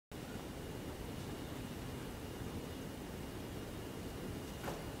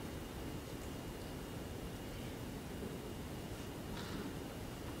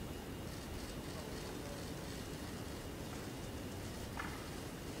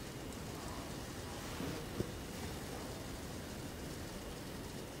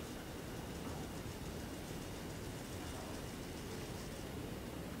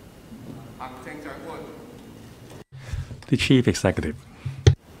The Chief Executive.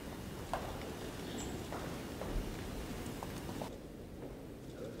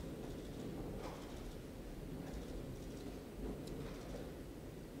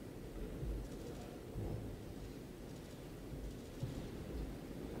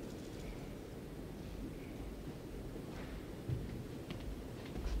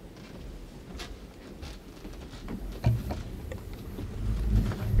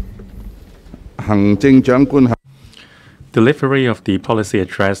 Delivery of the policy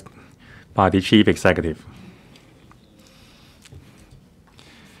address by the Chief Executive.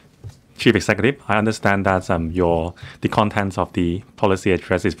 Chief Executive, I understand that the contents of the policy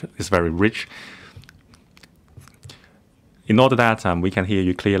address is very rich. In order that we can hear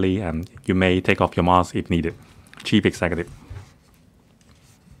you clearly, you may take off your mask if needed. Chief Executive.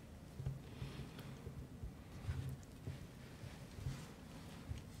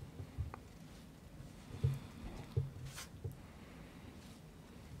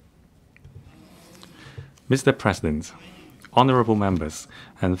 Mr. President, honorable members,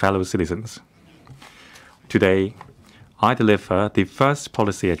 and fellow citizens, today I deliver the first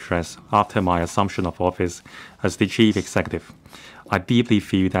policy address after my assumption of office as the Chief Executive. I deeply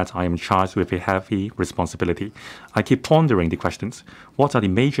feel that I am charged with a heavy responsibility. I keep pondering the questions. What are the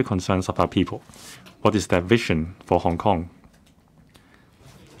major concerns of our people? What is their vision for Hong Kong?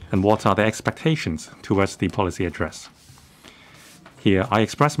 And what are their expectations towards the policy address? Here, I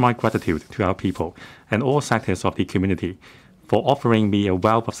express my gratitude to our people and all sectors of the community for offering me a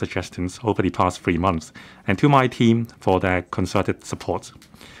wealth of suggestions over the past 3 months, and to my team for their concerted support.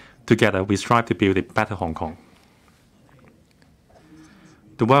 Together, we strive to build a better Hong Kong.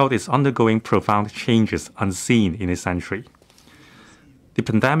 The world is undergoing profound changes unseen in a century. The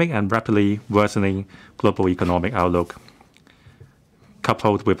pandemic and rapidly worsening global economic outlook,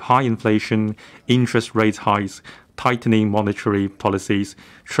 coupled with high inflation, interest rate hikes, tightening monetary policies,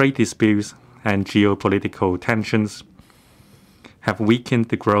 trade disputes, and geopolitical tensions, have weakened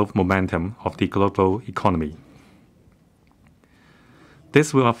the growth momentum of the global economy.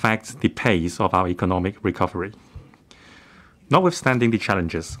 This will affect the pace of our economic recovery. Notwithstanding the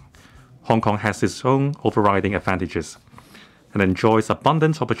challenges, Hong Kong has its own overriding advantages and enjoys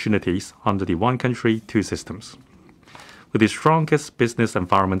abundant opportunities under the one country, two systems. With the strongest business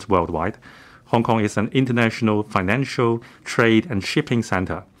environment worldwide, Hong Kong is an international financial, trade, and shipping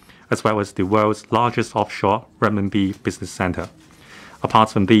center, as well as the world's largest offshore renminbi business center.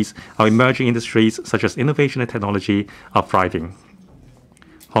 Apart from these, our emerging industries such as innovation and technology are thriving.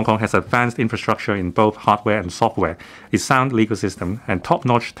 Hong Kong has advanced infrastructure in both hardware and software, a sound legal system, and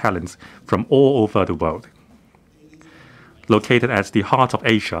top-notch talents from all over the world. Located at the heart of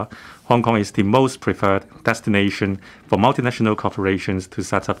Asia, Hong Kong is the most preferred destination for multinational corporations to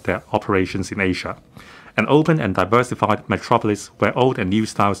set up their operations in Asia. An open and diversified metropolis where old and new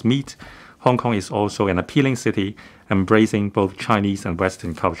styles meet, Hong Kong is also an appealing city, embracing both Chinese and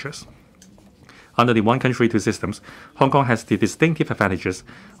Western cultures. Under the one country, two systems, Hong Kong has the distinctive advantages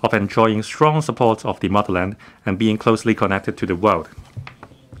of enjoying strong support of the motherland and being closely connected to the world.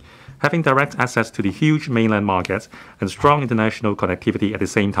 Having direct access to the huge mainland market and strong international connectivity at the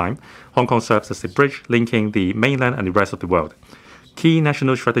same time, Hong Kong serves as a bridge linking the mainland and the rest of the world. Key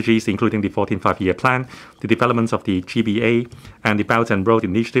national strategies, including the 14th Five-Year Plan, the development of the GBA, and the Belt and Road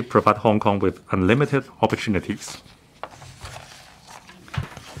Initiative, provide Hong Kong with unlimited opportunities.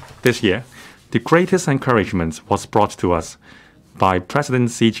 This year, the greatest encouragement was brought to us by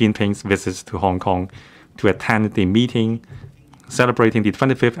President Xi Jinping's visits to Hong Kong to attend the meeting celebrating the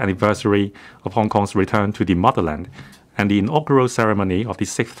 25th anniversary of Hong Kong's return to the motherland and the inaugural ceremony of the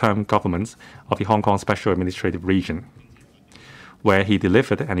sixth-term government of the Hong Kong Special Administrative Region, where he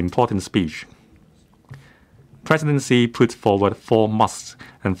delivered an important speech. President Xi put forward 4 musts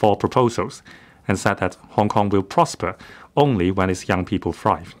and 4 proposals and said that Hong Kong will prosper only when its young people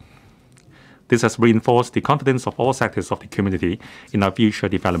thrive. This has reinforced the confidence of all sectors of the community in our future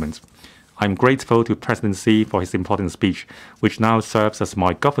development. I am grateful to President Xi for his important speech, which now serves as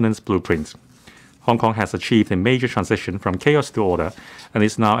my governance blueprint. Hong Kong has achieved a major transition from chaos to order and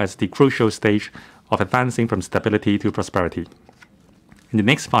is now at the crucial stage of advancing from stability to prosperity. In the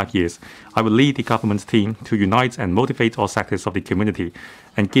next 5 years, I will lead the government team to unite and motivate all sectors of the community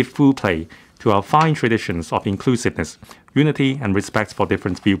and give full play to our fine traditions of inclusiveness, unity, and respect for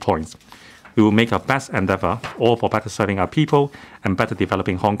different viewpoints. We will make our best endeavor, all for better serving our people and better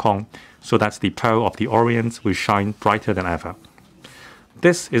developing Hong Kong, so that the pearl of the Orient will shine brighter than ever.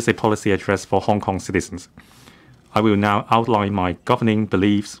 This is a policy address for Hong Kong citizens. I will now outline my governing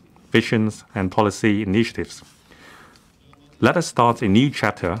beliefs, visions, and policy initiatives. Let us start a new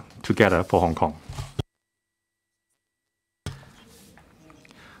chapter together for Hong Kong.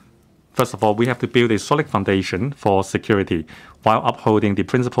 First of all, we have to build a solid foundation for security while upholding the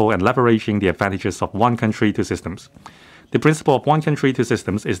principle and leveraging the advantages of one country, two systems. The principle of one country, two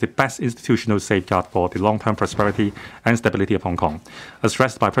systems is the best institutional safeguard for the long-term prosperity and stability of Hong Kong. As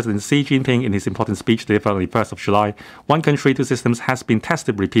stressed by President Xi Jinping in his important speech delivered on the 1st of July, one country, two systems has been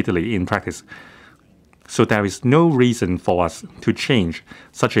tested repeatedly in practice. So there is no reason for us to change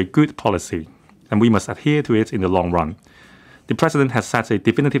such a good policy, and we must adhere to it in the long run. The President has set a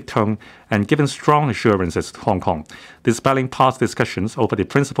definitive tone and given strong assurances to Hong Kong, dispelling past discussions over the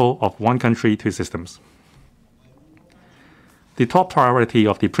principle of one country, two systems. The top priority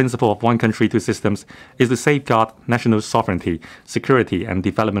of the principle of one country, two systems is to safeguard national sovereignty, security, and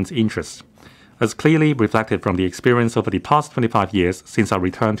development interests. As clearly reflected from the experience over the past 25 years since our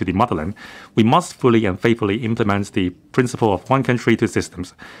return to the motherland, we must fully and faithfully implement the principle of one country, two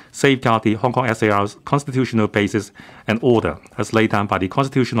systems, safeguard the Hong Kong SAR's constitutional basis and order as laid down by the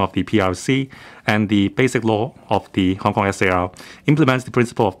Constitution of the PRC and the Basic Law of the Hong Kong SAR, implement the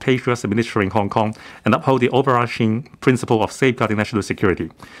principle of patriots administering Hong Kong, and uphold the overarching principle of safeguarding national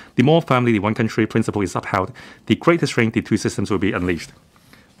security. The more firmly the one country principle is upheld, the greater strength the two systems will be unleashed.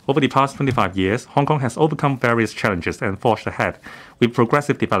 Over the past 25 years, Hong Kong has overcome various challenges and forged ahead with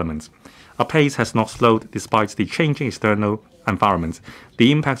progressive developments. Our pace has not slowed despite the changing external environment,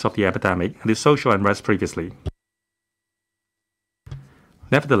 the impacts of the epidemic, and the social unrest previously.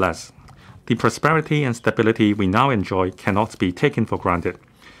 Nevertheless, the prosperity and stability we now enjoy cannot be taken for granted.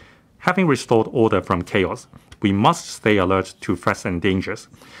 Having restored order from chaos, we must stay alert to threats and dangers,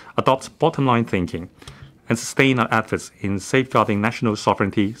 adopt bottom-line thinking, and sustain our efforts in safeguarding national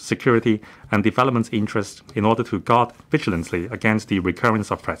sovereignty, security, and development interests in order to guard vigilantly against the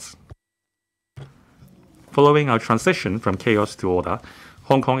recurrence of threats. Following our transition from chaos to order,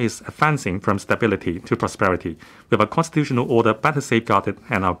 Hong Kong is advancing from stability to prosperity, with our constitutional order better safeguarded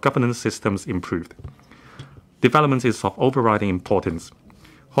and our governance systems improved. Development is of overriding importance.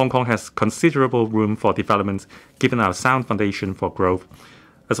 Hong Kong has considerable room for development given our sound foundation for growth,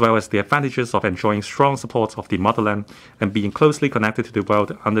 as well as the advantages of enjoying strong support of the motherland and being closely connected to the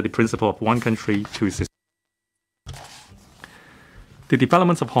world under the principle of one country, two systems. The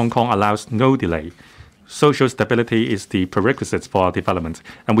development of Hong Kong allows no delay. Social stability is the prerequisite for our development,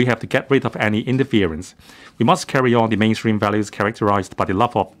 and we have to get rid of any interference. We must carry on the mainstream values characterized by the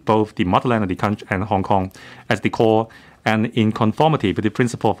love of both the motherland and the country and Hong Kong as the core, and in conformity with the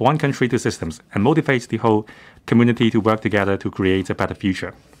principle of one country, two systems, and motivates the whole community to work together to create a better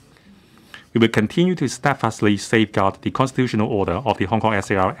future. We will continue to steadfastly safeguard the constitutional order of the Hong Kong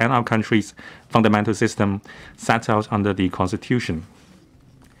SAR and our country's fundamental system set out under the Constitution.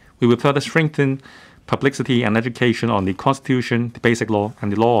 We will further strengthen publicity and education on the Constitution, the Basic Law,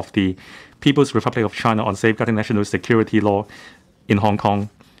 and the law of the People's Republic of China on safeguarding national security law in Hong Kong.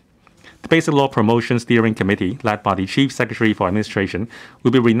 The Basic Law Promotion Steering Committee, led by the Chief Secretary for Administration, will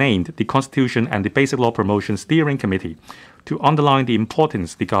be renamed the Constitution and the Basic Law Promotion Steering Committee to underline the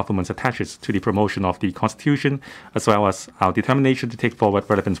importance the government attaches to the promotion of the Constitution, as well as our determination to take forward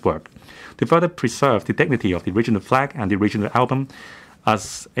relevant work. To further preserve the dignity of the regional flag and the regional album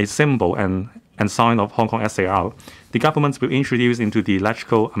as a symbol and sign of Hong Kong SAR, the government will introduce into the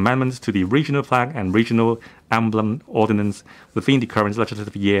legislative amendments to the regional flag and regional emblem ordinance within the current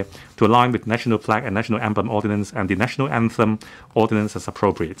legislative year to align with national flag and national emblem ordinance and the national anthem ordinance as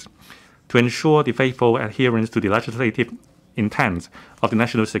appropriate. To ensure the faithful adherence to the legislative intent of the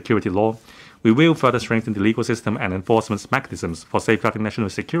national security law, we will further strengthen the legal system and enforcement mechanisms for safeguarding national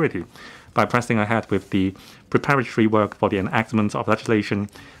security by pressing ahead with the preparatory work for the enactment of legislation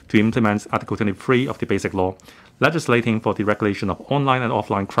to implement Article 23 of the Basic Law, legislating for the regulation of online and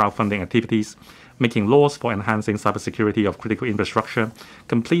offline crowdfunding activities, making laws for enhancing cybersecurity of critical infrastructure,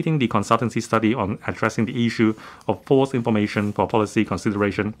 completing the consultancy study on addressing the issue of false information for policy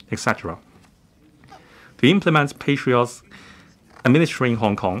consideration, etc. To implement patriots administering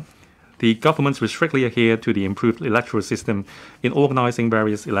Hong Kong, the government will strictly adhere to the improved electoral system in organizing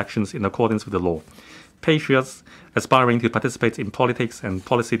various elections in accordance with the law. Patriots aspiring to participate in politics and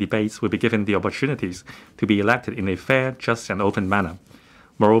policy debates will be given the opportunities to be elected in a fair, just, and open manner.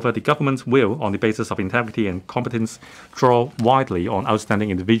 Moreover, the government will, on the basis of integrity and competence, draw widely on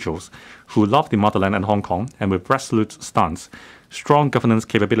outstanding individuals who love the motherland and Hong Kong and with resolute stance, strong governance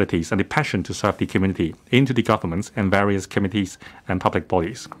capabilities, and the passion to serve the community into the governments and various committees and public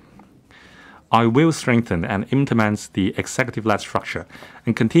bodies. I will strengthen and implement the executive-led structure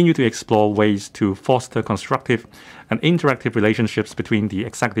and continue to explore ways to foster constructive and interactive relationships between the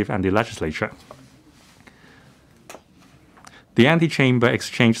executive and the legislature. The ante-chamber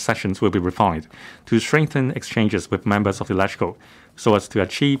exchange sessions will be refined to strengthen exchanges with members of the LegCo so as to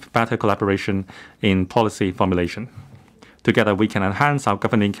achieve better collaboration in policy formulation. Together, we can enhance our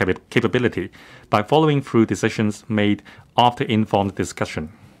governing capability by following through decisions made after informed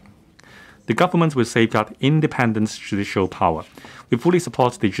discussion. The government will safeguard independent judicial power. We fully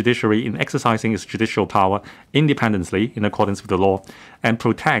support the judiciary in exercising its judicial power independently in accordance with the law and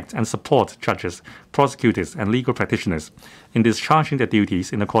protect and support judges, prosecutors, and legal practitioners in discharging their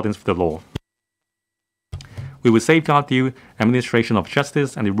duties in accordance with the law. We will safeguard due administration of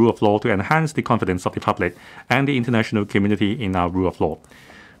justice and the rule of law to enhance the confidence of the public and the international community in our rule of law.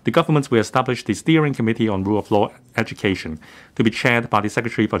 The government will establish the Steering Committee on Rule of Law Education to be chaired by the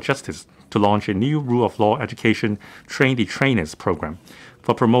Secretary for Justice to launch a new Rule of Law Education Train the Trainers program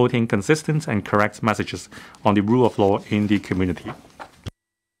for promoting consistent and correct messages on the rule of law in the community.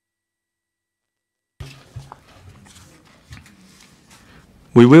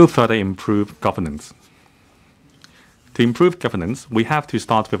 We will further improve governance. To improve governance, we have to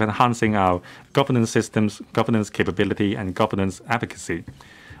start with enhancing our governance systems, governance capability, and governance efficacy.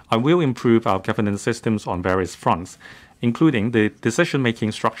 I will improve our governance systems on various fronts, including the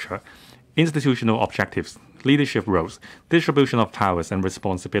decision-making structure, institutional objectives, leadership roles, distribution of powers and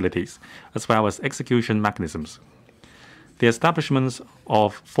responsibilities, as well as execution mechanisms. The establishment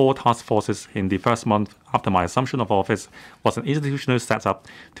of 4 task forces in the first month after my assumption of office was an institutional setup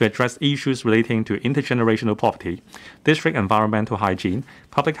to address issues relating to intergenerational poverty, district environmental hygiene,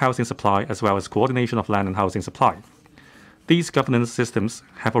 public housing supply, as well as coordination of land and housing supply. These governance systems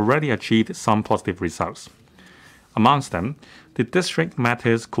have already achieved some positive results. Amongst them, the District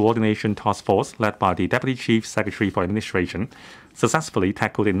Matters Coordination Task Force, led by the Deputy Chief Secretary for Administration, successfully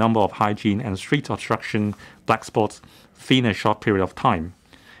tackled a number of hygiene and street obstruction black spots within a short period of time,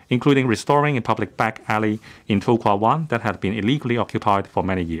 including restoring a public back alley in To Kwa Wan that had been illegally occupied for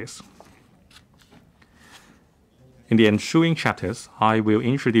many years. In the ensuing chapters, I will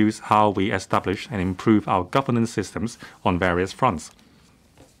introduce how we establish and improve our governance systems on various fronts.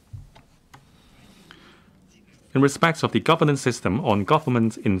 In respect of the governance system on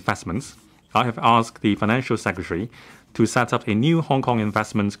government investments, I have asked the Financial Secretary to set up a new Hong Kong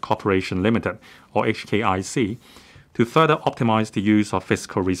Investment Corporation Limited, or HKIC, to further optimize the use of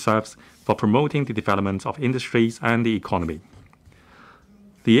fiscal reserves for promoting the development of industries and the economy.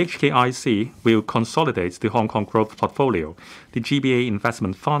 The HKIC will consolidate the Hong Kong Growth Portfolio, the GBA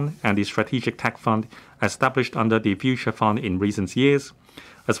Investment Fund, and the Strategic Tech Fund established under the Future Fund in recent years,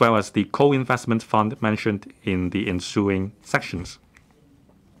 as well as the co-investment fund mentioned in the ensuing sections.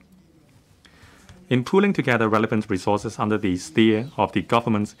 In pooling together relevant resources under the steer of the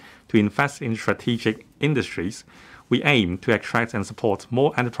government to invest in strategic industries, we aim to attract and support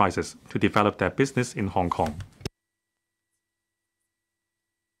more enterprises to develop their business in Hong Kong.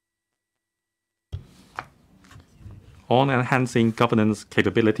 On enhancing governance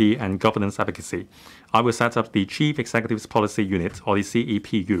capability and governance efficacy, I will set up the Chief Executive's Policy Unit, or the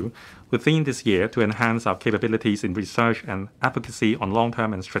CEPU, within this year to enhance our capabilities in research and advocacy on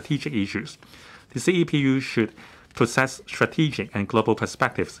long-term and strategic issues. The CEPU should possess strategic and global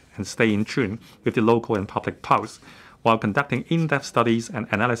perspectives and stay in tune with the local and public pulse, while conducting in-depth studies and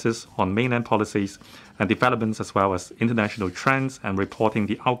analysis on mainland policies and developments as well as international trends and reporting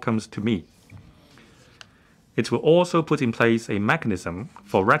the outcomes to me. It will also put in place a mechanism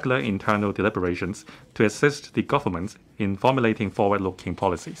for regular internal deliberations to assist the government in formulating forward-looking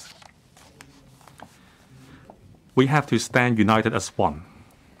policies. We have to stand united as one.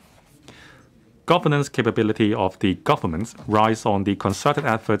 Governance capability of the government rises on the concerted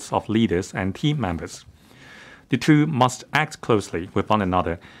efforts of leaders and team members. The two must act closely with one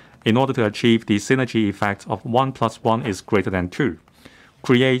another in order to achieve the synergy effect of 1 + 1 is greater than 2.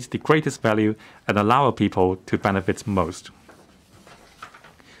 Create the greatest value and allow people to benefit most.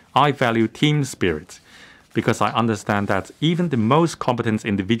 I value team spirit because I understand that even the most competent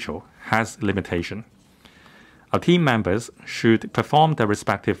individual has limitation. Our team members should perform their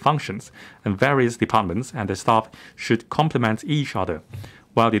respective functions, and various departments and their staff should complement each other,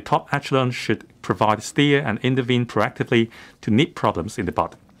 while the top echelon should provide steer and intervene proactively to nip problems in the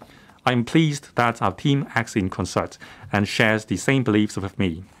bud. I am pleased that our team acts in concert and shares the same beliefs with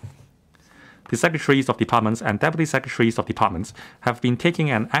me. The secretaries of departments and deputy secretaries of departments have been taking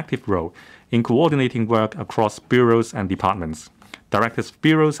an active role in coordinating work across bureaus and departments. Directors of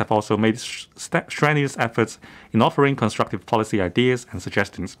bureaus have also made strenuous efforts in offering constructive policy ideas and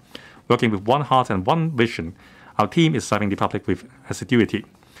suggestions. Working with one heart and one vision, our team is serving the public with assiduity.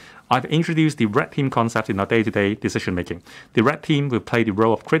 I've introduced the red team concept in our day-to-day decision-making. The red team will play the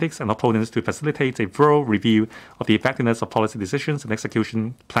role of critics and opponents to facilitate a thorough review of the effectiveness of policy decisions and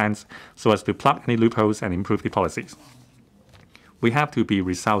execution plans so as to plug any loopholes and improve the policies. We have to be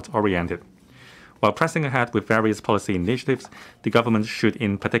result-oriented. While pressing ahead with various policy initiatives, the government should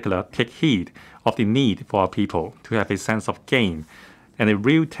in particular take heed of the need for our people to have a sense of gain and a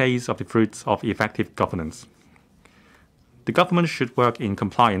real taste of the fruits of effective governance. The government should work in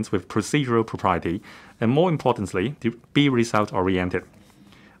compliance with procedural propriety and, more importantly, to be result-oriented.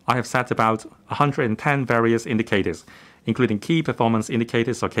 I have set about 110 various indicators, including key performance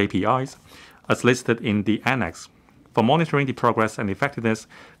indicators or KPIs, as listed in the annex, for monitoring the progress and effectiveness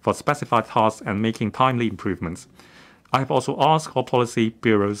for specified tasks and making timely improvements. I have also asked all policy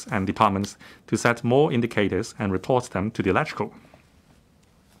bureaus and departments to set more indicators and report them to the electrical.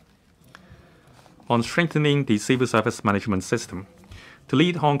 On strengthening the civil service management system. To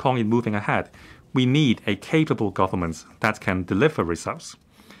lead Hong Kong in moving ahead, we need a capable government that can deliver results.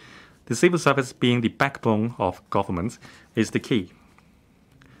 The civil service being the backbone of government is the key.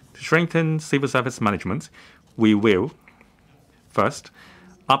 To strengthen civil service management, we will, first,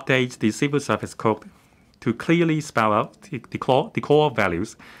 update the civil service code to clearly spell out the core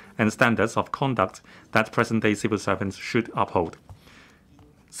values and standards of conduct that present-day civil servants should uphold.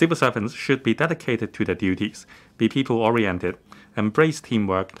 Civil servants should be dedicated to their duties, be people-oriented, embrace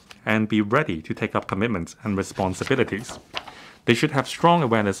teamwork, and be ready to take up commitments and responsibilities. They should have strong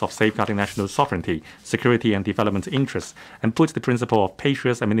awareness of safeguarding national sovereignty, security, and development interests, and put the principle of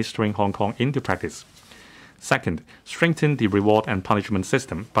patriots administering Hong Kong into practice. Second, strengthen the reward and punishment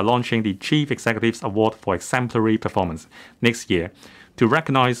system by launching the Chief Executive's Award for Exemplary Performance next year to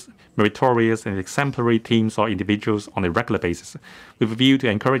recognize meritorious and exemplary teams or individuals on a regular basis, with a view to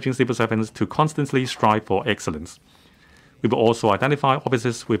encouraging civil servants to constantly strive for excellence. We will also identify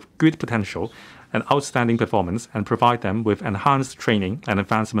officers with good potential and outstanding performance and provide them with enhanced training and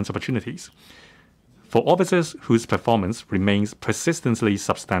advancement opportunities. For officers whose performance remains persistently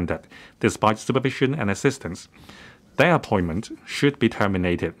substandard despite supervision and assistance, their appointment should be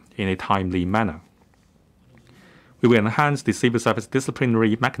terminated in a timely manner. We will enhance the civil service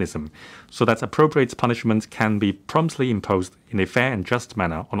disciplinary mechanism so that appropriate punishment can be promptly imposed in a fair and just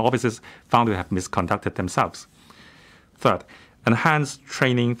manner on officers found to have misconducted themselves. Third, enhance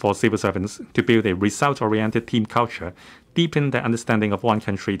training for civil servants to build a result-oriented team culture, deepen their understanding of one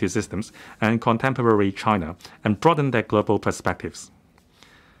country, two systems, and contemporary China, and broaden their global perspectives.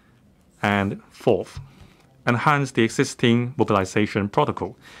 And fourth, enhance the existing mobilization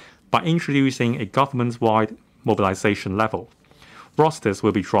protocol by introducing a government-wide mobilization level. Rosters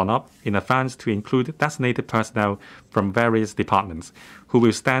will be drawn up in advance to include designated personnel from various departments who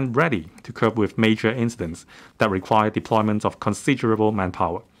will stand ready to cope with major incidents that require deployment of considerable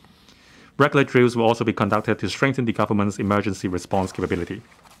manpower. Regular drills will also be conducted to strengthen the government's emergency response capability.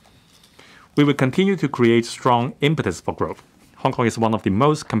 We will continue to create strong impetus for growth. Hong Kong is one of the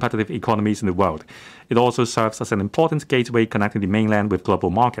most competitive economies in the world. It also serves as an important gateway connecting the mainland with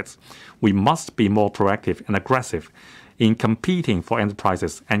global markets. We must be more proactive and aggressive in competing for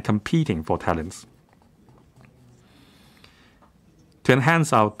enterprises and competing for talents. To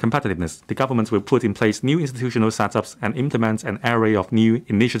enhance our competitiveness, the government will put in place new institutional setups and implement an array of new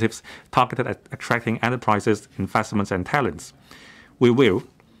initiatives targeted at attracting enterprises, investments, and talents. We will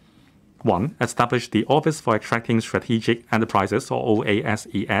 1. Establish the Office for Attracting Strategic Enterprises, or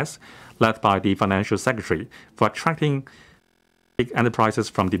OASES, led by the Financial Secretary, for attracting enterprises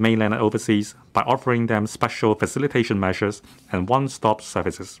from the mainland and overseas by offering them special facilitation measures and one-stop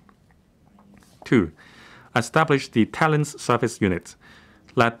services. 2. Establish the Talents Service Unit,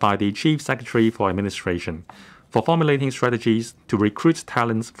 led by the Chief Secretary for Administration, for formulating strategies to recruit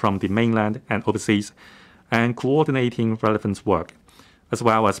talents from the mainland and overseas and coordinating relevant work, as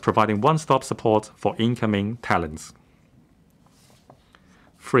well as providing one-stop support for incoming talents.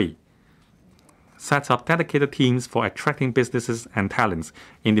 3. Set up dedicated teams for attracting businesses and talents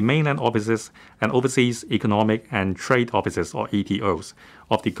in the mainland offices and overseas economic and trade offices, or ETOs,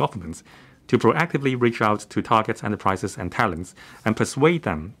 of the government to proactively reach out to target enterprises and talents and persuade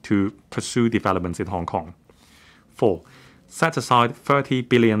them to pursue developments in Hong Kong. 4. Set aside $30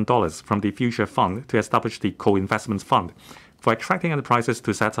 billion from the Future Fund to establish the Co-Investment Fund for attracting enterprises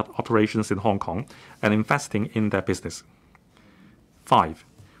to set up operations in Hong Kong and investing in their business. 5.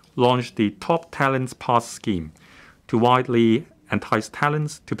 Launch the Top Talents Pass scheme to widely entice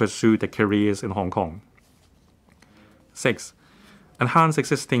talents to pursue their careers in Hong Kong. 6. Enhance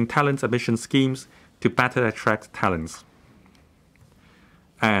existing talent admission schemes to better attract talents.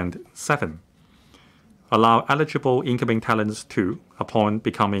 And 7. allow eligible incoming talents to, upon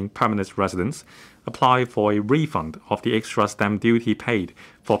becoming permanent residents, apply for a refund of the extra stamp duty paid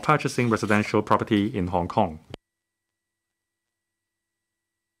for purchasing residential property in Hong Kong.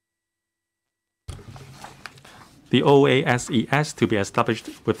 The OASES to be established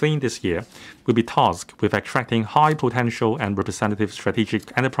within this year will be tasked with attracting high potential and representative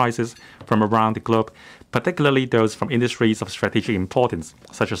strategic enterprises from around the globe, particularly those from industries of strategic importance,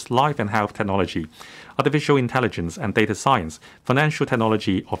 such as life and health technology, artificial intelligence and data science, financial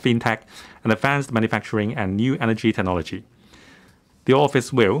technology or fintech, and advanced manufacturing and new energy technology. The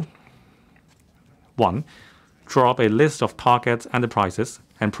office will 1. Draw up a list of target enterprises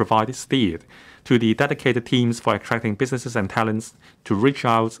and provide steer to the dedicated teams for attracting businesses and talents to reach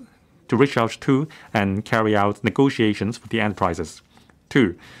out to and carry out negotiations with the enterprises.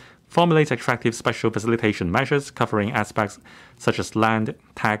 2. Formulate attractive special facilitation measures covering aspects such as land,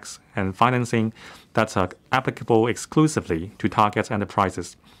 tax, and financing that are applicable exclusively to target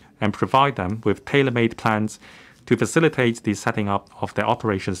enterprises, and provide them with tailor-made plans to facilitate the setting up of their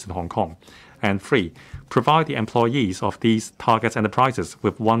operations in Hong Kong. And 3. Provide the employees of these target enterprises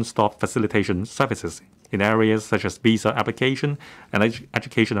with one-stop facilitation services in areas such as visa application and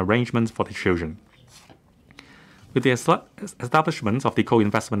education arrangements for the children. With the establishment of the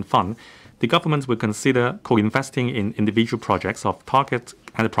co-investment fund, the government will consider co-investing in individual projects of target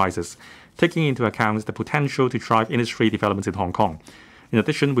enterprises, taking into account the potential to drive industry development in Hong Kong. In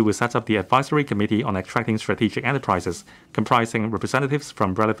addition, we will set up the Advisory Committee on Attracting Strategic Enterprises, comprising representatives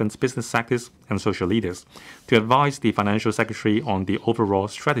from relevant business sectors and social leaders, to advise the Financial Secretary on the overall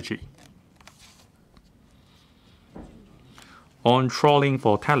strategy. On trawling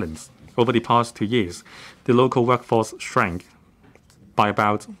for talents, over the past 2 years, the local workforce shrank by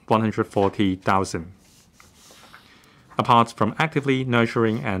about 140,000. Apart from actively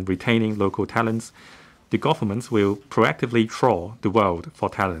nurturing and retaining local talents, the government will proactively trawl the world for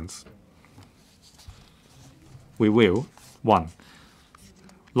talents. We will 1.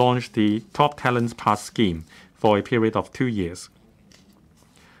 Launch the Top Talents Pass scheme for a period of 2 years.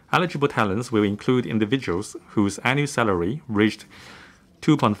 Eligible talents will include individuals whose annual salary reached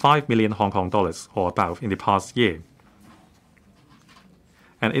 2.5 million Hong Kong dollars or above in the past year,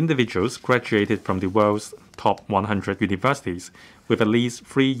 and individuals graduated from the world's top 100 universities with at least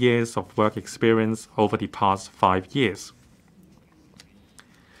 3 years of work experience over the past 5 years.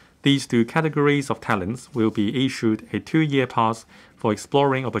 These 2 categories of talents will be issued a 2-year pass for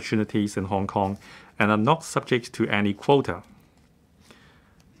exploring opportunities in Hong Kong and are not subject to any quota.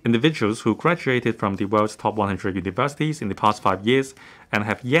 Individuals who graduated from the world's top 100 universities in the past 5 years and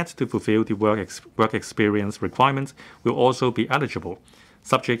have yet to fulfill the work experience requirements will also be eligible,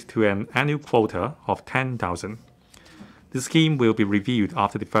 subject to an annual quota of 10,000. The scheme will be reviewed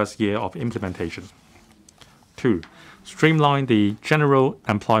after the first year of implementation. 2. Streamline the General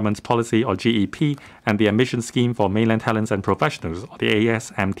Employment Policy or GEP and the admission scheme for mainland talents and professionals or the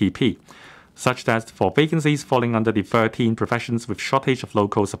ASMTP, such that for vacancies falling under the 13 professions with shortage of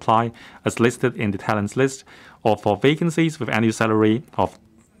local supply as listed in the talents list, or for vacancies with annual salary of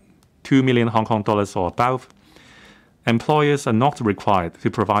 2 million Hong Kong dollars or above, employers are not required to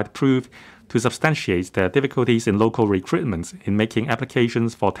provide proof to substantiate their difficulties in local recruitment in making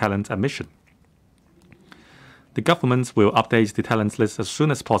applications for talent admission. The government will update the talents list as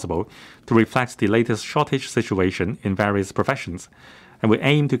soon as possible to reflect the latest shortage situation in various professions, and we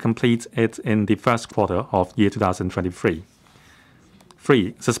aim to complete it in the first quarter of year 2023.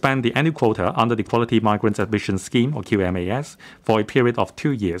 3. Suspend the annual quota under the Quality Migrant Admission Scheme or QMAS for a period of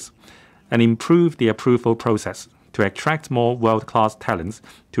 2 years, and improve the approval process to attract more world-class talents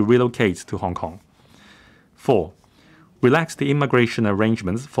to relocate to Hong Kong. 4. Relax the immigration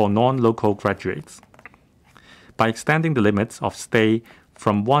arrangements for non-local graduates by extending the limits of stay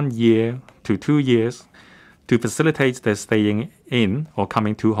from 1 year to 2 years to facilitate their staying in or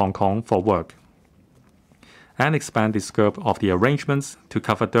coming to Hong Kong for work, and expand the scope of the arrangements to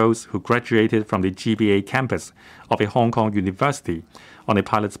cover those who graduated from the GBA campus of a Hong Kong university on a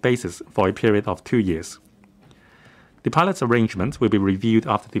pilot basis for a period of 2 years. The pilot's arrangement will be reviewed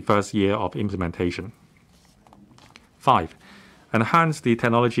after the first year of implementation. 5. Enhance the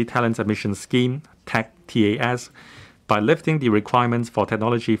Technology Talent Admission Scheme, TAS, by lifting the requirements for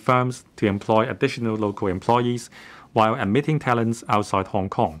technology firms to employ additional local employees while admitting talents outside Hong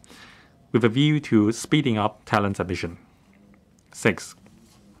Kong, with a view to speeding up talent admission. 6.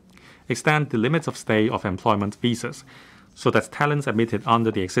 Extend the limits of stay of employment visas so that talents admitted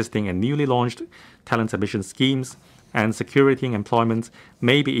under the existing and newly launched talent admission schemes and security in employment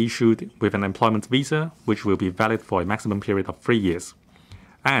may be issued with an employment visa which will be valid for a maximum period of 3 years.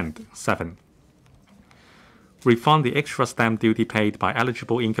 And 7. refund the extra stamp duty paid by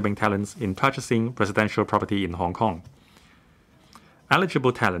eligible incoming talents in purchasing residential property in Hong Kong.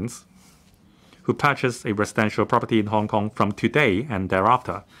 Eligible talents who purchase a residential property in Hong Kong from today and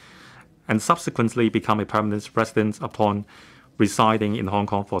thereafter, and subsequently become a permanent resident upon residing in Hong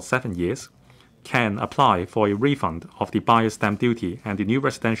Kong for 7 years, can apply for a refund of the buyer's stamp duty and the new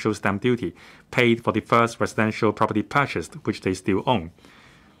residential stamp duty paid for the first residential property purchased, which they still own.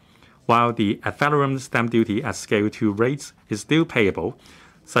 While the ad valorem stamp duty at Scale 2 rates is still payable,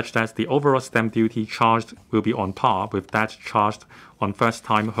 such that the overall stamp duty charged will be on par with that charged on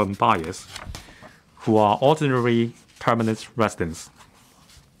first-time home buyers who are ordinary permanent residents.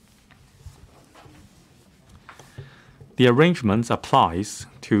 The arrangement applies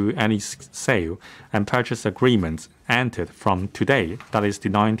to any sale and purchase agreements entered from today, that is the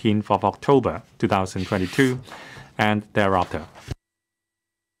 19th of October 2022, and thereafter.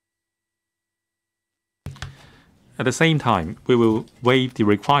 At the same time, we will waive the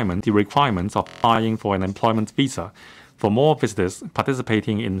requirements of applying for an employment visa for more visitors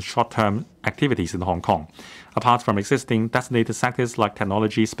participating in short-term activities in Hong Kong. Apart from existing designated sectors like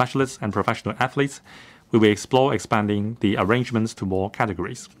technology specialists and professional athletes, we will explore expanding the arrangements to more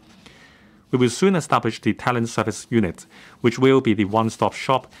categories. We will soon establish the Talent Service Unit, which will be the one-stop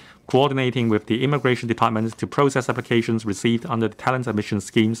shop, coordinating with the Immigration Department to process applications received under the talent admission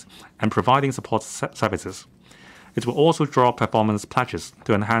schemes and providing support services. It will also draw performance pledges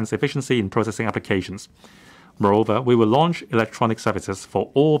to enhance efficiency in processing applications. Moreover, we will launch electronic services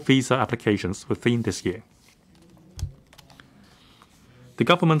for all visa applications within this year. The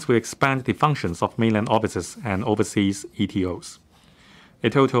government will expand the functions of mainland offices and overseas ETOs. A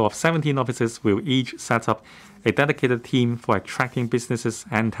total of 17 offices will each set up a dedicated team for attracting businesses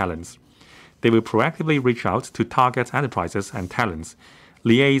and talents. They will proactively reach out to target enterprises and talents,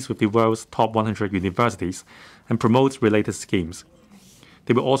 liaise with the world's top 100 universities, and promote related schemes.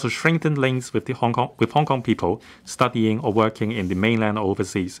 They will also strengthen links with Hong Kong people studying or working in the mainland or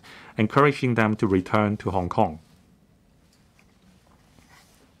overseas, encouraging them to return to Hong Kong.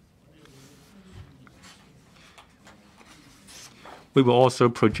 We will also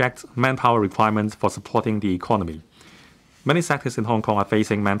project manpower requirements for supporting the economy. Many sectors in Hong Kong are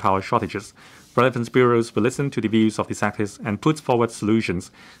facing manpower shortages. Relevant bureaus will listen to the views of the sectors and put forward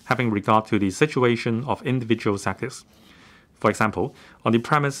solutions having regard to the situation of individual sectors. For example, on the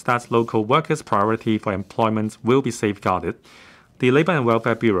premise that local workers' priority for employment will be safeguarded, the Labour and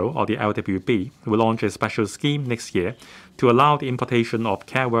Welfare Bureau, or the LWB, will launch a special scheme next year to allow the importation of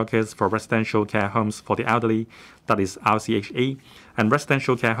care workers for residential care homes for the elderly, that is RCHE, and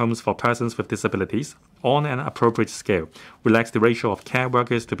residential care homes for persons with disabilities on an appropriate scale, relax the ratio of care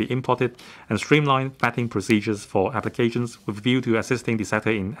workers to be imported, and streamline vetting procedures for applications with a view to assisting the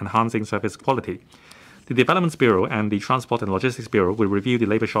sector in enhancing service quality. The Development Bureau and the Transport and Logistics Bureau will review the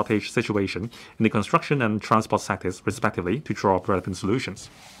labor shortage situation in the construction and transport sectors, respectively, to draw up relevant solutions.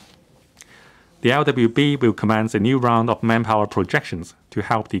 The LWB will commence a new round of manpower projections to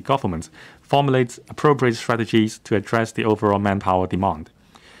help the government formulate appropriate strategies to address the overall manpower demand.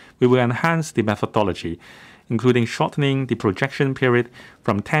 We will enhance the methodology, including shortening the projection period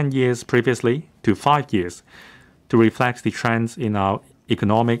from 10 years previously to 5 years, to reflect the trends in our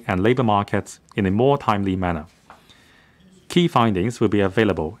economic and labor markets in a more timely manner. Key findings will be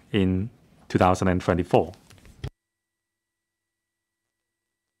available in 2024.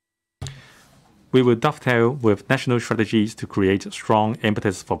 We will dovetail with national strategies to create strong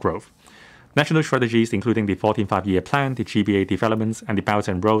impetus for growth. National strategies, including the 14th Five-Year Plan, the GBA developments, and the Belt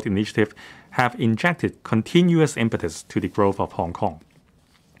and Road Initiative, have injected continuous impetus to the growth of Hong Kong.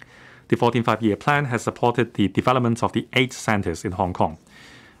 The 14th Five-Year Plan has supported the development of the 8 centers in Hong Kong.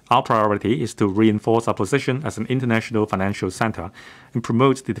 Our priority is to reinforce our position as an international financial center and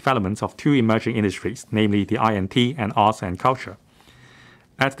promote the development of 2 emerging industries, namely the INT and arts and culture.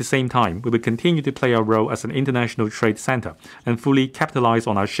 At the same time, we will continue to play our role as an international trade center and fully capitalize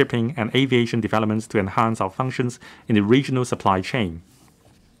on our shipping and aviation developments to enhance our functions in the regional supply chain.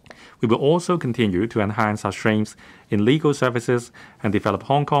 We will also continue to enhance our strengths in legal services and develop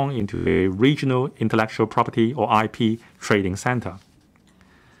Hong Kong into a regional intellectual property or IP trading center.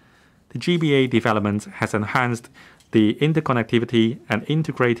 The GBA development has enhanced the interconnectivity and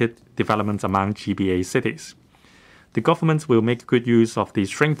integrated development among GBA cities. The government will make good use of the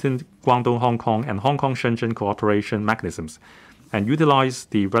strengthened Guangdong-Hong Kong and Hong Kong-Shenzhen cooperation mechanisms and utilize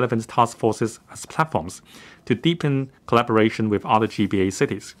the relevant task forces as platforms to deepen collaboration with other GBA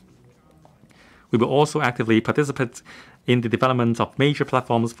cities. We will also actively participate in the development of major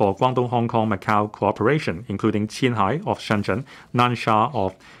platforms for Guangdong-Hong Kong-Macau cooperation, including Qianhai of Shenzhen, Nansha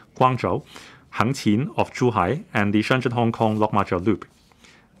of Guangzhou, Hangqin of Zhuhai, and the Shenzhen-Hong Kong Lok-Ma-Chao Loop.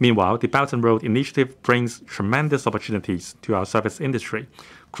 Meanwhile, the Belt and Road Initiative brings tremendous opportunities to our service industry,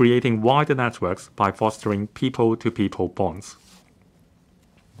 creating wider networks by fostering people-to-people bonds.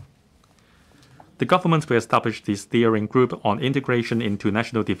 The government will establish the steering group on integration into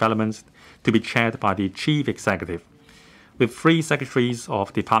national developments to be chaired by the chief executive, with 3 secretaries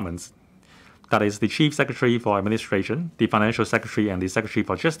of departments, that is, the Chief Secretary for Administration, the Financial Secretary, and the Secretary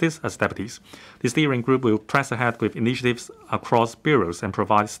for Justice as deputies. The steering group will press ahead with initiatives across bureaus and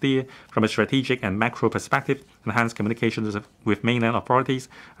provide steer from a strategic and macro perspective, enhance communications with mainland authorities,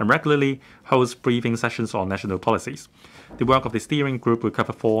 and regularly host briefing sessions on national policies. The work of the steering group will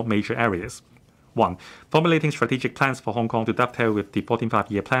cover 4 major areas. 1. Formulating strategic plans for Hong Kong to dovetail with the 14th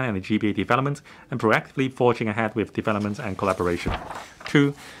Five-Year Plan and the GBA development, and proactively forging ahead with development and collaboration.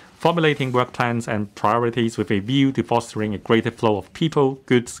 2. Formulating work plans and priorities with a view to fostering a greater flow of people,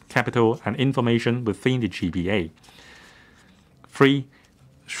 goods, capital, and information within the GBA. 3.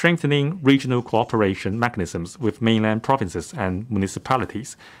 Strengthening regional cooperation mechanisms with mainland provinces and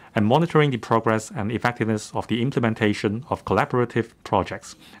municipalities, and monitoring the progress and effectiveness of the implementation of collaborative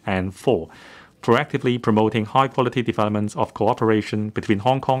projects. And 4. Proactively promoting high-quality developments of cooperation between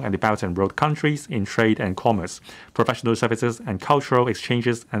Hong Kong and the Belt and Road countries in trade and commerce, professional services and cultural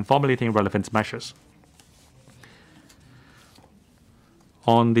exchanges, and formulating relevant measures.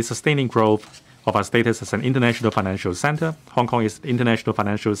 On the sustaining growth of our status as an international financial center, Hong Kong is the international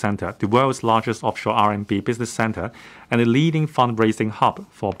financial center, the world's largest offshore RMB business center, and a leading fundraising hub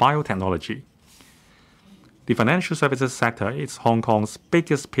for biotechnology. The financial services sector is Hong Kong's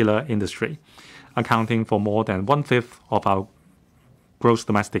biggest pillar industry, accounting for more than 1/5 of our gross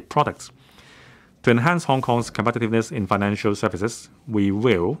domestic products. To enhance Hong Kong's competitiveness in financial services, we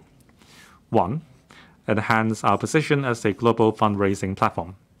will 1. Enhance our position as a global fundraising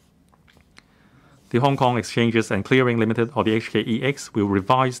platform. The Hong Kong Exchanges and Clearing Limited, or the HKEX, will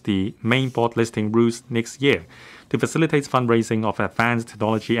revise the main board listing rules next year to facilitate fundraising of advanced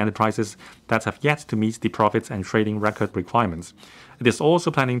technology enterprises that have yet to meet the profits and trading record requirements. It is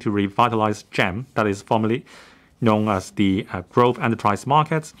also planning to revitalize GEM, that is formerly known as the Growth Enterprise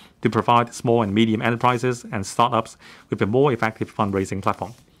Markets, to provide small and medium enterprises and startups with a more effective fundraising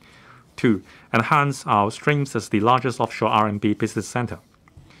platform. 2. Enhance our strengths as the largest offshore RMB business center.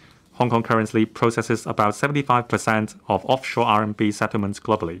 Hong Kong currently processes about 75% of offshore RMB settlements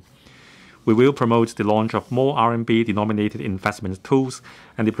globally. We will promote the launch of more RMB-denominated investment tools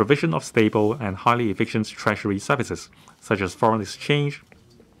and the provision of stable and highly efficient treasury services, such as foreign exchange,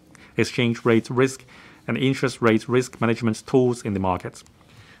 exchange rate risk, and interest rate risk management tools in the market.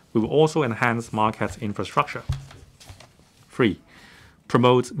 We will also enhance market infrastructure. 3.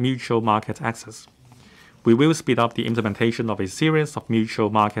 Promote mutual market access. We will speed up the implementation of a series of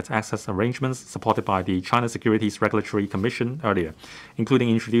mutual market access arrangements supported by the China Securities Regulatory Commission earlier, including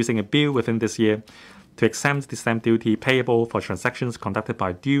introducing a bill within this year to exempt the stamp duty payable for transactions conducted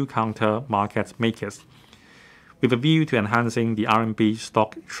by dual-counter market makers, with a view to enhancing the RMB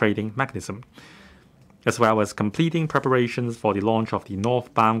stock trading mechanism, as well as completing preparations for the launch of the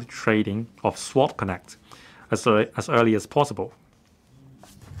northbound trading of Swap Connect as early as possible.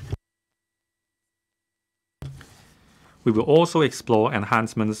 We will also explore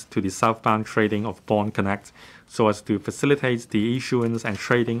enhancements to the southbound trading of Bond Connect so as to facilitate the issuance and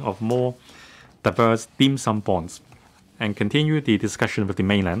trading of more diverse dim sum bonds, and continue the discussion with the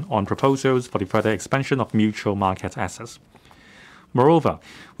mainland on proposals for the further expansion of mutual market access. Moreover,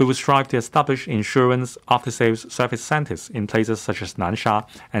 we will strive to establish insurance after-sales service centers in places such as Nansha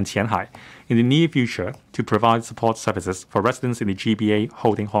and Qianhai in the near future to provide support services for residents in the GBA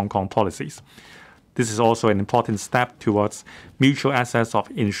holding Hong Kong policies. This is also an important step towards mutual access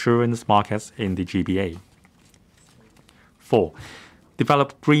of insurance markets in the GBA. 4.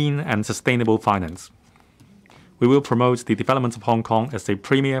 Develop green and sustainable finance. We will promote the development of Hong Kong as a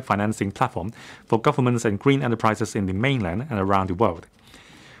premier financing platform for governments and green enterprises in the mainland and around the world.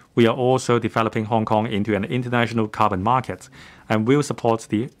 We are also developing Hong Kong into an international carbon market and will support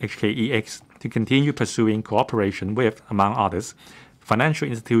the HKEX to continue pursuing cooperation with, among others, financial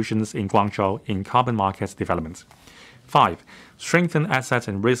institutions in Guangzhou in carbon markets development. 5. Strengthen asset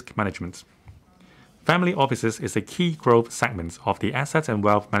and risk management. Family offices is a key growth segment of the asset and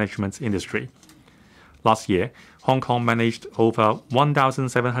wealth management industry. Last year, Hong Kong managed over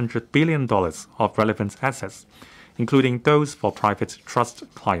 $1,700 billion of relevant assets, including those for private trust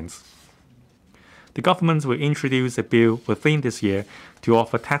clients. The government will introduce a bill within this year to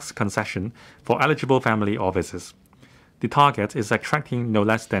offer tax concession for eligible family offices. The target is attracting no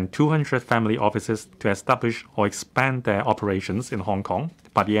less than 200 family offices to establish or expand their operations in Hong Kong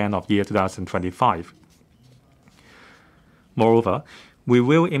by the end of year 2025. Moreover, we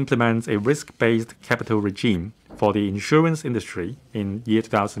will implement a risk-based capital regime for the insurance industry in year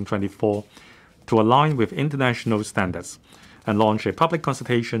 2024 to align with international standards and launch a public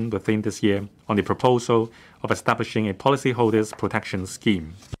consultation within this year on the proposal of establishing a policyholders' protection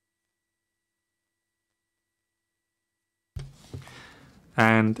scheme.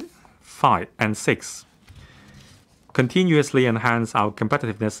 And 6. Continuously enhance our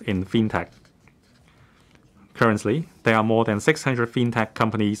competitiveness in fintech. Currently, there are more than 600 fintech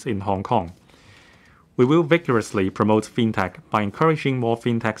companies in Hong Kong. We will vigorously promote fintech by encouraging more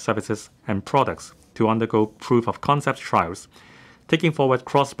fintech services and products to undergo proof-of-concept trials, taking forward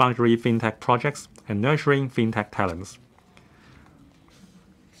cross-boundary fintech projects and nurturing fintech talents.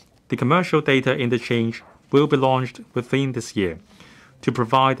 The commercial data interchange will be launched within this year to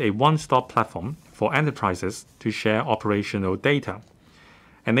provide a one-stop platform for enterprises to share operational data,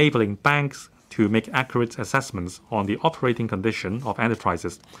 enabling banks to make accurate assessments on the operating condition of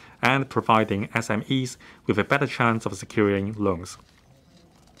enterprises and providing SMEs with a better chance of securing loans.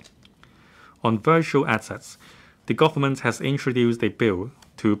 On virtual assets, the government has introduced a bill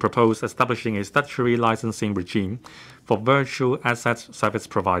to propose establishing a statutory licensing regime for virtual asset service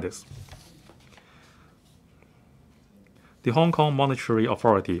providers. The Hong Kong Monetary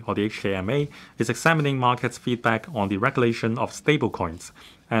Authority, or the HKMA, is examining markets' feedback on the regulation of stablecoins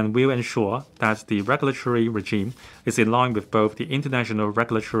and will ensure that the regulatory regime is in line with both the international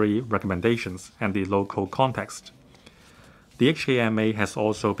regulatory recommendations and the local context. The HKMA has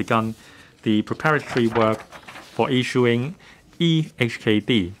also begun the preparatory work for issuing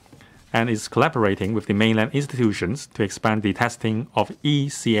eHKD and is collaborating with the mainland institutions to expand the testing of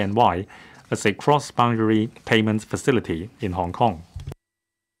eCNY as a cross-boundary payment facility in Hong Kong.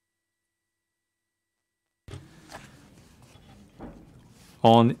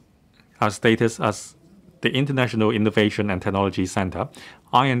 On our status as the International Innovation and Technology Center,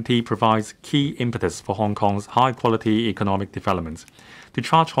 INT provides key impetus for Hong Kong's high-quality economic development. To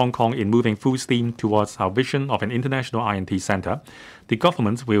charge Hong Kong in moving full steam towards our vision of an international INT center, the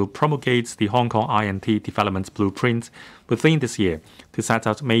government will promulgate the Hong Kong INT Development Blueprint within this year to set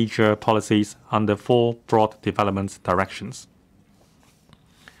out major policies under 4 broad development directions.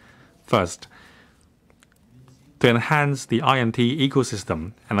 First, to enhance the INT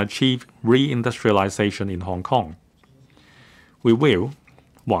ecosystem and achieve re-industrialization in Hong Kong. We will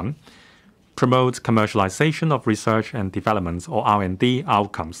 1. Promote commercialization of research and development, or R&D,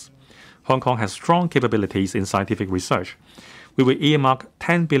 outcomes. Hong Kong has strong capabilities in scientific research. We will earmark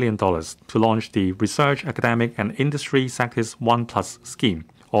 $10 billion to launch the Research, Academic and Industry Sectors 1+ scheme,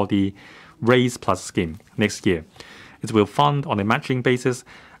 or the RAISE Plus scheme, next year. It will fund on a matching basis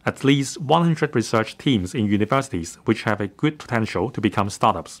at least 100 research teams in universities which have a good potential to become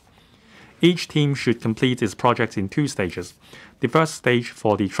startups. Each team should complete its project in 2 stages. The first stage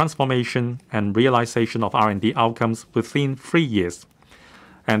for the transformation and realization of R&D outcomes within 3 years,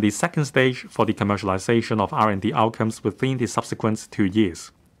 and the second stage for the commercialization of R&D outcomes within the subsequent 2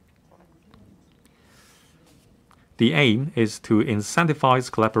 years. The aim is to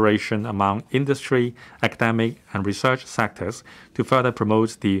incentivize collaboration among industry, academic, and research sectors to further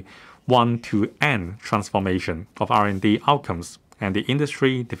promote the 1 to N transformation of R&D outcomes and the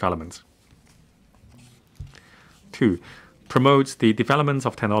industry development. 2. Promote the development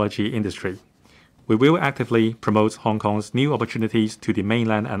of technology industry. We will actively promote Hong Kong's new opportunities to the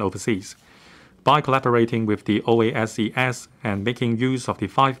mainland and overseas. By collaborating with the OASES and making use of the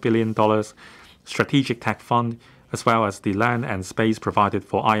 $5 billion Strategic Tech Fund, as well as the land and space provided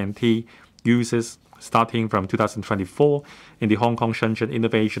for INT uses starting from 2024 in the Hong Kong Shenzhen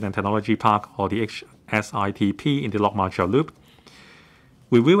Innovation and Technology Park, or the HSITP, in the Lok Ma Chau Loop,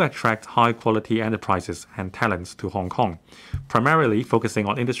 we will attract high-quality enterprises and talents to Hong Kong, primarily focusing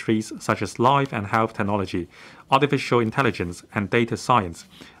on industries such as life and health technology, artificial intelligence and data science,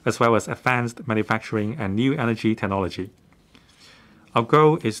 as well as advanced manufacturing and new energy technology. Our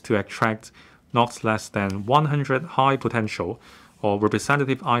goal is to attract not less than 100 high-potential or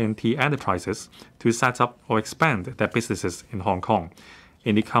representative INT enterprises to set up or expand their businesses in Hong Kong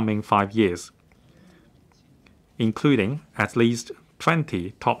in the coming 5 years, including at least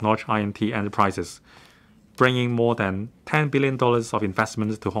 20 top-notch INT enterprises, bringing more than $10 billion of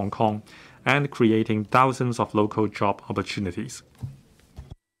investments to Hong Kong and creating thousands of local job opportunities.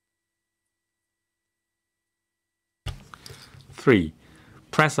 3.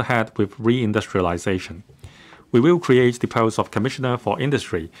 Press ahead with reindustrialization. We will create the post of Commissioner for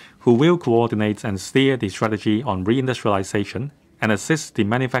Industry, who will coordinate and steer the strategy on reindustrialization and assist the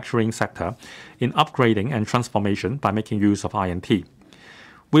manufacturing sector in upgrading and transformation by making use of I&T.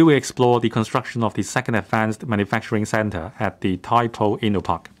 We will explore the construction of the second advanced manufacturing center at the Tai Po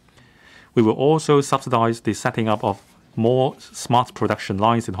InnoPark. We will also subsidize the setting up of more smart production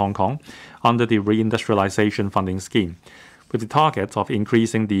lines in Hong Kong under the reindustrialization funding scheme, with the target of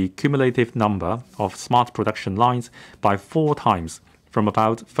increasing the cumulative number of smart production lines by 4 times, from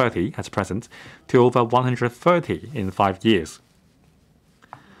about 30 at present to over 130 in 5 years.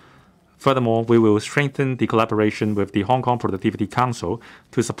 Furthermore, we will strengthen the collaboration with the Hong Kong Productivity Council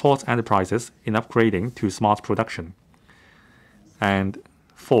to support enterprises in upgrading to smart production. And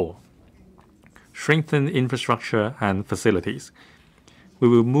 4. Strengthen infrastructure and facilities. We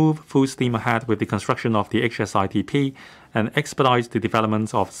will move full steam ahead with the construction of the HSITP and expedite the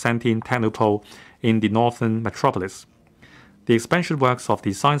development of Santine Technopole in the northern metropolis. The expansion works of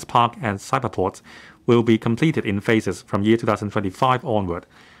the Science Park and Cyberport will be completed in phases from year 2025 onward,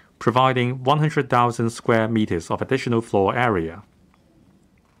 providing 100,000 square meters of additional floor area.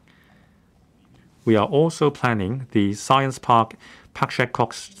 We are also planning the Science Park Pak Shek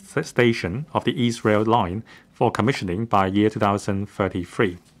Kok station of the East Rail Line for commissioning by year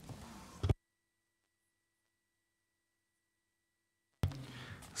 2033.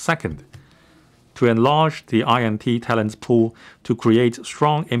 Second, to enlarge the I&T talent pool to create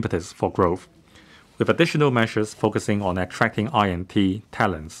strong impetus for growth, with additional measures focusing on attracting I&T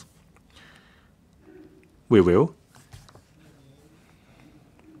talents. We will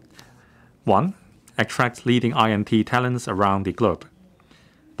 1. Attract leading I&T talents around the globe.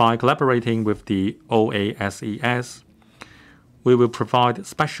 By collaborating with the OASES, we will provide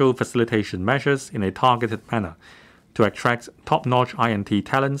special facilitation measures in a targeted manner to attract top-notch I&T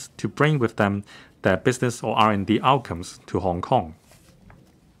talents to bring with them their business or R&D outcomes to Hong Kong.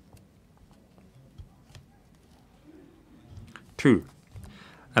 2.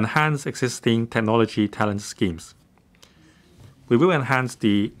 Enhance existing technology talent schemes. We will enhance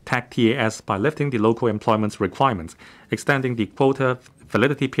the Tech TAS by lifting the local employment requirements, extending the quota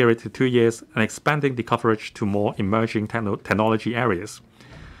validity period to 2 years, and expanding the coverage to more emerging technology areas.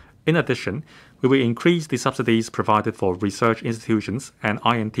 In addition, we will increase the subsidies provided for research institutions and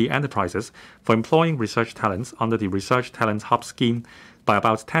I&T enterprises for employing research talents under the Research Talent Hub scheme by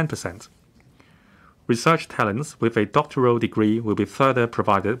about 10%. Research talents with a doctoral degree will be further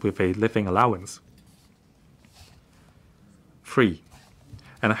provided with a living allowance. 3.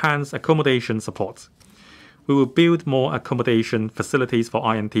 Enhance accommodation support. We will build more accommodation facilities for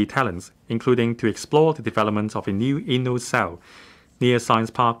I&T talents, including to explore the development of a new Inno cell near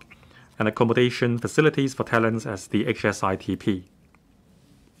Science Park and accommodation facilities for talents as the HSITP.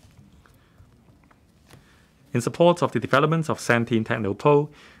 In support of the development of Santine Technopole,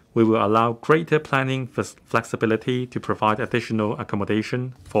 we will allow greater planning flexibility to provide additional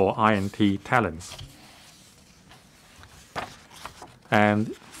accommodation for I&T talents.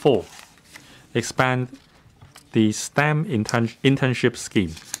 And 4. Expand the STEM internship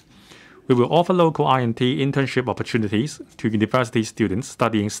scheme. We will offer local I&T internship opportunities to university students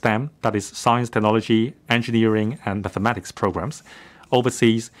studying STEM, that is science, technology, engineering, and mathematics programs,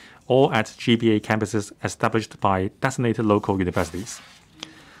 overseas or at GBA campuses established by designated local universities.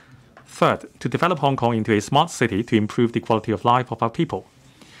 Third, to develop Hong Kong into a smart city to improve the quality of life of our people.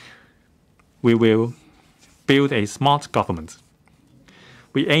 We will build a smart government.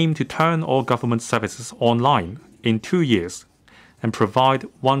 We aim to turn all government services online in 2 years and provide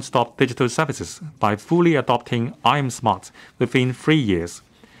one-stop digital services by fully adopting I Am Smart within 3 years,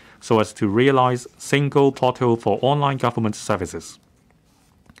 so as to realize single portal for online government services.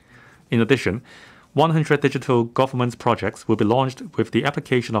 In addition, 100 digital government projects will be launched with the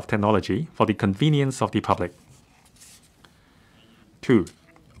application of technology for the convenience of the public. 2.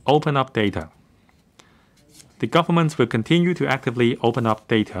 Open up data. The government will continue to actively open up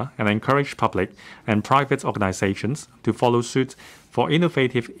data and encourage public and private organizations to follow suit for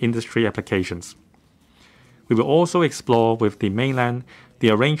innovative industry applications. We will also explore with the mainland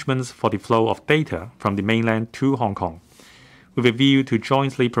the arrangements for the flow of data from the mainland to Hong Kong, with a view to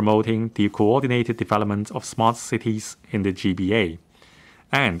jointly promoting the coordinated development of smart cities in the GBA.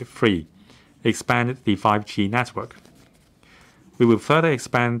 And 3. Expand the 5G network. We will further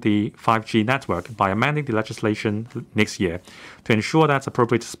expand the 5G network by amending the legislation next year to ensure that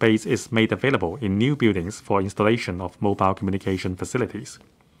appropriate space is made available in new buildings for installation of mobile communication facilities.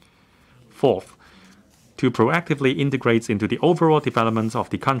 Fourth, to proactively integrate into the overall development of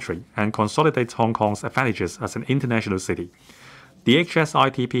the country and consolidate Hong Kong's advantages as an international city. The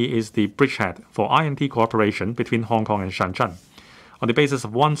HSITP is the bridgehead for INT cooperation between Hong Kong and Shenzhen. On the basis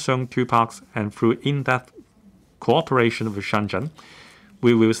of one zone, two parks, and through in-depth cooperation with Shenzhen,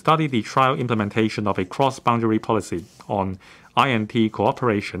 we will study the trial implementation of a cross-boundary policy on INT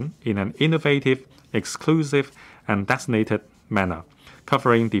cooperation in an innovative, exclusive, and designated manner,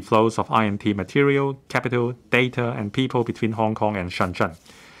 covering the flows of INT material, capital, data, and people between Hong Kong and Shenzhen.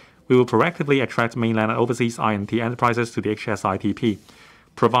 We will proactively attract mainland and overseas INT enterprises to the HSITP,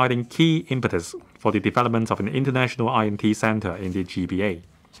 providing key impetus for the development of an international INT center in the GBA.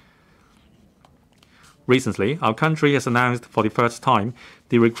 Recently, our country has announced for the first time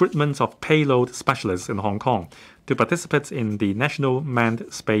the recruitment of payload specialists in Hong Kong to participate in the National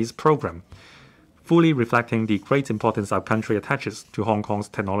Manned Space Program, fully reflecting the great importance our country attaches to Hong Kong's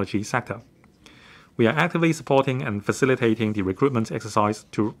technology sector. We are actively supporting and facilitating the recruitment exercise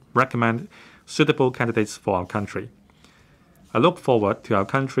to recommend suitable candidates for our country. I look forward to our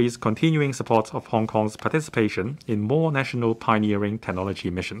country's continuing support of Hong Kong's participation in more national pioneering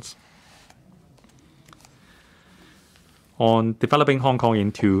technology missions. On developing Hong Kong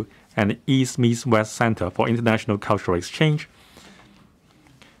into an East-Meets-West center for international cultural exchange,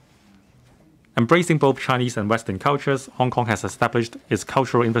 embracing both Chinese and Western cultures, Hong Kong has established its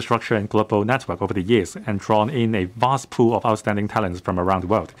cultural infrastructure and global network over the years and drawn in a vast pool of outstanding talents from around the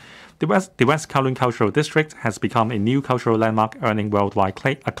world. The West Kowloon Cultural District has become a new cultural landmark earning worldwide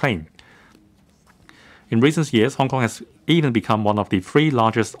acclaim. In recent years, Hong Kong has even become one of the 3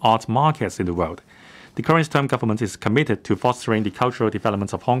 largest art markets in the world. The current term government is committed to fostering the cultural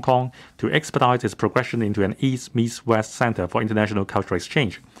development of Hong Kong to expedite its progression into an East-Meets-West center for international cultural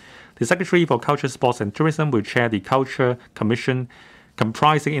exchange. The Secretary for Culture, Sports and Tourism will chair the Culture Commission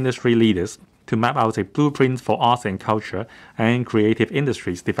comprising industry leaders to map out a blueprint for arts and culture and creative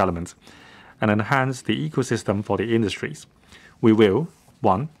industries development and enhance the ecosystem for the industries. We will,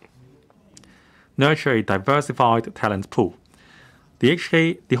 1. Nurture a diversified talent pool.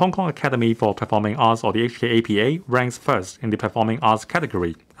 The Hong Kong Academy for Performing Arts, or the HKAPA, ranks first in the performing arts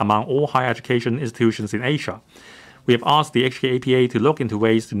category among all higher education institutions in Asia. We have asked the HKAPA to look into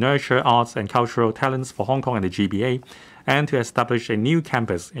ways to nurture arts and cultural talents for Hong Kong and the GBA, and to establish a new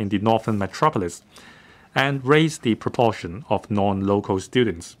campus in the northern metropolis, and raise the proportion of non-local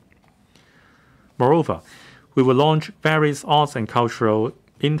students. Moreover, we will launch various arts and cultural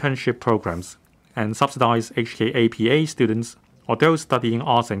internship programs and subsidize HKAPA students or those studying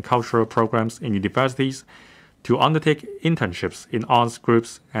arts and cultural programs in universities to undertake internships in arts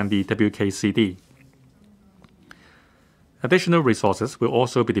groups and the WKCD. Additional resources will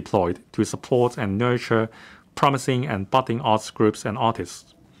also be deployed to support and nurture promising and budding arts groups and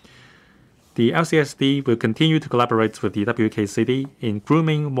artists. The LCSD will continue to collaborate with the WKCD in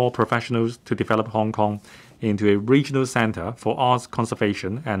grooming more professionals to develop Hong Kong into a regional center for arts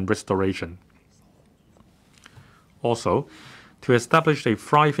conservation and restoration. Also, to establish a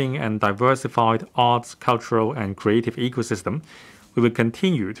thriving and diversified arts, cultural, and creative ecosystem, we will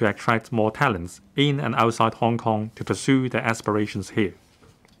continue to attract more talents in and outside Hong Kong to pursue their aspirations here.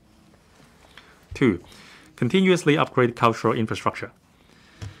 2. Continuously upgrade cultural infrastructure.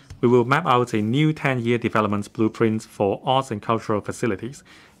 We will map out a new 10-year development blueprint for arts and cultural facilities,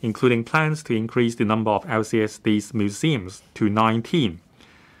 including plans to increase the number of LCSD's museums to 19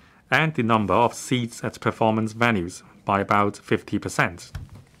 and the number of seats at performance venues by about 50%.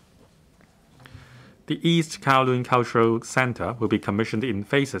 The East Kowloon Cultural Center will be commissioned in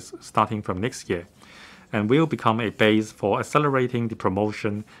phases starting from next year and will become a base for accelerating the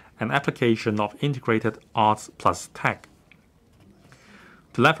promotion and application of integrated arts plus tech.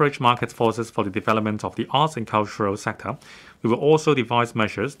 To leverage market forces for the development of the arts and cultural sector, we will also devise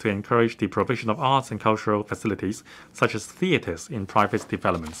measures to encourage the provision of arts and cultural facilities, such as theaters, in private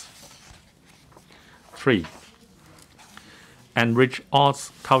developments. 3. Enrich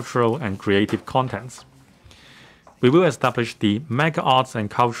arts, cultural, and creative contents. We will establish the Mega Arts and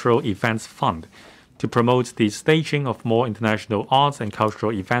Cultural Events Fund to promote the staging of more international arts and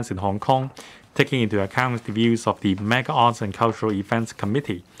cultural events in Hong Kong, taking into account the views of the Mega Arts and Cultural Events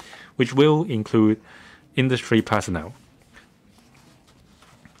Committee, which will include industry personnel.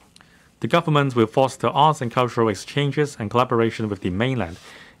 The government will foster arts and cultural exchanges and collaboration with the mainland,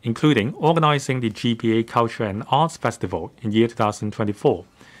 including organizing the GBA Culture and Arts Festival in year 2024,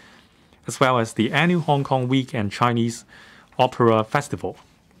 as well as the annual Hong Kong Week and Chinese Opera Festival,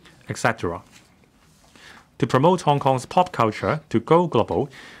 etc. To promote Hong Kong's pop culture to go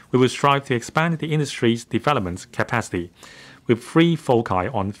global, we will strive to expand the industry's development capacity with 3 foci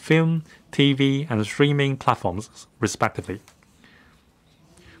on film, TV, and streaming platforms, respectively.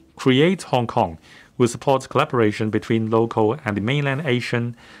 Create Hong Kong will support collaboration between local and the mainland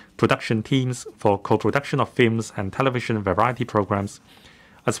Asian production teams for co-production of films and television variety programs,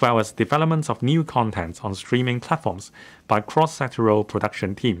 as well as development of new content on streaming platforms by cross-sectoral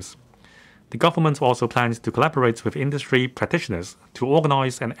production teams. The government also plans to collaborate with industry practitioners to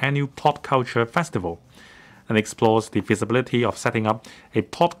organize an annual pop culture festival and explores the feasibility of setting up a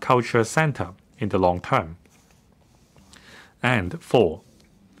pop culture center in the long term. And 4.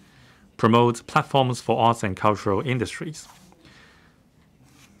 Promote platforms for arts and cultural industries.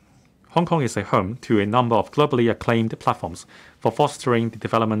 Hong Kong is a home to a number of globally acclaimed platforms for fostering the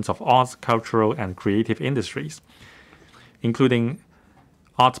development of arts, cultural, and creative industries, including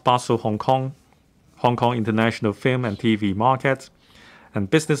Art Basel Hong Kong, Hong Kong International Film and TV Market, and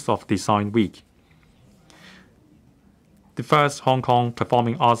Business of Design Week. The first Hong Kong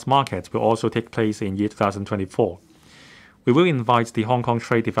Performing Arts Market will also take place in year 2024. We will invite the Hong Kong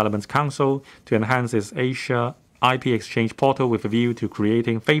Trade Development Council to enhance its Asia IP exchange portal with a view to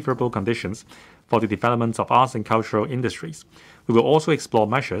creating favorable conditions for the development of arts and cultural industries. We will also explore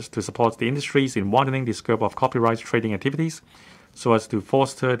measures to support the industries in widening the scope of copyright trading activities so as to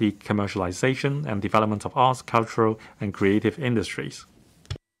foster the commercialization and development of arts, cultural, and creative industries.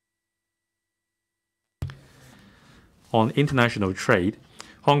 On international trade,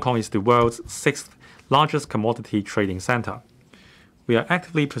 Hong Kong is the world's 6th largest commodity trading center. We are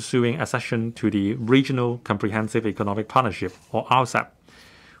actively pursuing accession to the Regional Comprehensive Economic Partnership, or RCEP,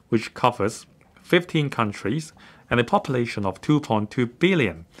 which covers 15 countries and a population of 2.2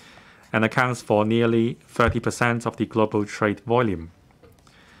 billion and accounts for nearly 30% of the global trade volume.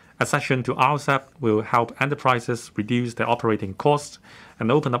 Accession to RCEP will help enterprises reduce their operating costs and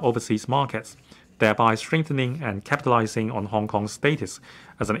open up overseas markets, thereby strengthening and capitalizing on Hong Kong's status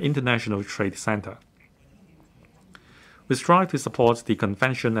as an international trade center. We strive to support the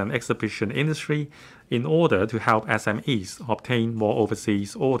convention and exhibition industry in order to help SMEs obtain more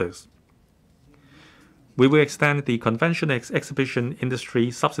overseas orders. We will extend the convention exhibition industry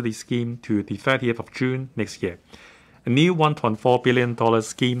subsidy scheme to the 30th of June next year. A new $1.4 billion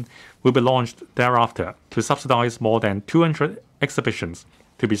scheme will be launched thereafter to subsidize more than 200 exhibitions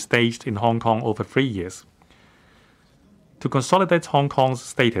to be staged in Hong Kong over 3 years. To consolidate Hong Kong's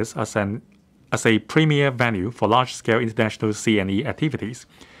status as a premier venue for large-scale international C&E activities,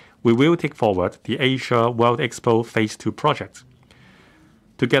 we will take forward the Asia World Expo Phase 2 project.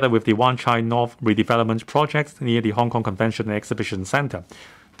 Together with the Wan Chai North redevelopment project near the Hong Kong Convention and Exhibition Center,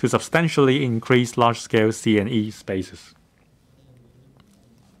 to substantially increase large-scale C&E spaces.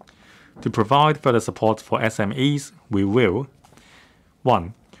 To provide further support for SMEs, we will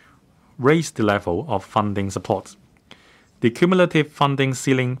 1. Raise the level of funding support. The cumulative funding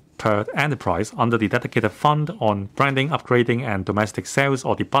ceiling per enterprise under the dedicated fund on branding, upgrading, and domestic sales,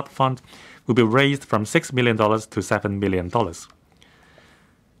 or the BUD fund, will be raised from $6 million to $7 million.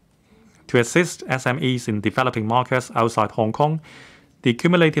 To assist SMEs in developing markets outside Hong Kong, the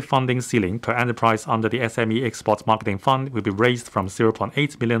cumulative funding ceiling per enterprise under the SME Export Marketing Fund will be raised from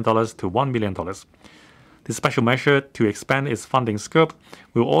 $0.8 million to $1 million. The special measure to expand its funding scope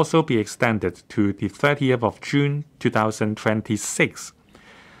will also be extended to the 30th of June 2026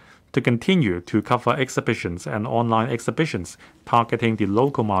 to continue to cover exhibitions and online exhibitions targeting the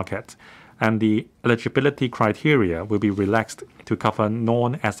local market, and the eligibility criteria will be relaxed to cover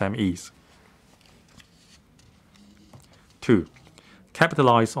non-SMEs. 2.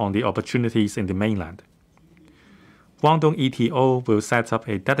 Capitalize on the opportunities in the mainland. Guangdong ETO will set up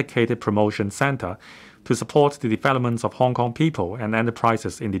a dedicated promotion center to support the development of Hong Kong people and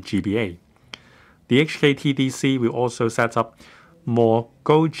enterprises in the GBA. The HKTDC will also set up more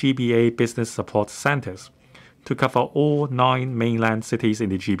Go GBA business support centers to cover all 9 mainland cities in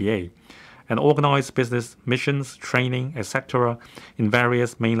the GBA and organize business missions, training, etc. in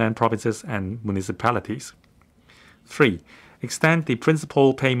various mainland provinces and municipalities. 3. Extend the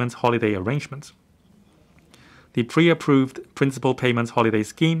principal payments holiday arrangements. The pre-approved principal payments holiday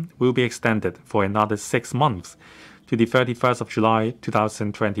scheme will be extended for another 6 months to the 31st of July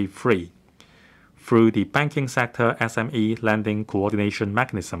 2023 through the Banking Sector SME Lending Coordination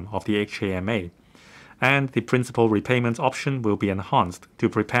Mechanism of the HKMA, and the principal repayment option will be enhanced to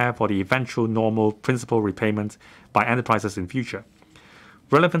prepare for the eventual normal principal repayment by enterprises in future.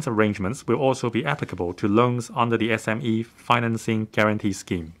 Relevant arrangements will also be applicable to loans under the SME Financing Guarantee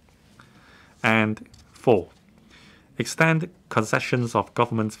Scheme. And 4. Extend concessions of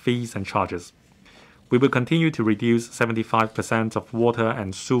government fees and charges. We will continue to reduce 75% of water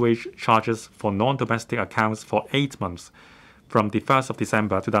and sewage charges for non-domestic accounts for 8 months, from the 1st of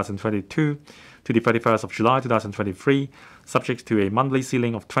December 2022 to the 31st of July 2023, subject to a monthly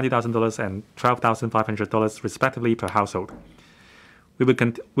ceiling of $20,000 and $12,500 respectively per household. We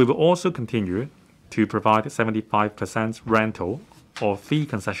will also continue to provide 75% rental or fee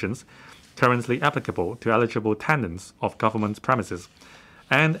concessions currently applicable to eligible tenants of government premises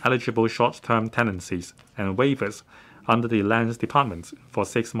and eligible short-term tenancies and waivers under the Lands Department for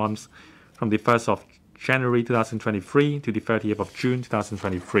 6 months from the 1st of January 2023 to the 30th of June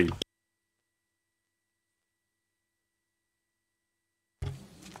 2023.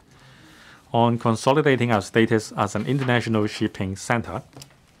 On consolidating our status as an international shipping center,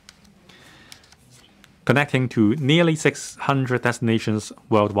 connecting to nearly 600 destinations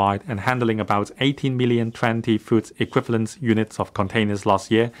worldwide and handling about 18 million 20-foot equivalent units of containers last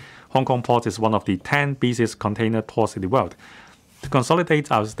year, Hong Kong Port is one of the 10 busiest container ports in the world. To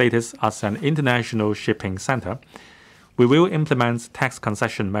consolidate our status as an international shipping center, we will implement tax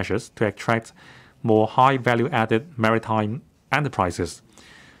concession measures to attract more high value-added maritime enterprises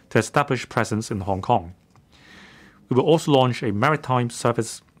to establish presence in Hong Kong. We will also launch a maritime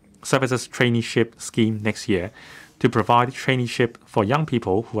services traineeship scheme next year to provide traineeship for young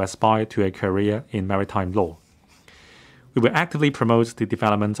people who aspire to a career in maritime law. We will actively promote the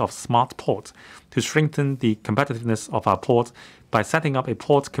development of smart ports to strengthen the competitiveness of our port by setting up a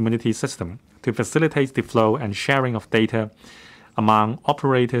port community system to facilitate the flow and sharing of data among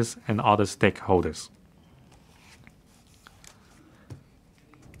operators and other stakeholders.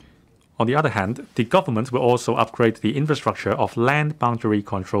 On the other hand, the government will also upgrade the infrastructure of land boundary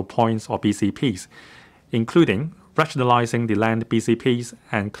control points or BCPs, including rationalizing the land BCPs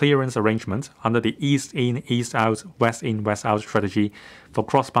and clearance arrangements under the East-in, East-out, West-in, West-out strategy for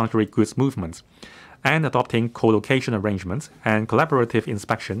cross-boundary goods movements, and adopting co-location arrangements and collaborative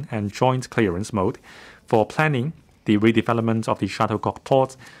inspection and joint clearance mode for planning the redevelopment of the Shuttlecock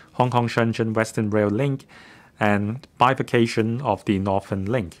Port, Hong Kong-Shenzhen Western Rail Link, and bifurcation of the Northern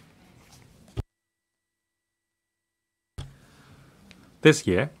Link. This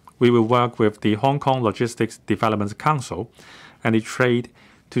year, we will work with the Hong Kong Logistics Development Council and the trade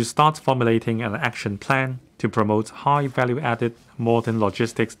to start formulating an action plan to promote high value-added modern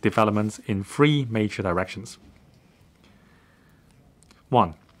logistics developments in 3 major directions.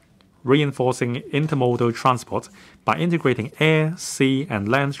 1. Reinforcing intermodal transport by integrating air, sea, and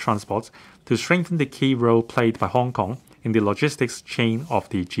land transport to strengthen the key role played by Hong Kong in the logistics chain of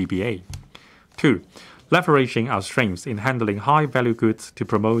the GBA. 2. Leveraging our strengths in handling high-value goods to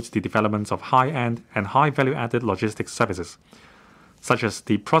promote the development of high-end and high-value-added logistics services, such as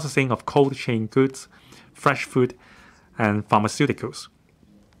the processing of cold chain goods, fresh food, and pharmaceuticals.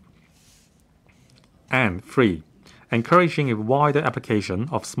 And 3. Encouraging a wider application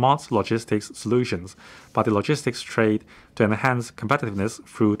of smart logistics solutions by the logistics trade to enhance competitiveness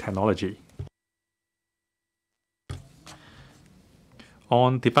through technology.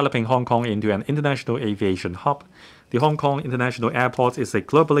 On developing Hong Kong into an international aviation hub, the Hong Kong International Airport is a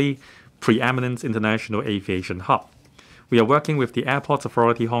globally preeminent international aviation hub. We are working with the Airports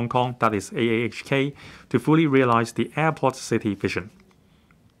Authority Hong Kong, that is AAHK, to fully realize the airport city vision.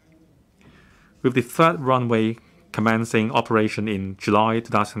 With the 3rd runway commencing operation in July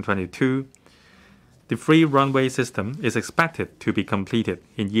 2022, the 3-runway system is expected to be completed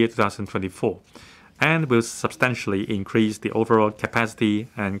in year 2024 and will substantially increase the overall capacity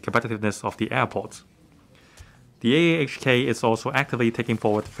and competitiveness of the airport. The AAHK is also actively taking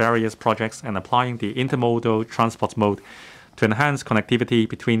forward various projects and applying the intermodal transport mode to enhance connectivity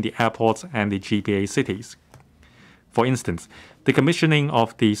between the airports and the GBA cities. For instance, the commissioning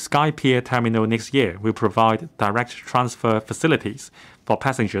of the Sky Pier terminal next year will provide direct transfer facilities for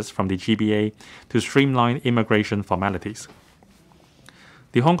passengers from the GBA to streamline immigration formalities.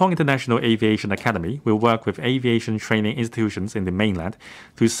 The Hong Kong International Aviation Academy will work with aviation training institutions in the mainland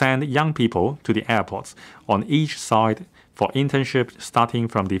to send young people to the airports on each side for internship starting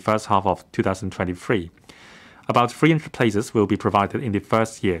from the first half of 2023. About 300 places will be provided in the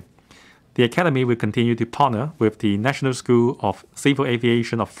first year. The Academy will continue to partner with the National School of Civil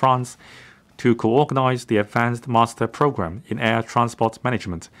Aviation of France to co-organize the Advanced Master Program in Air Transport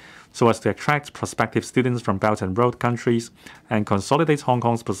Management so as to attract prospective students from Belt and Road countries and consolidate Hong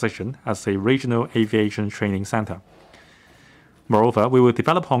Kong's position as a regional aviation training center. Moreover, we will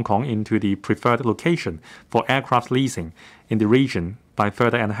develop Hong Kong into the preferred location for aircraft leasing in the region by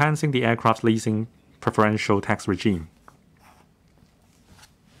further enhancing the aircraft leasing preferential tax regime.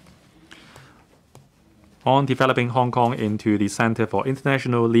 On developing Hong Kong into the Center for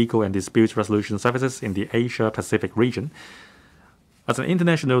International Legal and Dispute Resolution Services in the Asia-Pacific region, As an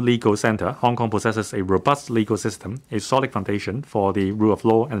international legal center, Hong Kong possesses a robust legal system, a solid foundation for the rule of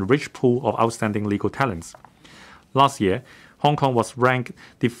law, and a rich pool of outstanding legal talents. Last year, Hong Kong was ranked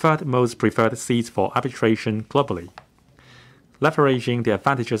the third most preferred seat for arbitration globally. Leveraging the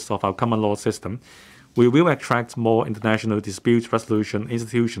advantages of our common law system, we will attract more international dispute resolution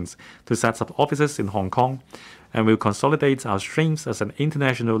institutions to set up offices in Hong Kong, and will consolidate our strengths as an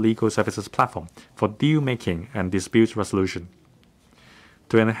international legal services platform for deal-making and dispute resolution.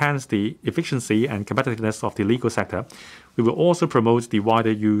 To enhance the efficiency and competitiveness of the legal sector, we will also promote the wider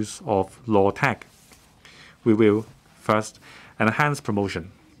use of law tech. We will, first, enhance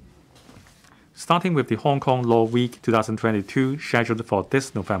promotion. Starting with the Hong Kong Law Week 2022 scheduled for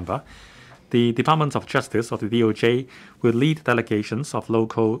this November, the Department of Justice of the DOJ will lead delegations of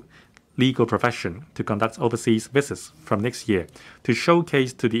local legal profession to conduct overseas visits from next year to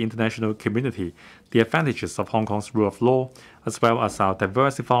showcase to the international community the advantages of Hong Kong's rule of law, as well as our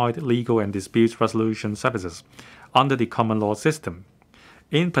diversified legal and dispute resolution services under the common law system.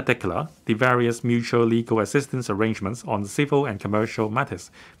 In particular, the various mutual legal assistance arrangements on civil and commercial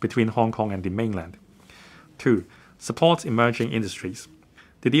matters between Hong Kong and the mainland. 2. Support emerging industries.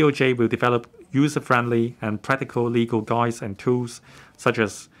 The DOJ will develop user-friendly and practical legal guides and tools, such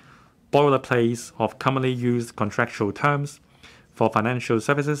as boilerplates of commonly used contractual terms for financial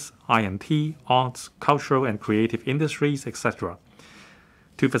services, I&T, arts, cultural and creative industries, etc.,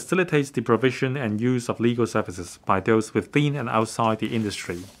 to facilitate the provision and use of legal services by those within and outside the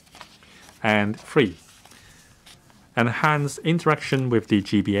industry. And 3. Enhance interaction with the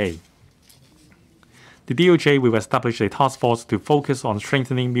GBA. The DOJ will establish a task force to focus on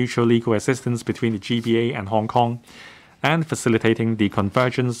strengthening mutual legal assistance between the GBA and Hong Kong and facilitating the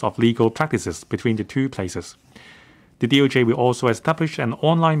convergence of legal practices between the two places. The DOJ will also establish an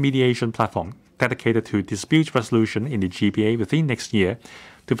online mediation platform dedicated to dispute resolution in the GBA within next year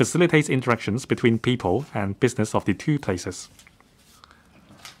to facilitate interactions between people and business of the two places.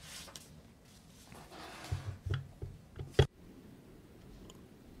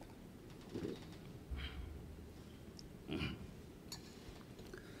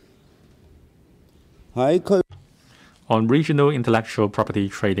 On Regional Intellectual Property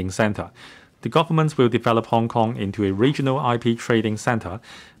Trading Center, the government will develop Hong Kong into a regional IP trading center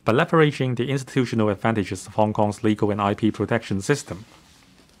by leveraging the institutional advantages of Hong Kong's legal and IP protection system.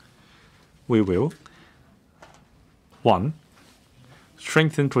 We will 1.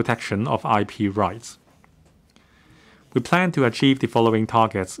 Strengthen protection of IP rights. We plan to achieve the following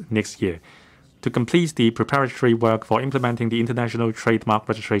targets next year: to complete the preparatory work for implementing the International Trademark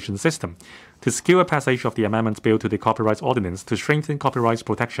Registration System, to secure passage of the Amendment Bill to the Copyright Ordinance to strengthen copyright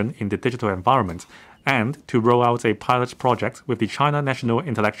protection in the digital environment, and to roll out a pilot project with the China National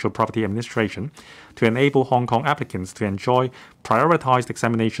Intellectual Property Administration to enable Hong Kong applicants to enjoy prioritized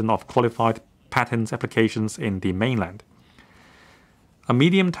examination of qualified patent applications in the mainland. A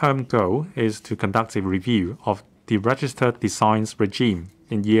medium-term goal is to conduct a review of the registered designs regime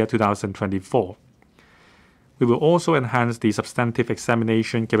in year 2024. We will also enhance the substantive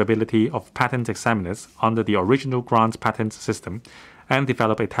examination capability of patent examiners under the original grant patent system and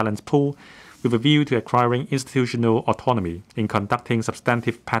develop a talent pool with a view to acquiring institutional autonomy in conducting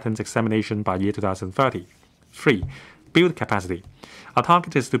substantive patent examination by year 2030. 3. Build capacity. Our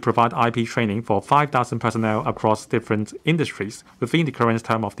target is to provide IP training for 5,000 personnel across different industries within the current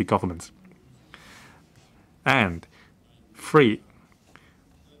term of the government. And 3.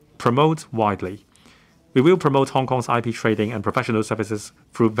 Promote widely. We will promote Hong Kong's IP trading and professional services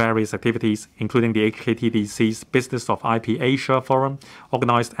through various activities, including the HKTDC's Business of IP Asia Forum,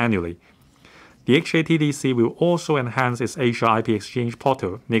 organized annually. The HKTDC will also enhance its Asia IP Exchange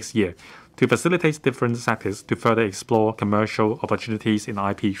portal next year to facilitate different sectors to further explore commercial opportunities in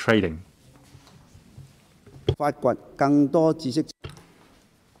IP trading.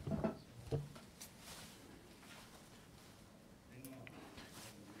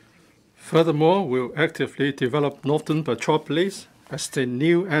 Furthermore, we'll actively develop Northern Metropolis as the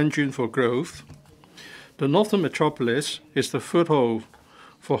new engine for growth. The Northern Metropolis is the foothold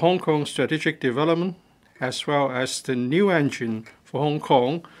for Hong Kong's strategic development, as well as the new engine for Hong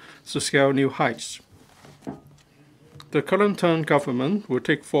Kong to scale new heights. The current term government will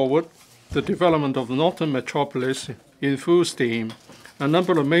take forward the development of the Northern Metropolis in full steam. A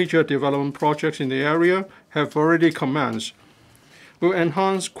number of major development projects in the area have already commenced. Will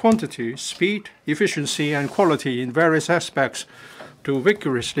enhance quantity, speed, efficiency, and quality in various aspects to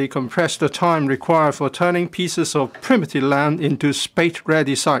vigorously compress the time required for turning pieces of primitive land into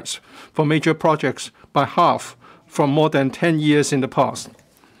spate-ready sites for major projects by half from more than 10 years in the past.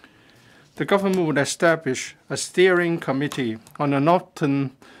 the government would establish a steering committee on the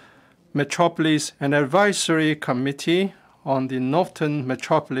Northern Metropolis and advisory committee on the Northern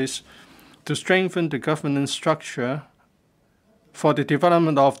Metropolis to strengthen the governance structure for the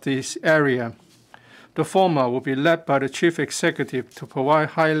development of this area. The former will be led by the chief executive to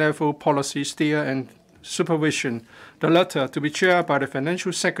provide high-level policy steer and supervision, the latter to be chaired by the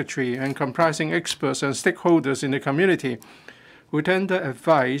financial secretary and comprising experts and stakeholders in the community who tender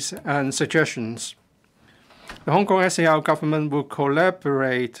advice and suggestions. The Hong Kong SAR government will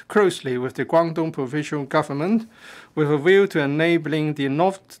collaborate closely with the Guangdong provincial government with a view to enabling the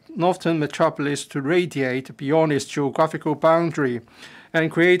Northern Metropolis to radiate beyond its geographical boundary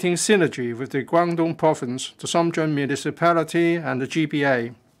and creating synergy with the Guangdong province, the Shenzhen municipality, and the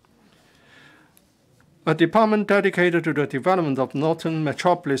GBA. A department dedicated to the development of Northern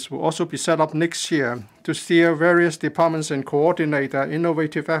Metropolis will also be set up next year to steer various departments and coordinate their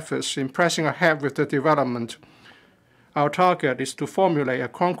innovative efforts in pressing ahead with the development. Our target is to formulate a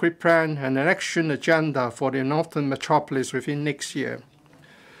concrete plan and an action agenda for the Northern Metropolis within next year.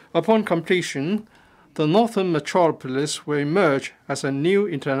 Upon completion, the Northern Metropolis will emerge as a new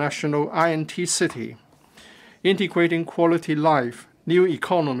international INT city, integrating quality life, new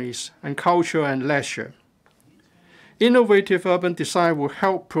economies, and culture and leisure. Innovative urban design will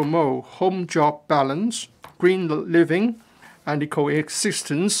help promote home-job balance, green living, and the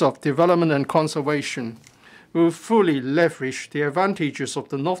coexistence of development and conservation. We will fully leverage the advantages of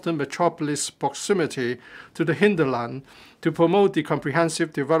the Northern Metropolis proximity to the hinterland to promote the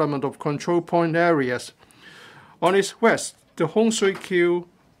comprehensive development of control point areas. On its west, the Hong Shui-Kiu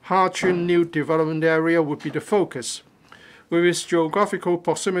Ha-Chun New Development Area would be the focus. With its geographical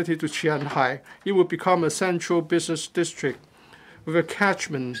proximity to Qianhai, it would become a central business district with a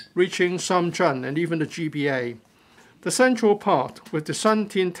catchment reaching Shenzhen and even the GBA. The central part, with the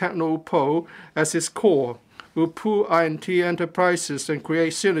Shantin Technopole as its core, will pool INT enterprises and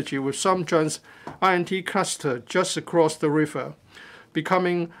create synergy with Shenzhen's INT cluster just across the river,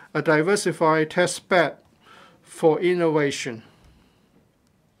 becoming a diversified test bed for innovation.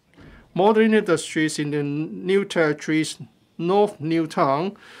 Modern industries in the new territories North New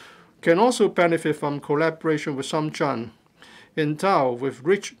Town can also benefit from collaboration with Shenzhen. Endowed with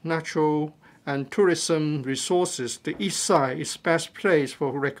rich natural and tourism resources, the east side is best placed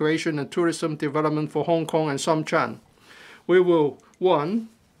for recreation and tourism development for Hong Kong and Shenzhen. We will, 1.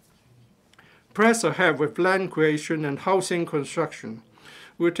 Press ahead with land creation and housing construction.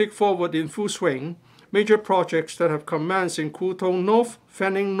 We will take forward in full swing major projects that have commenced in Kutong North,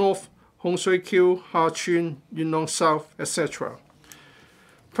 Fanning North, Hong Shui-Kiu, Ha-Chun, Yuen Long South, etc.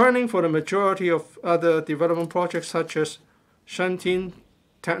 Planning for the majority of other development projects such as Shantin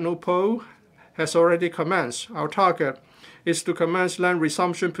Technopole has already commenced. Our target is to commence land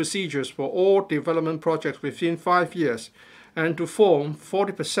resumption procedures for all development projects within 5 years and to form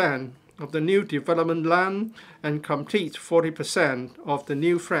 40% of the new development land and complete 40% of the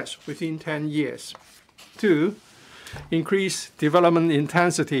new flats within 10 years. 2. Increased development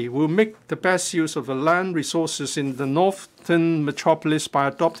intensity will make the best use of the land resources in the Northern Metropolis by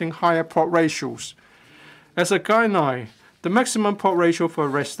adopting higher plot ratios. As a guideline, the maximum plot ratio for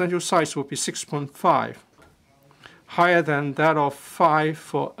residential sites will be 6.5, higher than that of 5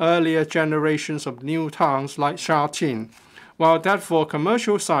 for earlier generations of new towns like Sha-Tin, while that for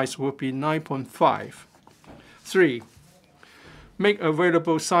commercial sites will be 9.5. 3. Make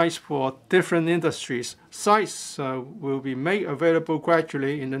available sites for different industries. Sites will be made available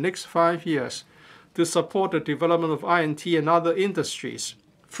gradually in the next 5 years to support the development of INT and other industries.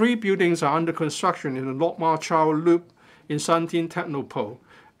 3 buildings are under construction in the Lok Ma Chau Loop in Shantin Technopole,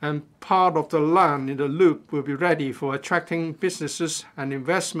 and part of the land in the loop will be ready for attracting businesses and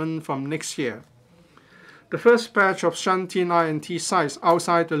investment from next year. The first batch of Shantin INT sites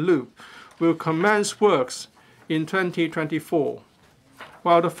outside the loop will commence works in 2024.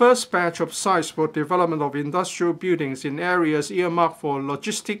 While the first batch of sites for development of industrial buildings in areas earmarked for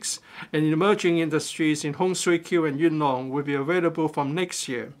logistics and emerging industries in Hong Shui-Kiu and Yuen Long will be available from next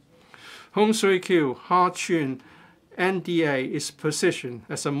year. Hong Shui-Kiu, Ha-Chun, NDA is positioned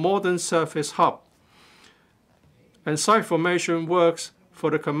as a modern service hub, and site formation works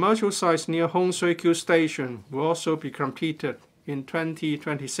for the commercial sites near Hong Shui-Kiu Station will also be completed in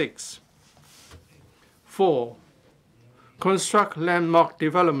 2026. 4. Construct landmark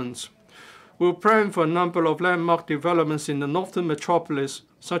developments. We'll plan for a number of landmark developments in the Northern Metropolis,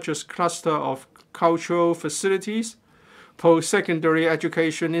 such as cluster of cultural facilities, post-secondary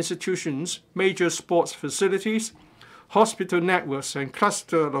education institutions, major sports facilities, hospital networks, and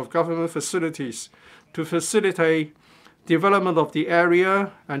cluster of government facilities to facilitate development of the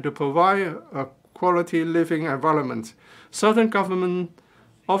area, and to provide a quality living environment. Certain government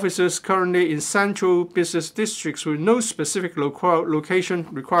officers currently in central business districts with no specific location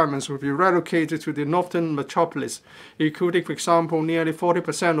requirements will be relocated to the northern metropolis, including, for example, nearly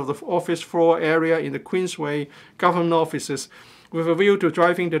 40% of the office floor area in the Queensway government offices, with a view to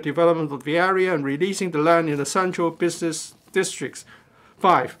driving the development of the area and releasing the land in the central business districts.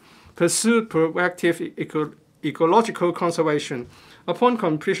 5. Pursue proactive ecological conservation. Upon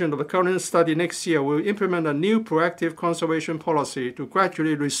completion of the current study next year, we will implement a new proactive conservation policy to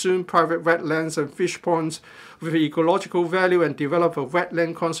gradually resume private wetlands and fish ponds with ecological value and develop a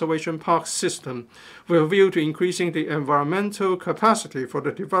wetland conservation park system with a view to increasing the environmental capacity for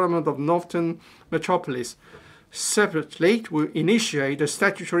the development of northern metropolis. Separately, we will initiate a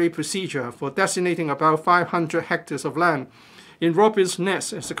statutory procedure for designating about 500 hectares of land in Robin's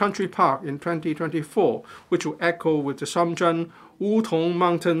Nest as a country park in 2024, which will echo with the Shamzhen Wutong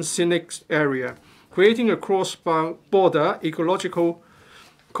Mountain Scenic Area, creating a cross-border ecological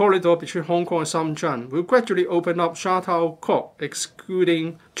corridor between Hong Kong and Shamzhen. We'll gradually open up Sha Tao Kok,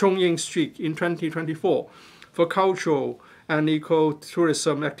 excluding Chongying Street, in 2024 for cultural and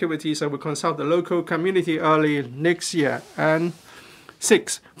ecotourism activities, and will consult the local community early next year. And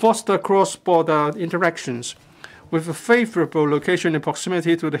 6. Foster cross-border interactions. With a favorable location in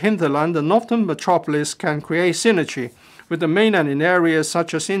proximity to the hinterland, the northern metropolis can create synergy with the mainland in areas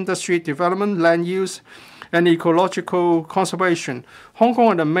such as industry development, land use, and ecological conservation. Hong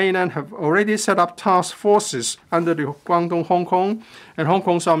Kong and the mainland have already set up task forces under the Guangdong-Hong Kong and Hong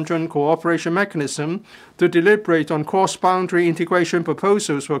Kong-Shamzhen cooperation mechanism to deliberate on cross-boundary integration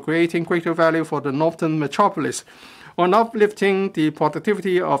proposals for creating greater value for the northern metropolis, on uplifting the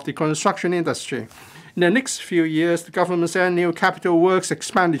productivity of the construction industry. In the next few years, the government's annual capital works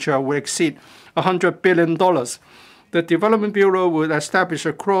expenditure will exceed $100 billion. The Development Bureau will establish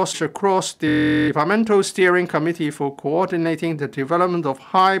a cross-departmental steering committee for coordinating the development of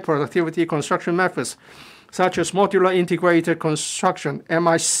high-productivity construction methods, such as modular integrated construction,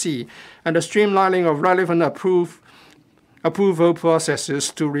 MIC, and the streamlining of relevant approval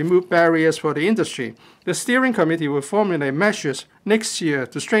processes to remove barriers for the industry. The steering committee will formulate measures next year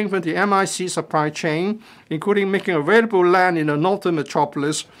to strengthen the MIC supply chain, including making available land in the northern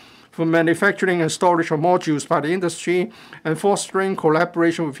metropolis for manufacturing and storage of modules by the industry, and fostering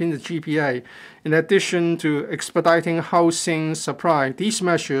collaboration within the GPA. In addition to expediting housing supply, these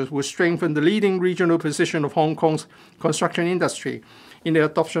measures will strengthen the leading regional position of Hong Kong's construction industry in the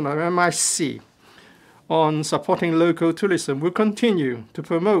adoption of MIC. On supporting local tourism, we'll continue to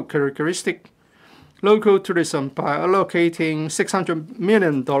promote characteristic local tourism by allocating $600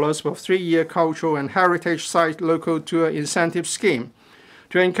 million for a 3-year cultural and heritage site local tour incentive scheme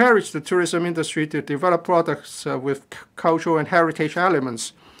to encourage the tourism industry to develop products with cultural and heritage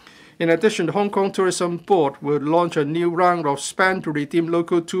elements. In addition, the Hong Kong Tourism Board will launch a new round of spend to redeem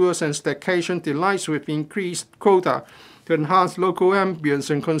local tours and staycation delights with increased quota to enhance local ambience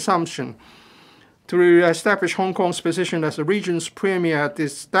and consumption. To establish Hong Kong's position as the region's premier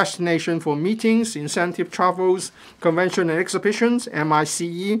destination for meetings, incentive travels, convention and exhibitions,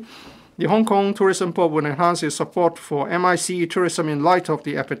 MICE, the Hong Kong Tourism Board will enhance its support for MICE tourism in light of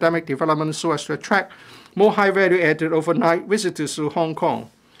the epidemic development so as to attract more high-value-added overnight visitors to Hong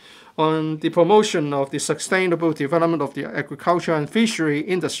Kong. On the promotion of the sustainable development of the agriculture and fishery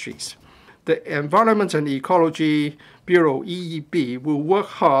industries, the Environment and Ecology Bureau, EEB, will work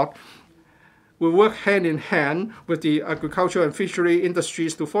hand in hand with the agriculture and fishery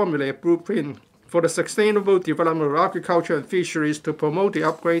industries to formulate a blueprint for the sustainable development of agriculture and fisheries to promote the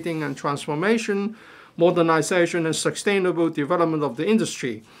upgrading and transformation, modernization, and sustainable development of the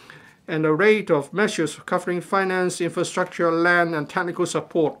industry. An array of measures covering finance, infrastructure, land, and technical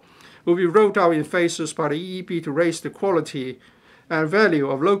support will be rolled out in phases by the EEB to raise the quality and value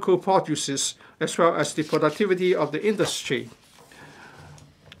of local produces as well as the productivity of the industry.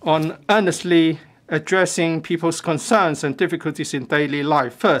 On earnestly addressing people's concerns and difficulties in daily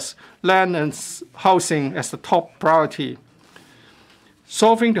life. First, land and housing as the top priority.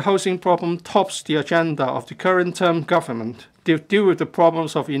 Solving the housing problem tops the agenda of the current term government. To deal with the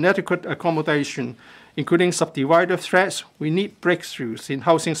problems of inadequate accommodation, including subdivider threats, we need breakthroughs in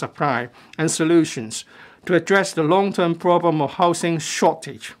housing supply and solutions to address the long-term problem of housing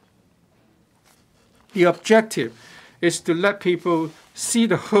shortage. The objective is to let people see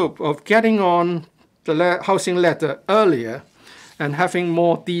the hope of getting on the housing ladder earlier and having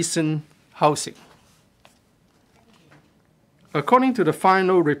more decent housing. According to the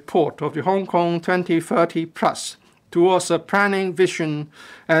final report of the Hong Kong 2030 Plus, towards a planning vision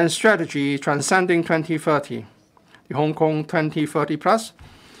and strategy transcending 2030, the Hong Kong 2030 Plus.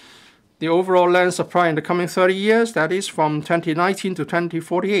 The overall land supply in the coming 30 years, that is from 2019 to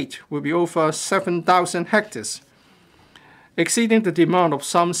 2048, will be over 7,000 hectares, exceeding the demand of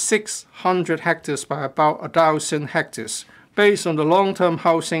some 600 hectares by about 1,000 hectares. Based on the long-term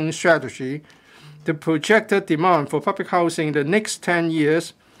housing strategy, the projected demand for public housing in the next 10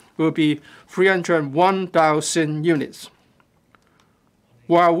 years will be 301,000 units.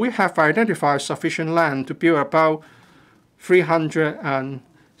 While we have identified sufficient land to build about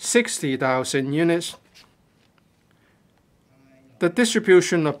 360,000 units, the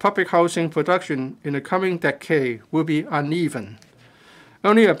distribution of public housing production in the coming decade will be uneven.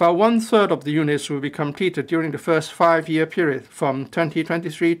 Only about 1/3 of the units will be completed during the first 5-year period from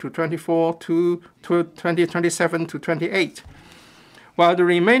 2023 to 24 to 2027 to 28, while the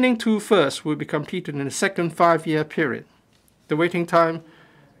remaining 2/3 will be completed in the second 5-year period. The waiting time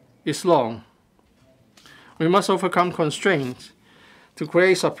is long. We must overcome constraints to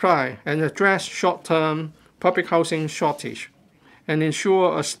create supply and address short-term public housing shortage and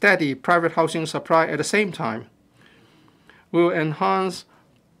ensure a steady private housing supply at the same time. We will enhance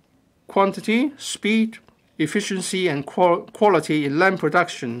quantity, speed, efficiency, and quality in land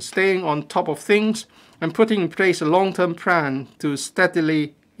production, staying on top of things and putting in place a long-term plan to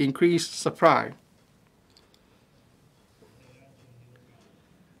steadily increase supply.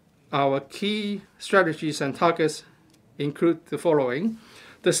 Our key strategies and targets include the following: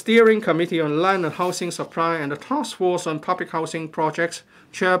 the Steering Committee on Land and Housing Supply and the Task Force on Public Housing Projects,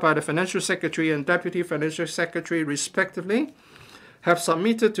 chaired by the Financial Secretary and Deputy Financial Secretary respectively, have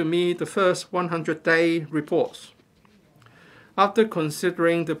submitted to me the first 100-day reports. After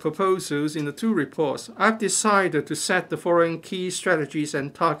considering the proposals in the 2 reports, I've decided to set the following key strategies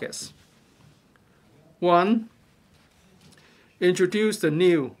and targets. 1. Introduce the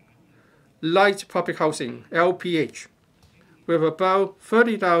new light public housing, LPH, with about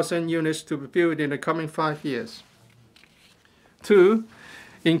 30,000 units to be built in the coming 5 years. 2.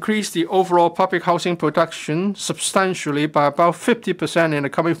 Increase the overall public housing production substantially by about 50% in the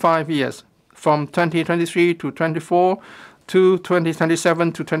coming 5 years, from 2023 to 24 to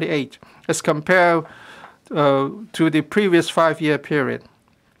 2027 to 28, as compared to the previous 5-year period,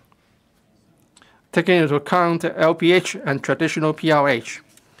 taking into account LPH and traditional PRH.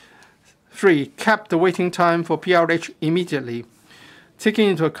 3. Cap the waiting time for PRH immediately. Taking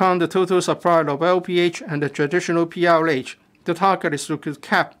into account the total supply of LPH and the traditional PRH, the target is to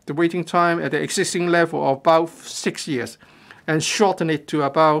cap the waiting time at the existing level of about 6 years and shorten it to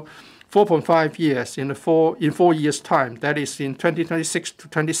about 4.5 years in 4 years' time, that is in 2026 to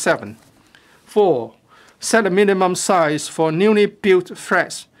 27. 4. Set a minimum size for newly built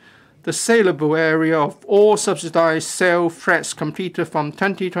flats. The saleable area of all subsidized sale flats completed from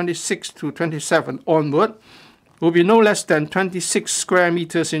 2026 to 27 onward will be no less than 26 square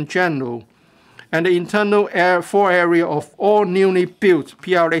meters in general, and the internal floor area of all newly built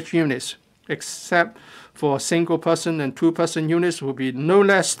PRH units, except for single-person and two-person units, will be no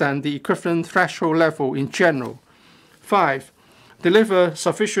less than the equivalent threshold level in general. 5. Deliver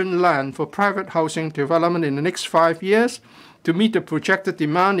sufficient land for private housing development in the next 5 years to meet the projected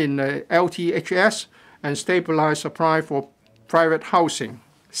demand in the LTHS and stabilize supply for private housing.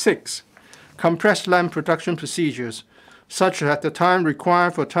 6. Compress land production procedures, such that the time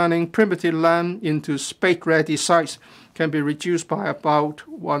required for turning primitive land into spade-ready sites can be reduced by about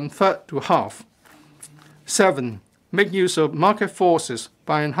 1/3 to half. 7. Make use of market forces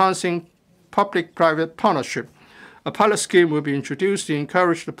by enhancing public-private partnership. A pilot scheme will be introduced to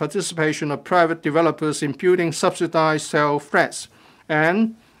encourage the participation of private developers in building subsidized sale flats.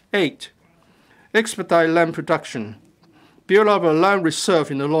 And 8. Expedite land production. Build up a land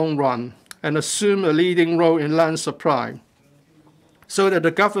reserve in the long run and assume a leading role in land supply, so that the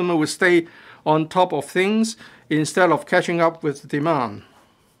government will stay on top of things instead of catching up with demand.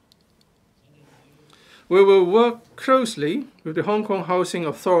 We will work closely with the Hong Kong Housing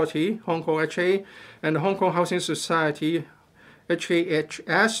Authority, Hong Kong HA, and the Hong Kong Housing Society,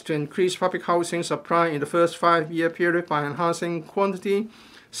 HAHS, to increase public housing supply in the first 5-year period by enhancing quantity,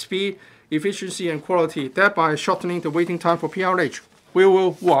 speed, efficiency, and quality, thereby shortening the waiting time for PRH. We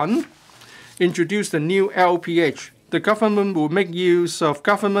will 1. Introduce the new LPH. The government will make use of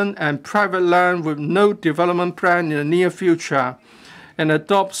government and private land with no development plan in the near future and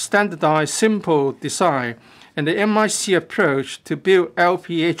adopt standardized, simple design and the MIC approach to build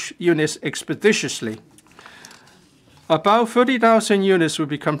LPH units expeditiously. About 30,000 units will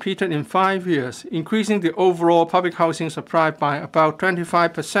be completed in 5 years, increasing the overall public housing supply by about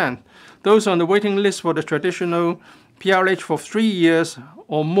 25%. Those on the waiting list for the traditional PRH for 3 years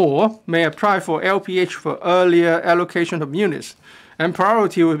or more may apply for LPH for earlier allocation of units, and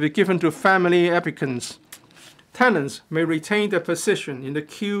priority will be given to family applicants. Tenants may retain their position in the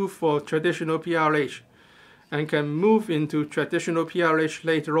queue for traditional PRH and can move into traditional PRH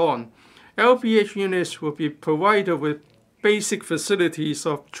later on. LPH units will be provided with basic facilities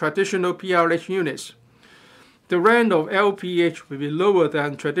of traditional PRH units. The rent of LPH will be lower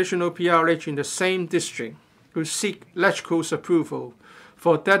than traditional PRH in the same district, who seek LegCo's approval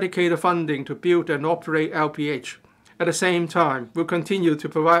for dedicated funding to build and operate LPH. At the same time, we'll continue to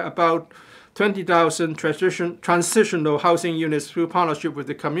provide about 20,000 transitional housing units through partnership with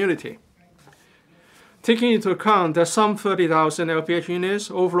the community. Taking into account that some 30,000 LPH units,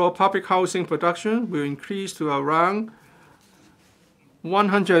 overall public housing production will increase to around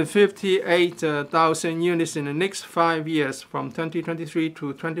 158,000 units in the next 5 years, from 2023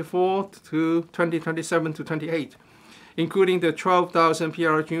 to 24 to 2027 to 28, including the 12,000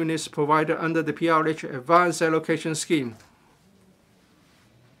 PRH units provided under the PRH Advanced Allocation Scheme.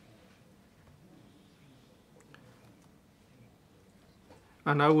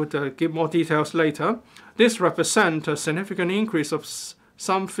 And I would give more details later. This represents a significant increase of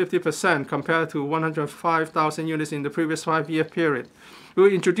some 50% compared to 105,000 units in the previous 5-year period. We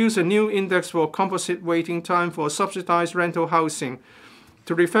will introduce a new index for composite waiting time for subsidized rental housing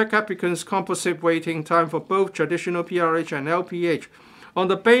to reflect applicants' composite waiting time for both traditional PRH and LPH. On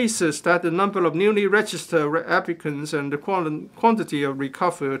the basis that the number of newly registered applicants and the quantity of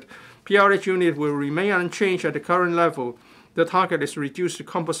recovered PRH units will remain unchanged at the current level, the target is to reduce the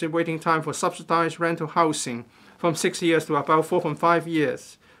composite waiting time for subsidized rental housing from 6 years to about 4.5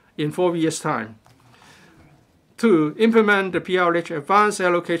 years in 4 years' time. To implement the PRH Advanced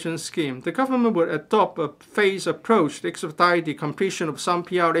Allocation Scheme, the government will adopt a phased approach to expedite the completion of some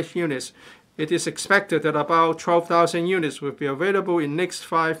PRH units. It is expected that about 12,000 units will be available in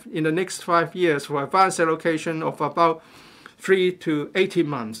the next 5 years for advanced allocation of about 3 to 18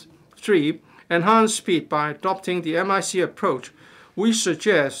 months. 3. Enhance speed by adopting the MIC approach. We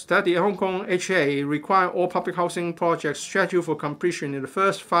suggest that the Hong Kong HA require all public housing projects scheduled for completion in the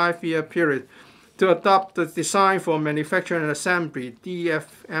first 5-year period to adopt the Design for Manufacturing and Assembly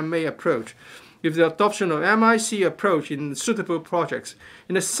 (DFMA) approach. With the adoption of MIC approach in suitable projects,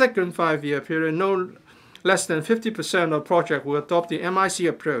 in the second 5-year period, no less than 50% of projects will adopt the MIC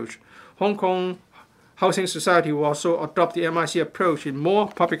approach. Hong Kong Housing Society will also adopt the MIC approach in more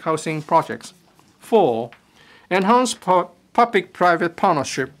public housing projects. 4. Enhance public-private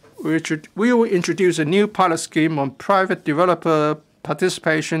partnership. We will introduce a new pilot scheme on private developer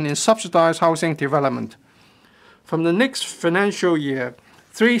participation in subsidized housing development. From the next financial year,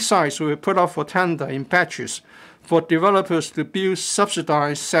 3 sites will be put up for tender in batches for developers to build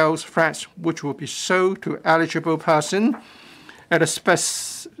subsidized sales flats, which will be sold to eligible persons at a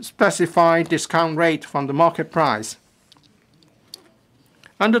specified discount rate from the market price.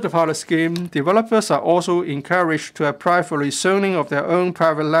 Under the pilot scheme, developers are also encouraged to apply for rezoning of their own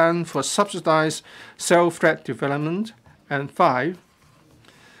private land for subsidized sale flat development. And 5.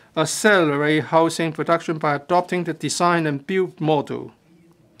 Accelerate housing production by adopting the design and build model.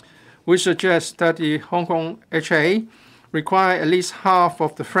 We suggest that the Hong Kong HA require at least half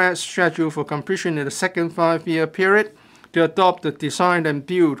of the flats scheduled for completion in the second 5-year period to adopt the design and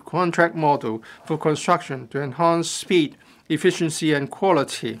build contract model for construction to enhance speed, efficiency, and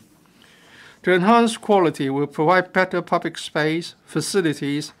quality. To enhance quality, we will provide better public space,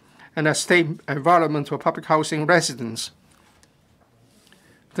 facilities, and estate environment for public housing residents.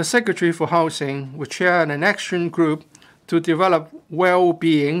 The Secretary for Housing will chair an action group to develop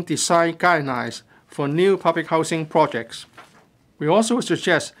well-being design guidelines for new public housing projects. We also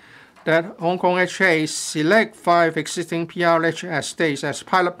suggest that Hong Kong HA select 5 existing PRH estates as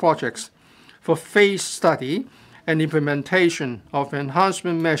pilot projects for phase study and implementation of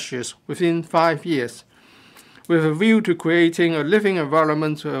enhancement measures within 5 years, with a view to creating a living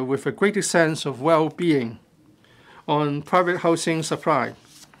environment with a greater sense of well-being. On private housing supply,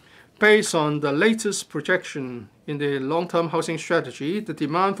 based on the latest projection in the long-term housing strategy, the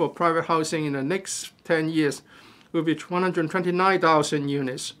demand for private housing in the next 10 years will be 129,000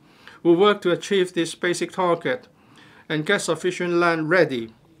 units. We'll work to achieve this basic target and get sufficient land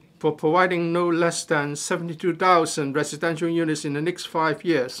ready for providing no less than 72,000 residential units in the next 5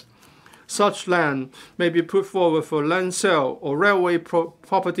 years. Such land may be put forward for land sale or railway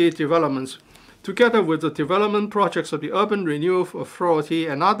property developments. Together with the development projects of the Urban Renewal Authority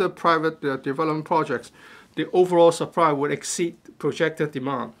and other private development projects, the overall supply will exceed projected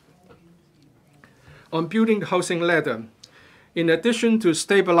demand. On building the housing ladder, In addition to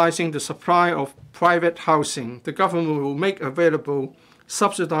stabilizing the supply of private housing, the government will make available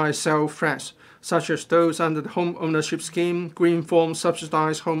subsidized sale flats, such as those under the Home Ownership Scheme, Green Form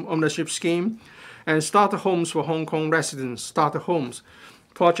Subsidized Home Ownership Scheme, and starter homes for Hong Kong residents, starter homes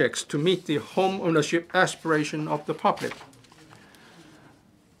projects to meet the home ownership aspiration of the public.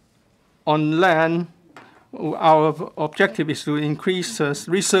 On land, our objective is to increase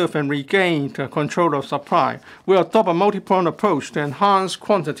reserve and regain the control of supply. We adopt a multi-pronged approach to enhance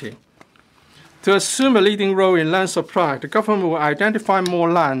quantity. To assume a leading role in land supply, the government will identify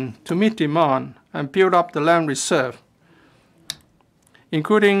more land to meet demand and build up the land reserve,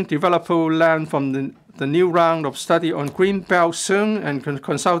 including developable land from the new round of study on Green Belt Zone and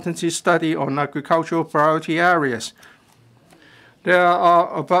consultancy study on agricultural priority areas. There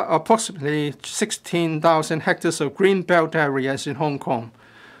are about approximately 16,000 hectares of green belt areas in Hong Kong,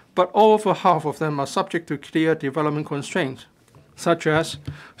 but over half of them are subject to clear development constraints, such as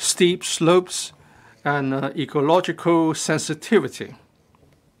steep slopes and ecological sensitivity.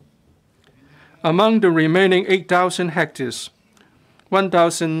 Among the remaining 8,000 hectares,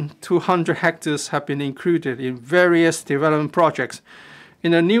 1,200 hectares have been included in various development projects.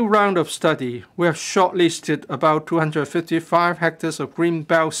 In a new round of study, we have shortlisted about 255 hectares of green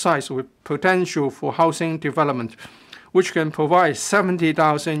belt sites with potential for housing development, which can provide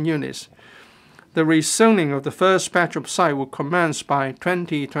 70,000 units. The rezoning of the first batch of sites will commence by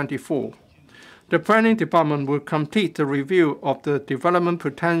 2024. The Planning Department will complete the review of the development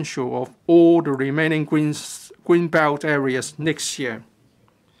potential of all the remaining green belt areas next year.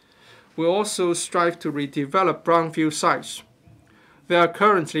 We also strive to redevelop brownfield sites. There are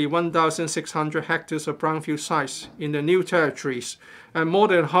currently 1,600 hectares of brownfield sites in the new territories, and more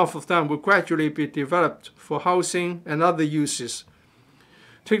than half of them will gradually be developed for housing and other uses.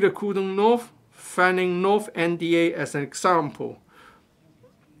 Take the Kudung North, Fanning North NDA as an example.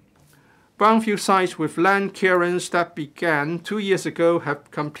 Brownfield sites with land clearance that began 2 years ago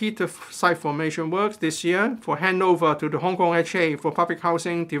have completed site formation works this year for handover to the Hong Kong HA for public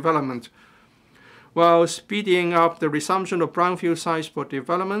housing development. While speeding up the resumption of brownfield sites for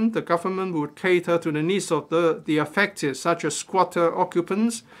development, the government would cater to the needs of the affected, such as squatter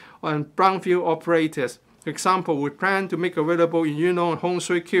occupants and brownfield operators. For example, we plan to make available in Yunnan and Hong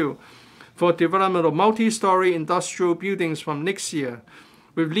Shui Kiu for development of multi-story industrial buildings from next year,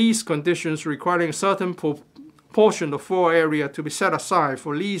 with lease conditions requiring a certain portion of floor area to be set aside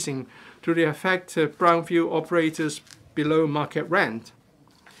for leasing to the affected brownfield operators below market rent.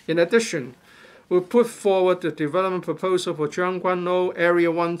 In addition, we put forward the development proposal for Jiangguan Area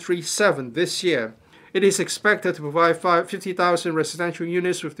 137 this year. It is expected to provide 50,000 residential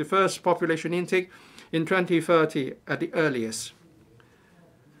units with the first population intake in 2030 at the earliest.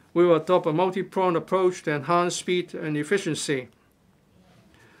 We will adopt a multi-pronged approach to enhance speed and efficiency.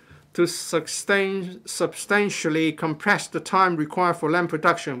 To substantially compress the time required for land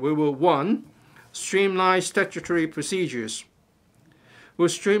production, we will 1. Streamline statutory procedures. We'll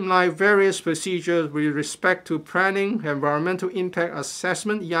streamline various procedures with respect to planning, environmental impact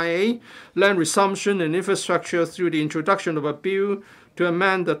assessment, EIA, land resumption and infrastructure through the introduction of a bill to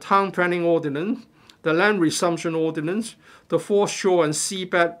amend the Town Planning Ordinance, the Land Resumption Ordinance, the Foreshore and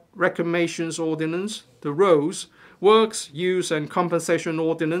Seabed Reclamations Ordinance, the Roads, Works, Use and Compensation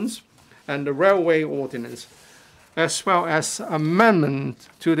Ordinance, and the Railway Ordinance, as well as amendment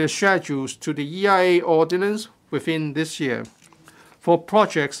to the schedules to the EIA Ordinance within this year. For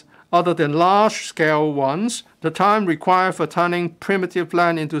projects other than large-scale ones, the time required for turning primitive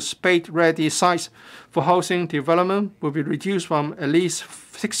land into spade-ready sites for housing development will be reduced from at least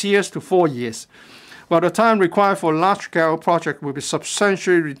 6 years to 4 years, while the time required for large-scale projects will be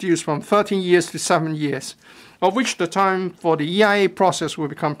substantially reduced from 13 years to 7 years, of which the time for the EIA process will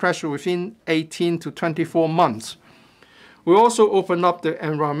be compressed within 18 to 24 months. We also open up the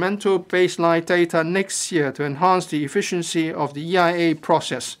environmental baseline data next year to enhance the efficiency of the EIA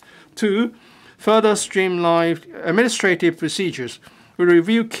process. 2. Further streamline administrative procedures. We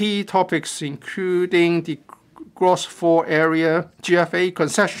review key topics including the gross floor area, GFA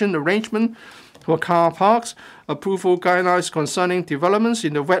concession arrangement for car parks, approval guidelines concerning developments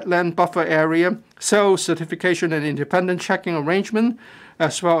in the wetland buffer area, sales certification and independent checking arrangement,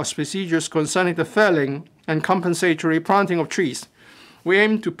 as well as procedures concerning the felling and compensatory planting of trees. We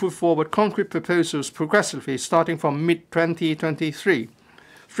aim to put forward concrete proposals progressively starting from mid-2023.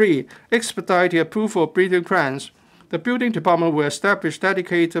 3. Expedite the approval of building plans. The Building Department will establish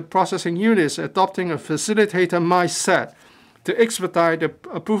dedicated processing units adopting a facilitator mindset to expedite the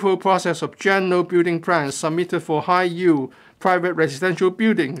approval process of general building plans submitted for high-yield private residential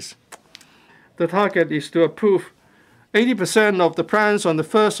buildings. The target is to approve 80% of the plans on the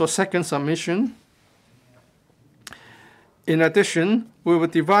first or second submission. In addition, we will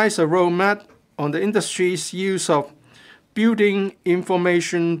devise a roadmap on the industry's use of building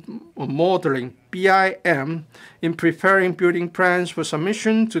information modeling, BIM, in preparing building plans for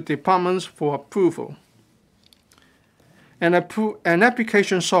submission to departments for approval. An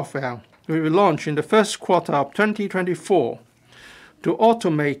application software will be launched in the first quarter of 2024 to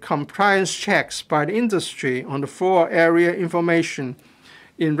automate compliance checks by the industry on the floor area information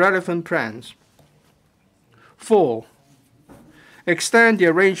in relevant plans. 4. Extend the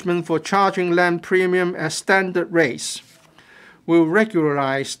arrangement for charging land premium as standard rates. Will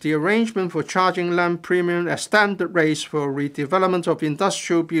regularize the arrangement for charging land premium as standard rates for redevelopment of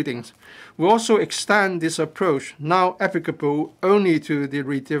industrial buildings. We also extend this approach, now applicable only to the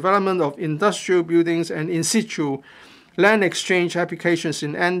redevelopment of industrial buildings and in situ land exchange applications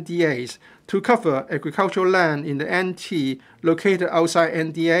in NDAs, to cover agricultural land in the NT located outside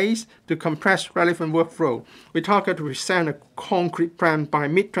NDAs to compress relevant workflow. We target to present a concrete plan by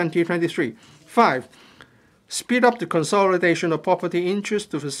mid-2023. 5. Speed up the consolidation of property interests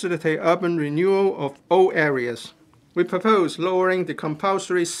to facilitate urban renewal of old areas. We propose lowering the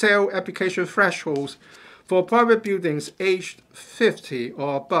compulsory sale application thresholds for private buildings aged 50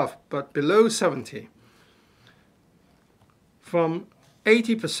 or above but below 70 from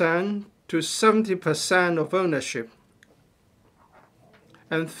 80% to 70% of ownership,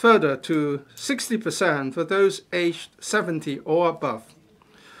 and further to 60% for those aged 70 or above.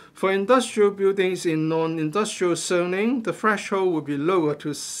 For industrial buildings in non-industrial zoning, the threshold will be lowered to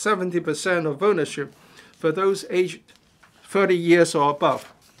 70% of ownership for those aged 30 years or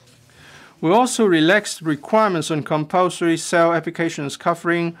above. We also relaxed requirements on compulsory sale applications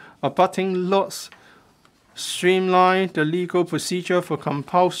covering abutting lots, streamline the legal procedure for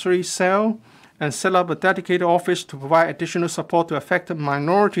compulsory sale, and set up a dedicated office to provide additional support to affected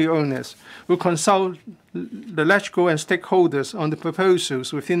minority owners. We'll consult the LegCo and stakeholders on the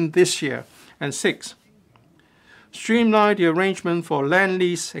proposals within this year. And 6, streamline the arrangement for land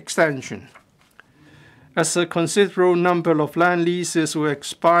lease extension. As a considerable number of land leases will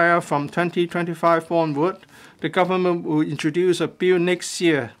expire from 2025 onward, the government will introduce a bill next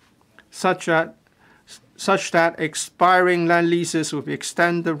year such that expiring land leases will be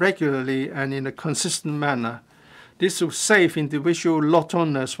extended regularly and in a consistent manner. This will save individual lot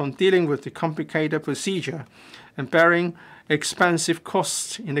owners from dealing with the complicated procedure and bearing expensive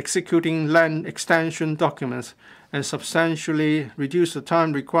costs in executing land extension documents, and substantially reduce the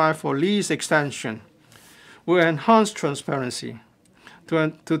time required for lease extension. We'll enhance transparency.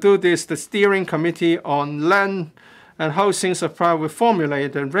 To do this, the Steering Committee on Land and Housing Supply will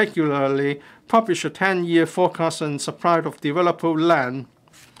formulate and regularly publish a 10-year forecast on supply of developable land.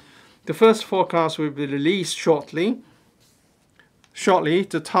 The first forecast will be released shortly.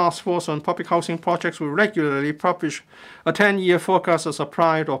 The Task Force on Public Housing Projects will regularly publish a 10-year forecast of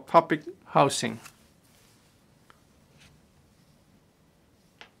supply of public housing.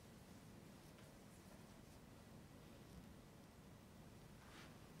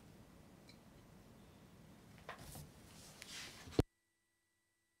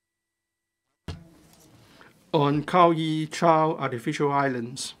 On Ka-chiu Artificial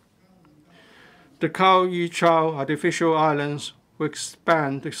Islands. The Ka-chiu Artificial Islands will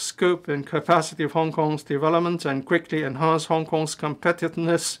expand the scope and capacity of Hong Kong's development and greatly enhance Hong Kong's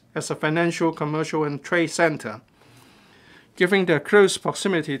competitiveness as a financial, commercial, and trade center, giving their close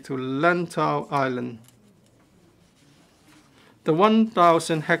proximity to Lantau Island. The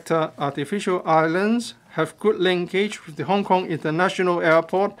 1,000-hectare artificial islands have good linkage with the Hong Kong International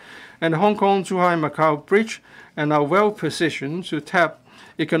Airport and the Hong Kong-Zhuhai-Macau Bridge, and are well positioned to tap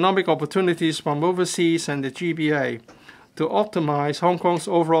economic opportunities from overseas and the GBA. To optimize Hong Kong's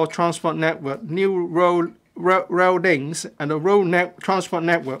overall transport network, new rail links and a road transport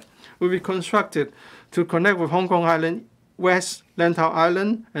network will be constructed to connect with Hong Kong Island, West Lantau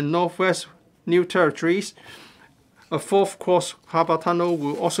Island, and Northwest New Territories. A fourth cross harbour tunnel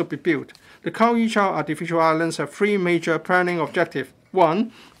will also be built. The Ka-chiu Artificial Islands have 3 major planning objectives.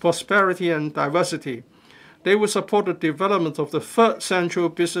 1. Prosperity and diversity. They will support the development of the 3rd Central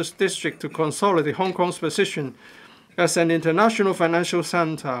Business District to consolidate Hong Kong's position as an international financial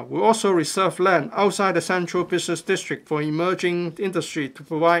center. We also reserve land outside the Central Business District for emerging industry to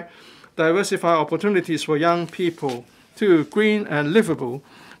provide diversified opportunities for young people. 2. Green and livable.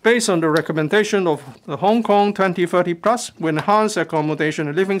 Based on the recommendation of the Hong Kong 2030 Plus, we enhance accommodation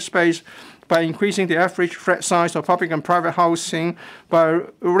and living space by increasing the average flat size of public and private housing by a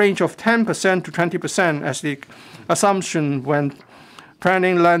range of 10% to 20% as the assumption when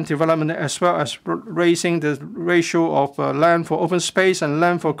planning land development, as well as raising the ratio of land for open space and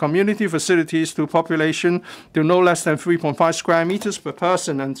land for community facilities to population to no less than 3.5 square meters per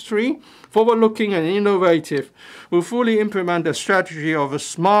person. And 3, forward-looking and innovative, will fully implement the strategy of a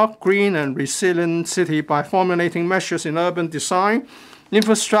smart, green, and resilient city by formulating measures in urban design,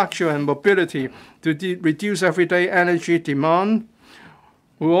 infrastructure, and mobility to reduce everyday energy demand.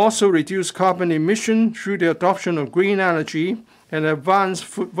 We will also reduce carbon emission through the adoption of green energy and advanced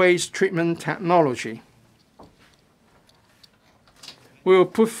food waste treatment technology. We will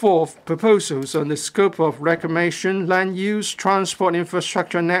put forth proposals on the scope of reclamation, land use, transport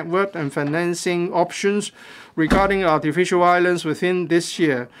infrastructure network, and financing options regarding artificial islands within this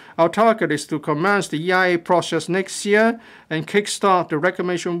year. Our target is to commence the EIA process next year and kickstart the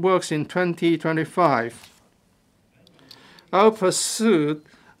reclamation works in 2025. I'll pursue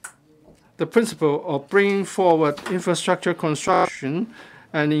the principle of bringing forward infrastructure construction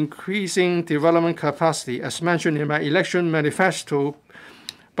and increasing development capacity, as mentioned in my election manifesto,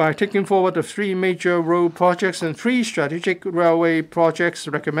 by taking forward the 3 major road projects and 3 strategic railway projects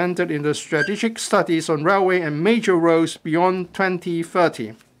recommended in the strategic studies on railway and major roads beyond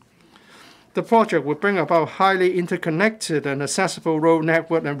 2030. The project will bring about highly interconnected and accessible road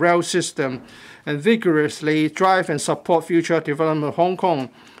network and rail system and vigorously drive and support future development of Hong Kong.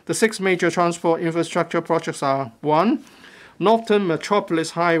 The 6 major transport infrastructure projects are: 1. Northern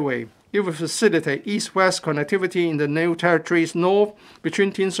Metropolis Highway. It will facilitate east-west connectivity in the New Territories North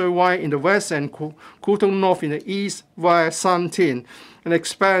between Tin Shui Wai in the west and Kwu Tung North in the east via Shan Tin, and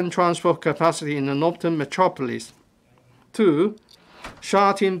expand transport capacity in the Northern Metropolis. 2.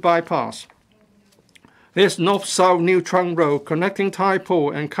 Sha Tin Bypass. This north-south new trunk road connecting Tai Po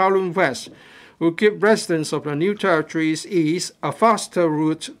and Kowloon West will give residents of the New Territories East a faster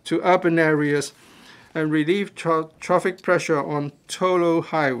route to urban areas and relieve traffic pressure on Tolo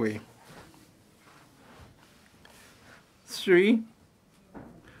Highway. 3.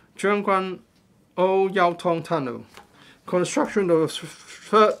 Zheng Guan O Yao Tong Tunnel. Construction of the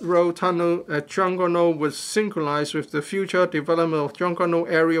 3rd road tunnel at Zheng Guan O was synchronized with the future development of Zheng Guan O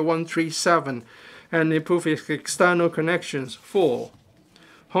Area 137 and improve its external connections. 4.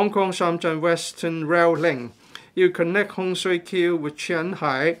 Hong Kong-Shenzhen Western Rail Link. It will connect Hong Shui Kiu with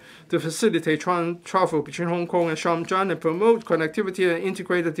Qianhai to facilitate travel between Hong Kong and Shenzhen and promote connectivity and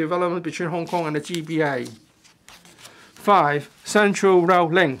integrated development between Hong Kong and the GBA. 5. Central Rail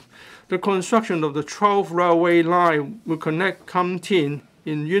Link. The construction of the 12th railway line will connect Kam Tin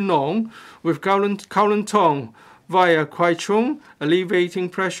in Yunnan with Kowloon Tong via Kwai Chung, alleviating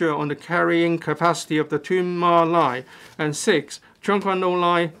pressure on the carrying capacity of the Tuen Ma line. And 6. Zheng Guan O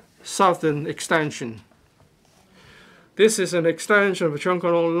line southern extension. This is an extension of the Zheng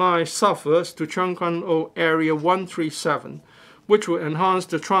Guan O line southwards to Zheng Guan O Area 137, which will enhance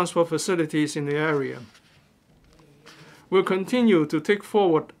the transport facilities in the area. We'll continue to take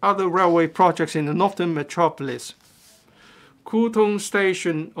forward other railway projects in the Northern Metropolis. Kwu Tung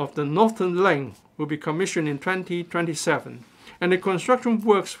Station of the Northern Link will be commissioned in 2027, and the construction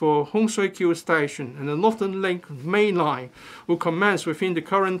works for Hong Shui Kiu Station and the Northern Link main line will commence within the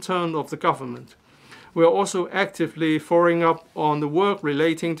current term of the government. We are also actively following up on the work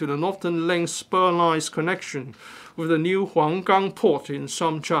relating to the Northern Link spur lines connection with the new Huanggang port in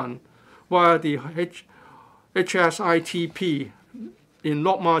Shenzhen via the HSITP in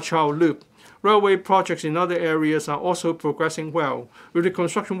Lok Ma Chau Loop. Railway projects in other areas are also progressing well, with the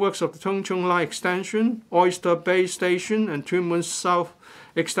construction works of the Tung Chung Line extension, Oyster Bay Station, and Tuen Mun South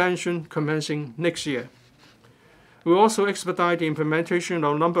extension commencing next year. We will also expedite the implementation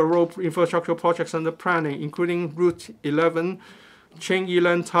of a number of road infrastructure projects under planning, including Route 11, Cheng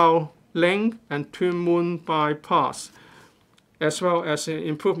Yilan Tao Link, and Tuen Mun Bypass, as well as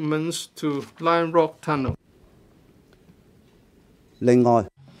improvements to Lion Rock Tunnel. 另外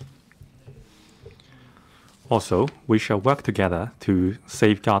Also, we shall work together to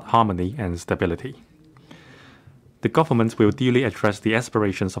safeguard harmony and stability. The government will duly address the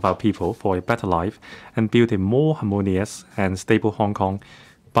aspirations of our people for a better life and build a more harmonious and stable Hong Kong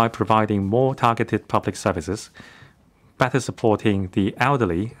by providing more targeted public services, better supporting the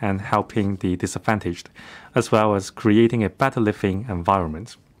elderly and helping the disadvantaged, as well as creating a better living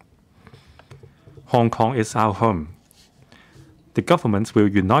environment. Hong Kong is our home. The government will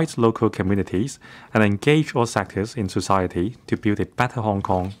unite local communities and engage all sectors in society to build a better Hong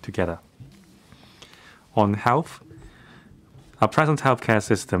Kong together. On health, our present healthcare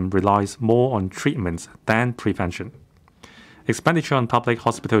system relies more on treatment than prevention. Expenditure on public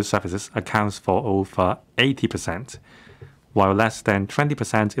hospital services accounts for over 80%, while less than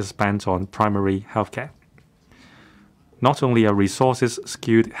 20% is spent on primary healthcare. Not only are resources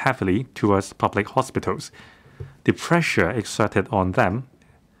skewed heavily towards public hospitals, the pressure exerted on them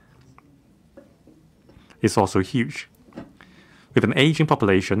is also huge. With an aging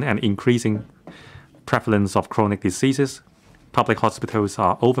population and increasing prevalence of chronic diseases, public hospitals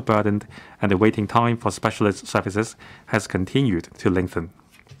are overburdened and the waiting time for specialist services has continued to lengthen.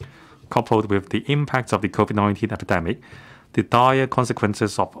 Coupled with the impacts of the COVID-19 epidemic, the dire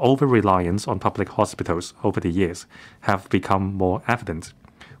consequences of over-reliance on public hospitals over the years have become more evident.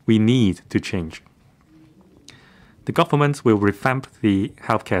 We need to change. The government will revamp the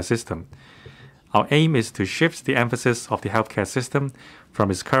healthcare system. Our aim is to shift the emphasis of the healthcare system from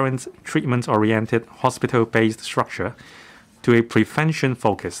its current treatment-oriented, hospital-based structure to a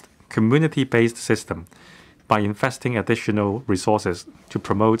prevention-focused, community-based system by investing additional resources to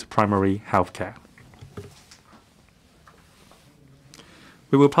promote primary healthcare.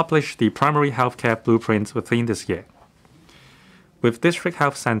 We will publish the primary healthcare blueprint within this year. With district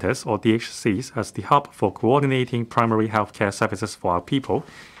health centers, or DHCs, as the hub for coordinating primary healthcare services for our people,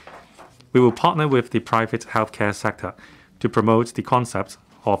 we will partner with the private healthcare sector to promote the concept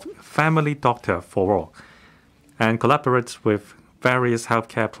of family doctor for all and collaborate with various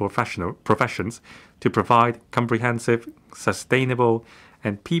healthcare professions to provide comprehensive, sustainable,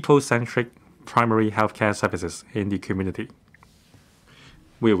 and people-centric primary healthcare services in the community.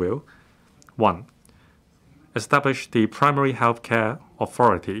 We will 1. Establish the Primary Healthcare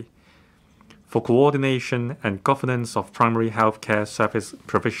Authority for coordination and governance of primary healthcare service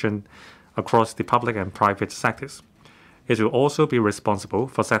provision across the public and private sectors. It will also be responsible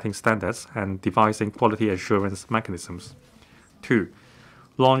for setting standards and devising quality assurance mechanisms. 2.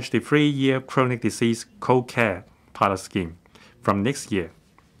 Launch the 3-year chronic disease co-care pilot scheme from next year,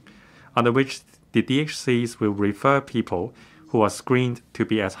 under which the DHCs will refer people who are screened to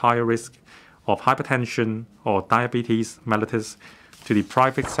be at higher risk of hypertension or diabetes mellitus to the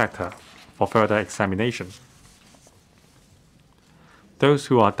private sector for further examination. Those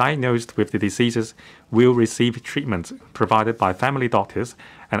who are diagnosed with the diseases will receive treatment provided by family doctors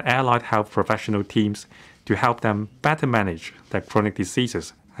and allied health professional teams to help them better manage their chronic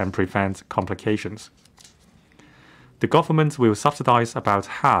diseases and prevent complications. The government will subsidize about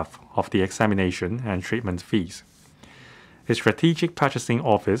half of the examination and treatment fees. A strategic purchasing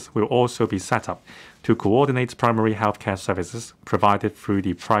office will also be set up to coordinate primary healthcare services provided through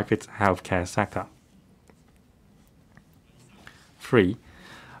the private healthcare sector. 3.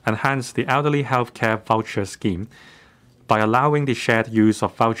 Enhance the elderly healthcare voucher scheme by allowing the shared use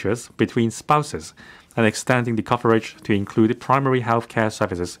of vouchers between spouses and extending the coverage to include primary healthcare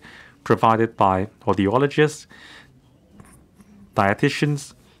services provided by audiologists,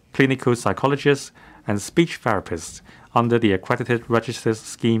 dietitians, clinical psychologists, and speech therapists under the accredited registers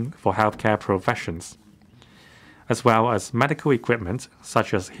scheme for healthcare professions, as well as medical equipment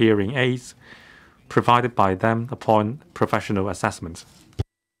such as hearing aids provided by them upon professional assessment.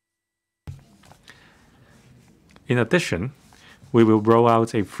 In addition, we will roll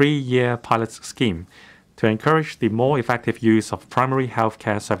out a 3-year pilot scheme to encourage the more effective use of primary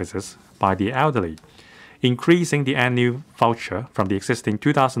healthcare services by the elderly, increasing the annual voucher from the existing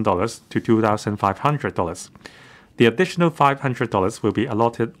 $2,000 to $2,500. The additional $500 will be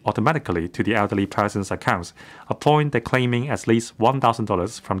allotted automatically to the elderly person's accounts upon they claiming at least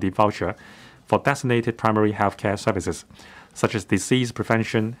 $1,000 from the voucher for designated primary healthcare services, such as disease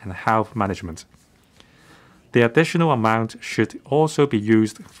prevention and health management. The additional amount should also be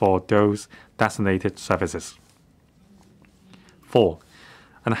used for those designated services. 4.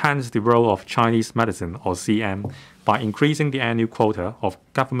 Enhance the role of Chinese medicine, or CM, by increasing the annual quota of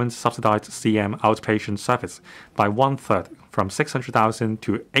government-subsidized CM outpatient service by 1/3 from 600,000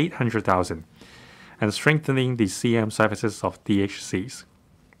 to 800,000, and strengthening the CM services of DHCs.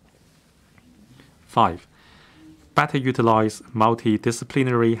 5. Better utilize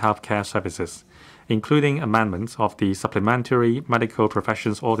multidisciplinary healthcare services, including amendments of the Supplementary Medical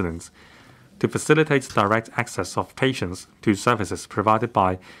Professions Ordinance to facilitate direct access of patients to services provided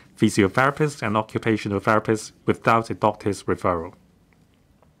by physiotherapists and occupational therapists without a doctor's referral.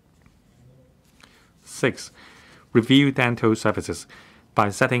 6. Review dental services by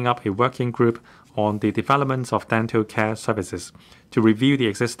setting up a working group on the development of dental care services to review the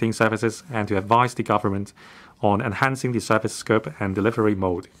existing services and to advise the government on enhancing the service scope and delivery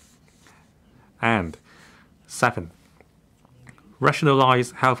mode. And 7.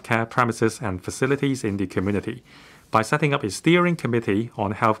 Rationalize healthcare premises and facilities in the community by setting up a steering committee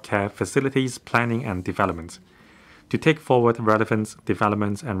on healthcare facilities planning and development to take forward relevant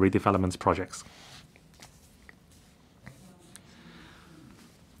development and redevelopment projects.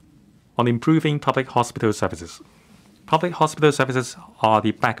 On improving public hospital services, Public hospital services are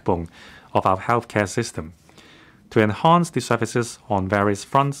the backbone of our healthcare system. To enhance the services on various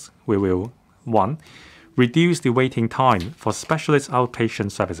fronts, we will 1. Reduce the waiting time for specialist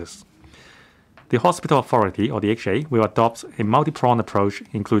outpatient services. The Hospital Authority, or the HA, will adopt a multi-pronged approach,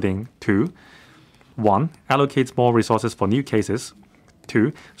 including 2. 1. Allocate more resources for new cases.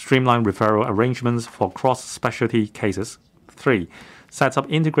 2. Streamline referral arrangements for cross-specialty cases. 3. Set up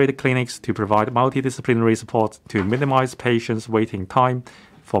integrated clinics to provide multidisciplinary support to minimize patients' waiting time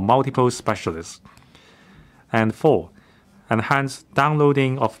for multiple specialists. And 4. Enhance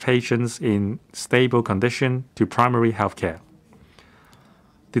downloading of patients in stable condition to primary healthcare.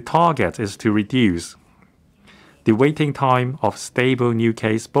 The target is to reduce the waiting time of stable new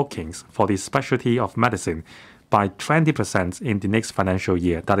case bookings for the specialty of medicine by 20% in the next financial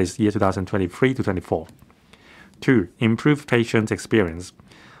year, that is year 2023 to 24. 2. Improve patient experience.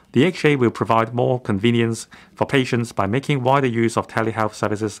 The HA will provide more convenience for patients by making wider use of telehealth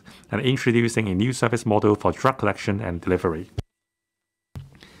services and introducing a new service model for drug collection and delivery.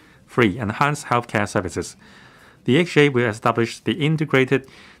 3. Enhance healthcare services. The HA will establish the integrated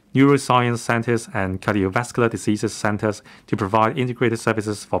neuroscience centers and cardiovascular diseases centers to provide integrated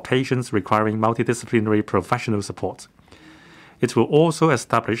services for patients requiring multidisciplinary professional support. It will also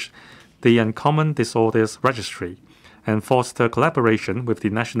establish the Uncommon Disorders Registry and foster collaboration with the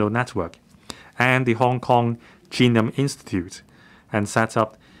National Network and the Hong Kong Genome Institute and set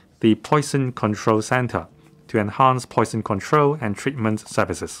up the Poison Control Center to enhance poison control and treatment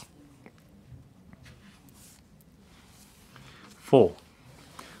services. 4.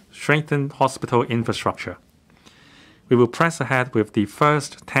 Strengthen hospital infrastructure. We will press ahead with the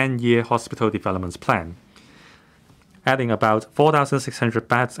first 10-year hospital development plan, adding about 4,600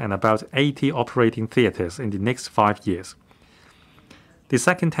 beds and about 80 operating theaters in the next 5 years. The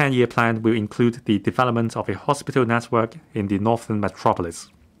second 10-year plan will include the development of a hospital network in the northern metropolis.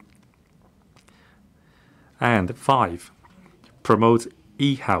 And 5. Promote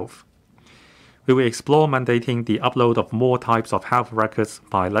e-health. We will explore mandating the upload of more types of health records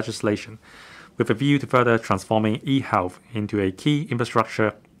by legislation, with a view to further transforming e-health into a key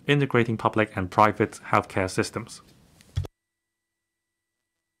infrastructure integrating public and private healthcare systems.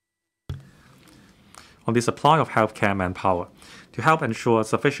 On the supply of healthcare manpower, to help ensure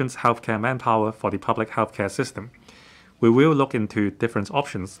sufficient healthcare manpower for the public healthcare system, we will look into different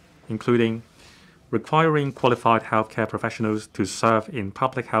options, including requiring qualified healthcare professionals to serve in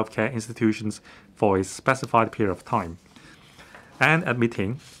public healthcare institutions for a specified period of time, and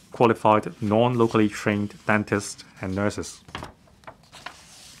admitting qualified non-locally trained dentists and nurses.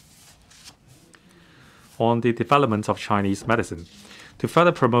 On the development of Chinese medicine, to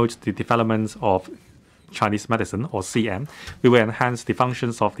further promote the development of Chinese medicine, or CM, we will enhance the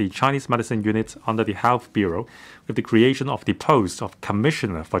functions of the Chinese medicine unit under the Health Bureau with the creation of the post of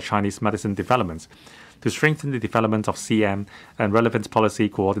Commissioner for Chinese Medicine Development to strengthen the development of CM and relevant policy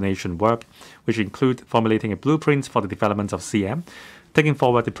coordination work, which include formulating a blueprint for the development of CM, taking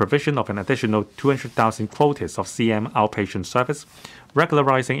forward the provision of an additional 200,000 quotas of CM outpatient service,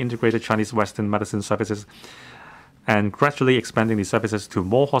 regularizing integrated Chinese Western medicine services, and gradually expanding the services to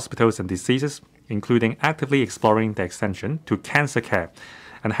more hospitals and diseases, including actively exploring the extension to cancer care,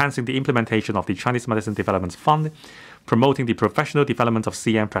 enhancing the implementation of the Chinese Medicine Development Fund, promoting the professional development of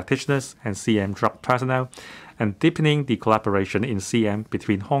CM practitioners and CM drug personnel, and deepening the collaboration in CM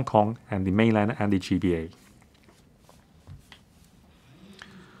between Hong Kong and the mainland and the GBA.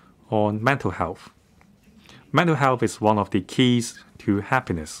 On mental health. Mental health is one of the keys to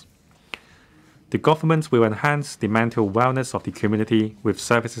happiness. The government will enhance the mental wellness of the community with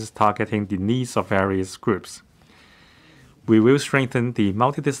services targeting the needs of various groups. We will strengthen the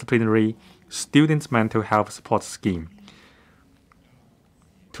multidisciplinary Student Mental Health Support Scheme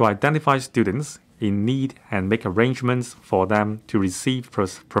to identify students in need and make arrangements for them to receive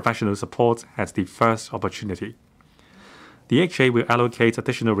professional support at the first opportunity. The HA will allocate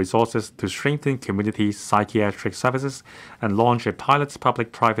additional resources to strengthen community psychiatric services and launch a pilot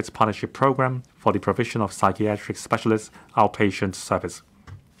public-private partnership program for the provision of psychiatric specialist outpatient service.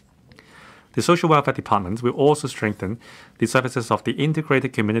 The Social Welfare Department will also strengthen the services of the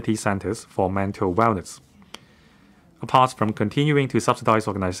integrated community centers for mental wellness. Apart from continuing to subsidize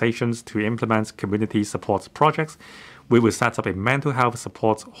organizations to implement community support projects, we will set up a mental health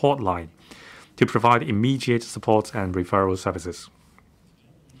support hotline to provide immediate support and referral services.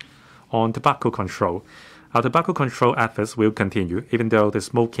 On tobacco control, our tobacco control efforts will continue even though the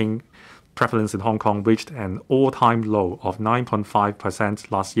smoking prevalence in Hong Kong reached an all-time low of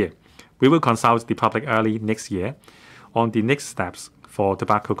 9.5% last year. We will consult the public early next year on the next steps for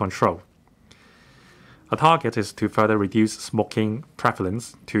tobacco control. A target is to further reduce smoking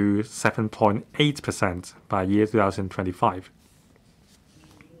prevalence to 7.8% by year 2025.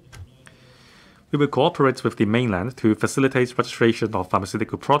 We will cooperate with the mainland to facilitate registration of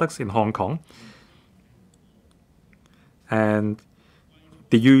pharmaceutical products in Hong Kong and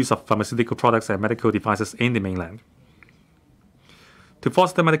the use of pharmaceutical products and medical devices in the mainland. To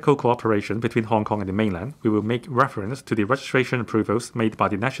foster medical cooperation between Hong Kong and the mainland, we will make reference to the registration approvals made by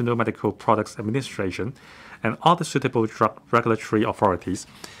the National Medical Products Administration and other suitable drug regulatory authorities,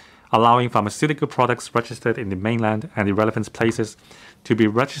 allowing pharmaceutical products registered in the mainland and the relevant places to be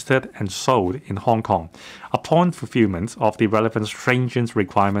registered and sold in Hong Kong upon fulfillment of the relevant stringent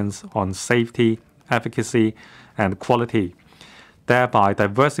requirements on safety, efficacy, and quality, thereby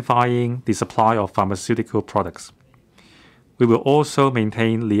diversifying the supply of pharmaceutical products. We will also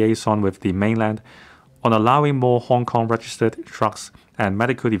maintain liaison with the mainland on allowing more Hong Kong registered drugs and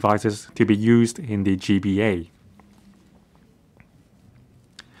medical devices to be used in the GBA.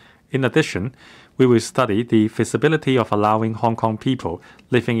 In addition, we will study the feasibility of allowing Hong Kong people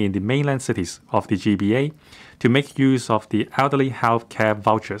living in the mainland cities of the GBA to make use of the elderly health care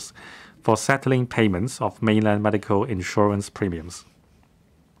vouchers for settling payments of mainland medical insurance premiums.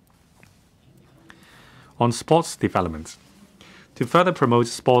 On sports development. To further promote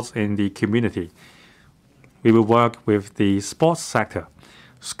sports in the community, we will work with the sports sector,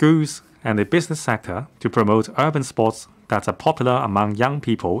 schools, and the business sector to promote urban sports that are popular among young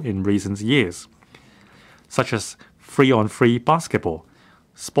people in recent years, such as free-on-free basketball,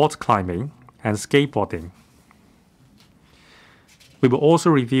 sport climbing, and skateboarding. We will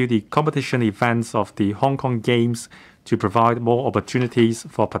also review the competition events of the Hong Kong Games to provide more opportunities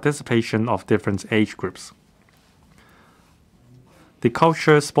for participation of different age groups. The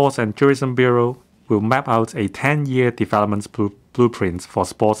Culture, Sports and Tourism Bureau will map out a 10-year development blueprint for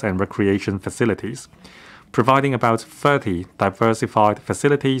sports and recreation facilities, providing about 30 diversified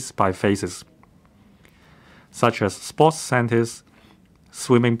facilities by phases, such as sports centers,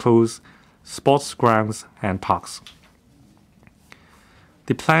 swimming pools, sports grounds, and parks.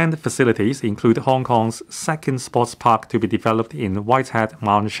 The planned facilities include Hong Kong's second sports park to be developed in Whitehead,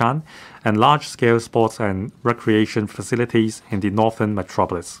 Ma'an Shan, and large-scale sports and recreation facilities in the northern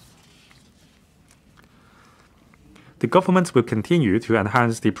metropolis. The government will continue to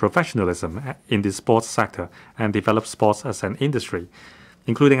enhance the professionalism in the sports sector and develop sports as an industry,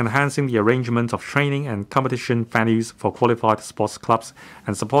 including enhancing the arrangement of training and competition venues for qualified sports clubs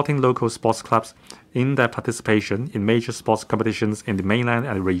and supporting local sports clubs in their participation in major sports competitions in the mainland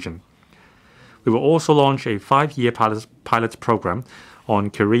and the region. We will also launch a 5-year pilot program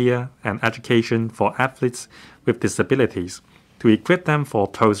on career and education for athletes with disabilities to equip them for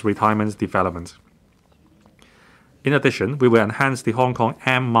post-retirement development. In addition, we will enhance the Hong Kong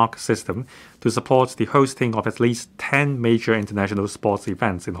M-Mark system to support the hosting of at least 10 major international sports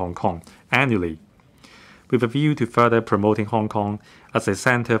events in Hong Kong annually, with a view to further promoting Hong Kong as a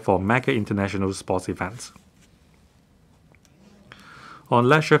center for mega international sports events. On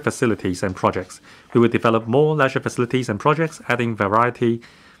leisure facilities and projects, we will develop more leisure facilities and projects, adding variety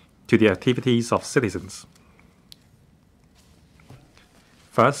to the activities of citizens.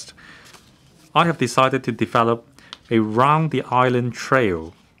 First, I have decided to develop a round-the-island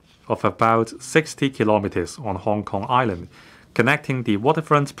trail of about 60 kilometers on Hong Kong Island, connecting the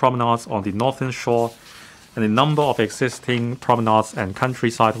waterfront promenades on the northern shore and a number of existing promenades and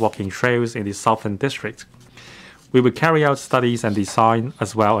countryside walking trails in the southern district. We will carry out studies and design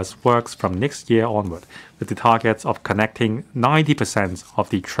as well as works from next year onward, with the target of connecting 90% of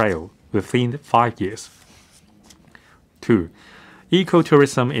the trail within 5 years. 2.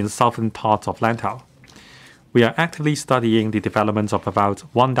 Ecotourism in southern parts of Lantau. We are actively studying the development of about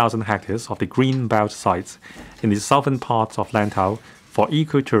 1,000 hectares of the green belt sites in the southern parts of Lantau for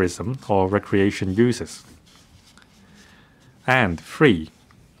ecotourism or recreation uses. And 3.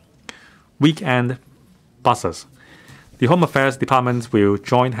 Weekend buses. The Home Affairs Department will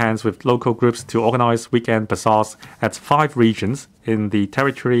join hands with local groups to organize weekend bazaars at 5 regions in the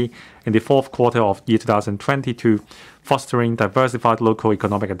territory in the fourth quarter of year 2022, fostering diversified local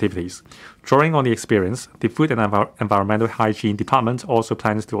economic activities. Drawing on the experience, the Food and Environmental Hygiene Department also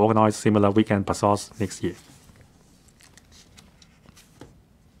plans to organize similar weekend bazaars next year.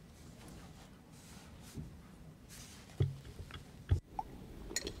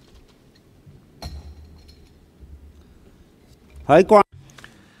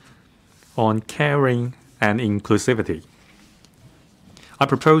 On caring and inclusivity. I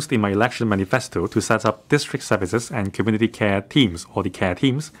proposed in my election manifesto to set up district services and community care teams, or the care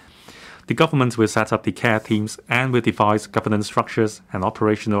teams, The government will set up the care teams and will devise governance structures and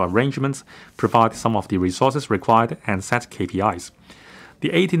operational arrangements, provide some of the resources required, and set KPIs.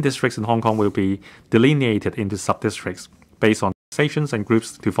 The 18 districts in Hong Kong will be delineated into sub-districts based on organizations and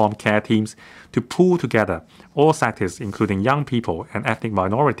groups to form care teams to pool together all sectors, including young people and ethnic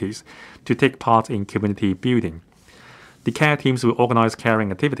minorities, to take part in community building. The care teams will organize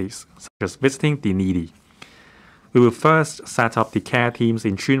caring activities, such as visiting the needy. We will first set up the care teams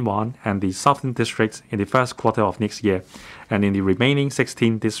in Tsuen Wan and the southern districts in the first quarter of next year, and in the remaining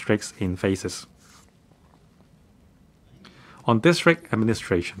 16 districts in phases. On district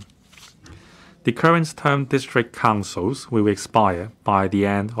administration, the current term district councils will expire by the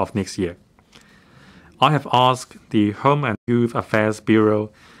end of next year. I have asked the Home and Youth Affairs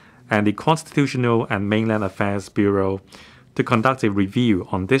Bureau and the Constitutional and Mainland Affairs Bureau to conduct a review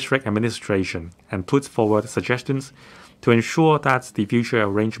on district administration and put forward suggestions to ensure that the future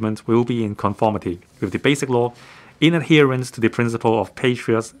arrangement will be in conformity with the Basic Law in adherence to the principle of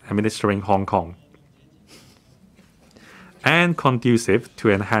patriots administering Hong Kong, and conducive to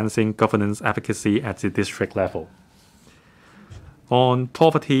enhancing governance efficacy at the district level. On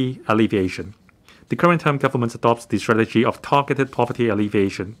poverty alleviation, the current term government adopts the strategy of targeted poverty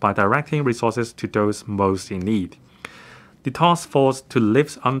alleviation by directing resources to those most in need. The task force to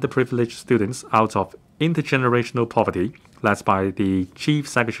lift underprivileged students out of intergenerational poverty, led by the Chief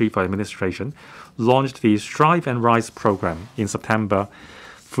Secretary for Administration, launched the Strive and Rise program in September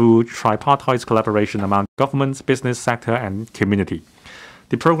through tripartite collaboration among government, business sector, and community.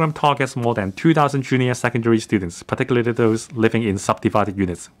 The program targets more than 2,000 junior secondary students, particularly those living in subdivided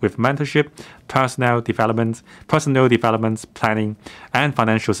units, with mentorship, personal development, planning, and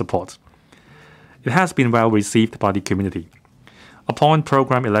financial support. It has been well received by the community. Upon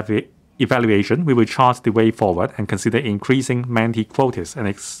program evaluation, we will chart the way forward and consider increasing mentee quotas and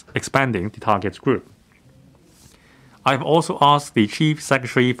expanding the target group. I have also asked the Chief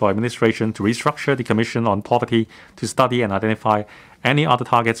Secretary for Administration to restructure the Commission on Poverty to study and identify any other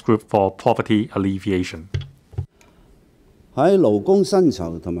target group for poverty alleviation. 喺勞工薪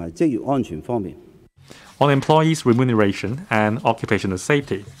酬同埋職業安全方面 On employees' remuneration and occupational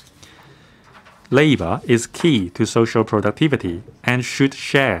safety, labor is key to social productivity and should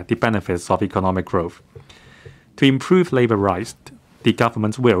share the benefits of economic growth. To improve labor rights, the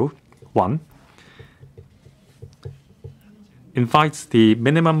government will 1. Invites the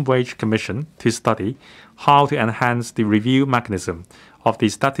Minimum Wage Commission to study how to enhance the review mechanism of the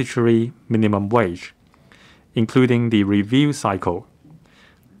statutory minimum wage, including the review cycle,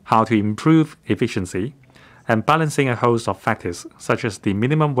 how to improve efficiency, and balancing a host of factors such as the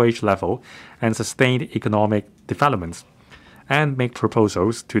minimum wage level and sustained economic development, and make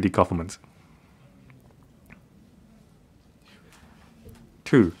proposals to the government.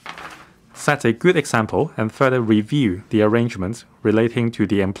 2. Set a good example and further review the arrangements relating to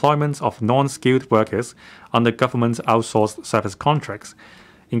the employment of non-skilled workers under government outsourced service contracts,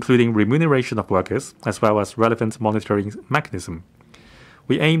 including remuneration of workers as well as relevant monitoring mechanism.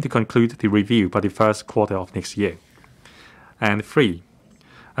 We aim to conclude the review by the first quarter of next year. And 3.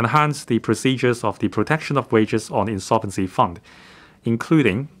 Enhance the procedures of the protection of wages on insolvency fund,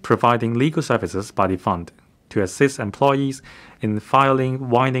 including providing legal services by the fund to assist employees in filing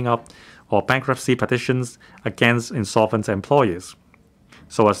winding up or bankruptcy petitions against insolvent employers,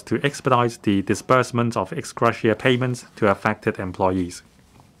 so as to expedite the disbursement of ex gratia payments to affected employees.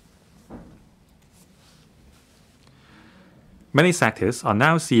 Many sectors are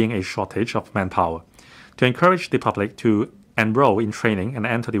now seeing a shortage of manpower. To encourage the public to enroll in training and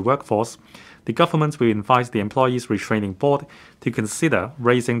enter the workforce, the government will invite the Employees Retraining Board to consider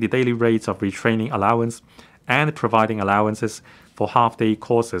raising the daily rates of retraining allowance and providing allowances for half-day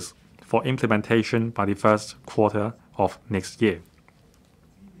courses for implementation by the first quarter of next year.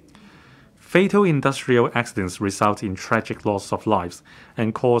 Fatal industrial accidents result in tragic loss of lives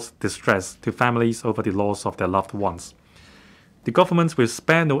and cause distress to families over the loss of their loved ones. The government will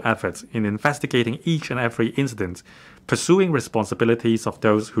spare no effort in investigating each and every incident, pursuing responsibilities of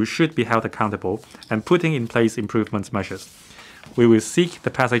those who should be held accountable, and putting in place improvement measures. We will seek the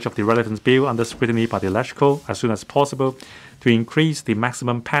passage of the relevant bill under scrutiny by the Electoral as soon as possible to increase the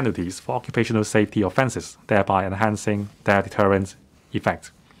maximum penalties for occupational safety offences, thereby enhancing their deterrent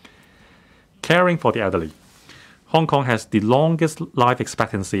effect. Caring for the elderly. Hong Kong has the longest life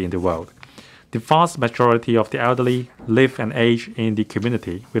expectancy in the world. The vast majority of the elderly live and age in the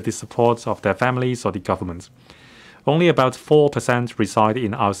community with the support of their families or the government. Only about 4% reside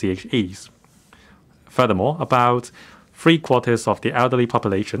in RCHEs. Furthermore, about 3/4 of the elderly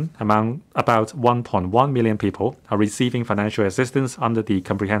population, among about 1.1 million people, are receiving financial assistance under the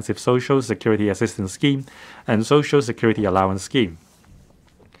Comprehensive Social Security Assistance Scheme and Social Security Allowance Scheme.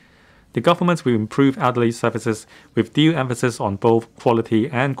 The government will improve elderly services with due emphasis on both quality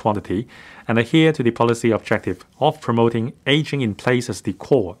and quantity and adhere to the policy objective of promoting aging in place as the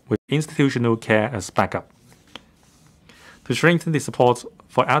core with institutional care as backup. To strengthen the support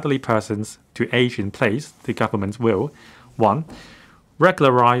for elderly persons to age in place, the government will 1.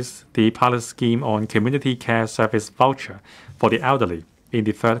 Regularize the pilot scheme on community care service voucher for the elderly in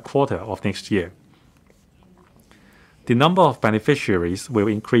the third quarter of next year. The number of beneficiaries will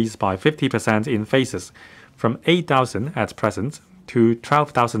increase by 50% in phases, from 8,000 at present to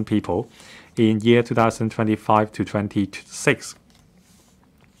 12,000 people in year 2025 to 26.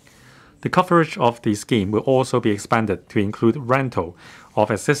 The coverage of the scheme will also be expanded to include rental of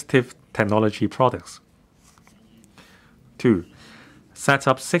assistive technology products. 2. Set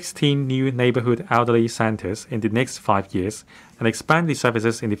up 16 new neighborhood elderly centers in the next 5 years and expand the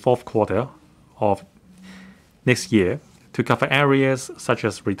services in the fourth quarter of next year to cover areas such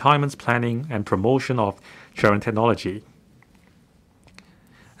as retirement planning and promotion of children technology.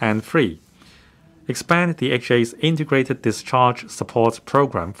 And 3. Expand the HA's Integrated Discharge Support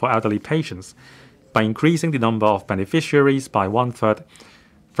Program for elderly patients by increasing the number of beneficiaries by 1/3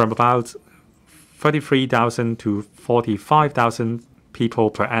 from about 33,000 to 45,000 people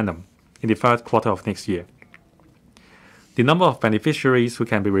per annum in the third quarter of next year. The number of beneficiaries who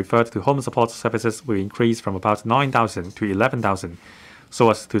can be referred to home support services will increase from about 9,000 to 11,000 so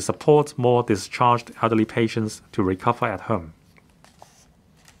as to support more discharged elderly patients to recover at home.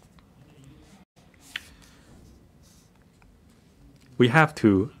 We have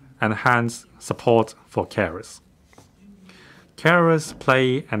to enhance support for carers. Carers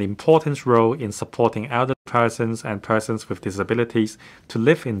play an important role in supporting elderly persons and persons with disabilities to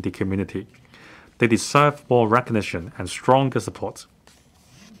live in the community. They deserve more recognition and stronger support.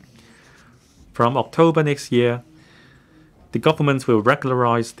 From October next year, the government will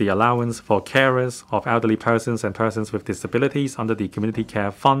regularize the allowance for carers of elderly persons and persons with disabilities under the Community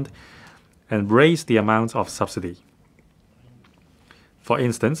Care Fund and raise the amount of subsidy. For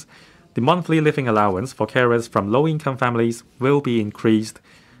instance, the monthly living allowance for carers from low-income families will be increased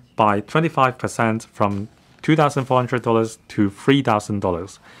by 25% from $2,400 to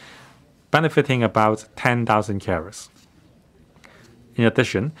 $3,000, benefiting about 10,000 carers. In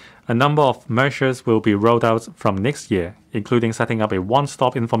addition, a number of measures will be rolled out from next year, including setting up a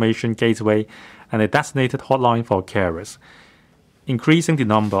one-stop information gateway and a designated hotline for carers, increasing the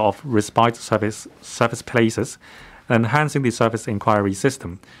number of respite service places, and enhancing the service inquiry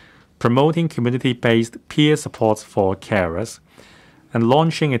system, promoting community-based peer support for carers, and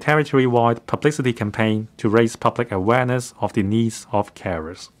launching a territory-wide publicity campaign to raise public awareness of the needs of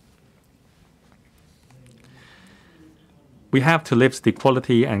carers. We have to lift the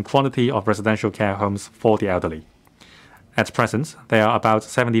quality and quantity of residential care homes for the elderly. At present, there are about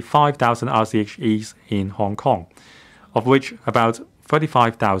 75,000 RCHEs in Hong Kong, of which about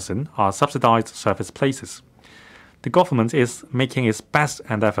 35,000 are subsidized service places. The government is making its best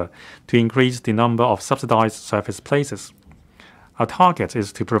endeavor to increase the number of subsidized service places. Our target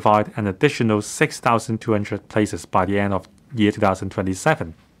is to provide an additional 6,200 places by the end of year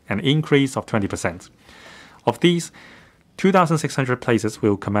 2027, an increase of 20%. Of these, 2,600 places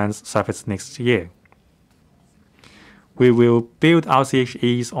will commence service next year. We will build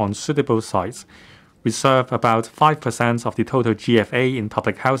RCHEs on suitable sites, reserve about 5% of the total GFA in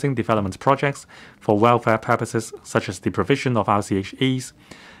public housing development projects for welfare purposes such as the provision of RCHEs,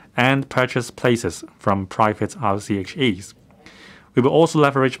 and purchase places from private RCHEs. We will also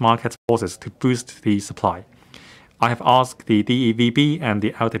leverage market forces to boost the supply. I have asked the DEVB and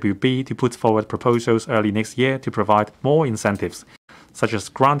the LWB to put forward proposals early next year to provide more incentives, such as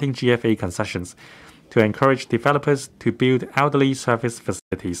granting GFA concessions, to encourage developers to build elderly service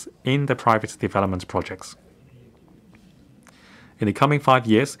facilities in the private development projects. In the coming 5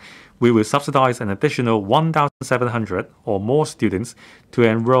 years, we will subsidize an additional 1,700 or more students to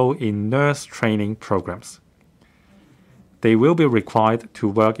enroll in nurse training programs. They will be required to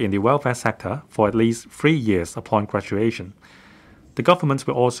work in the welfare sector for at least 3 years upon graduation. The government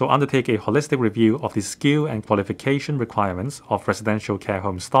will also undertake a holistic review of the skill and qualification requirements of residential care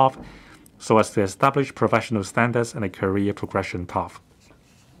home staff so as to establish professional standards and a career progression path.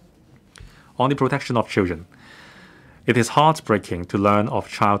 On the protection of children, it is heartbreaking to learn of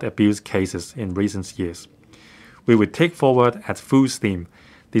child abuse cases in recent years. We will take forward at full steam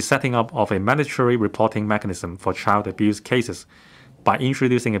the setting up of a mandatory reporting mechanism for child abuse cases by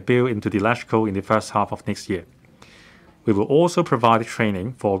introducing a bill into the Legislature in the first half of next year. We will also provide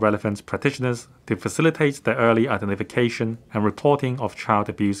training for relevant practitioners to facilitate the early identification and reporting of child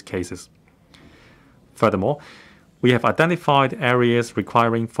abuse cases. Furthermore, we have identified areas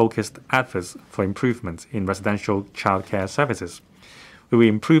requiring focused efforts for improvement in residential childcare services. We will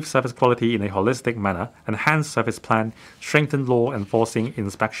improve service quality in a holistic manner, enhance service plan, strengthen law enforcing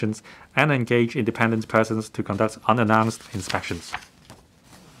inspections, and engage independent persons to conduct unannounced inspections.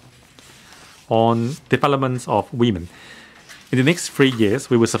 On development of women. In the next 3 years,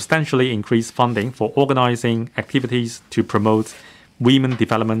 we will substantially increase funding for organizing activities to promote women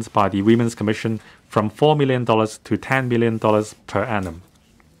development by the Women's Commission from $4 million to $10 million per annum.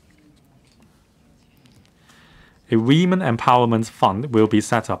 A Women Empowerment Fund will be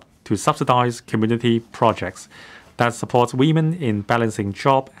set up to subsidize community projects that support women in balancing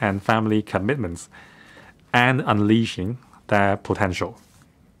job and family commitments and unleashing their potential.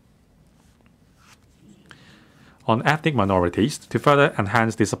 On ethnic minorities, to further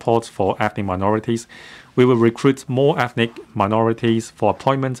enhance the support for ethnic minorities, we will recruit more ethnic minorities for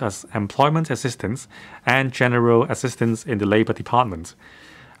appointment as employment assistants and general assistants in the Labor Department,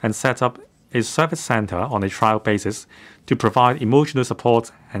 and set up a service center on a trial basis to provide emotional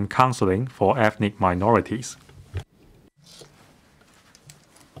support and counseling for ethnic minorities.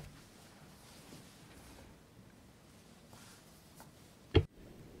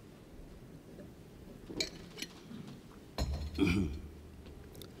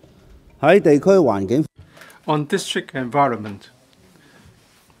 On district environment,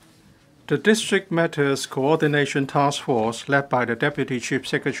 the District Matters Coordination Task Force, led by the Deputy Chief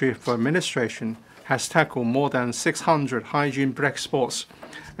Secretary for Administration, has tackled more than 600 hygiene black spots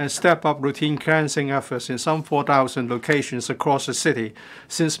and stepped up routine cleansing efforts in some 4,000 locations across the city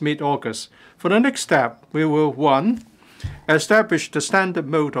since mid-August. For the next step, we will 1. Establish the standard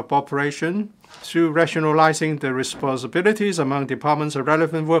mode of operation through rationalizing the responsibilities among departments of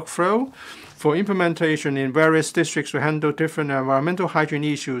relevant workflow for implementation in various districts to handle different environmental hygiene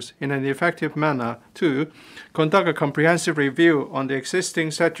issues in an effective manner. 2. Conduct a comprehensive review on the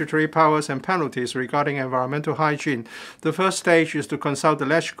existing statutory powers and penalties regarding environmental hygiene. The first stage is to consult the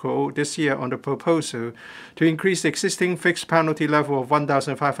LegCo this year on the proposal to increase the existing fixed penalty level of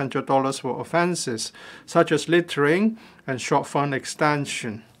 $1,500 for offenses such as littering and short fund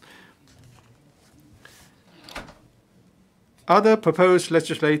extension. Other proposed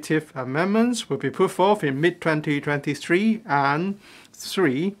legislative amendments will be put forth in mid-2023, and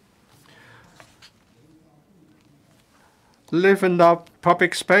 3. Liven up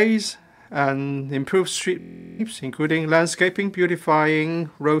public space and improve streets, including landscaping, beautifying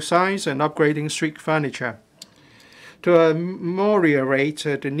road signs, and upgrading street furniture. To ameliorate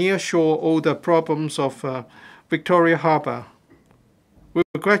the nearshore odor problems of Victoria Harbour, we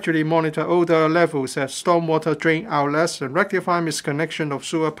will gradually monitor odor levels at stormwater drain outlets and rectify misconnection of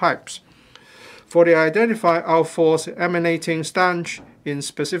sewer pipes. For the identified outfalls emanating stench in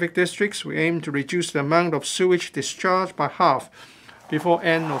specific districts, we aim to reduce the amount of sewage discharged by half before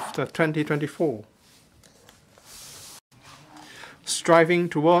end of 2024. Striving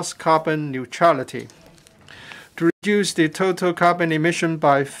towards carbon neutrality. To reduce the total carbon emission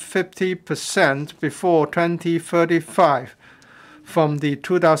by 50% before 2035, from the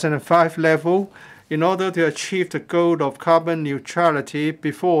 2005 level, in order to achieve the goal of carbon neutrality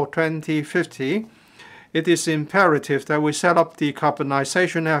before 2050, it is imperative that we set up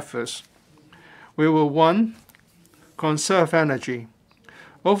decarbonization efforts. We will 1. Conserve energy.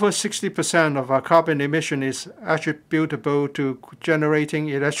 Over 60% of our carbon emission is attributable to generating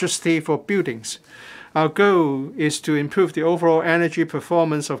electricity for buildings. Our goal is to improve the overall energy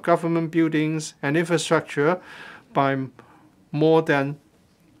performance of government buildings and infrastructure by more than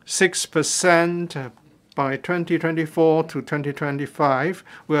 6% by 2024 to 2025.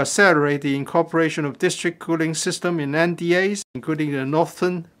 We accelerate the incorporation of district cooling system in NDAs, including the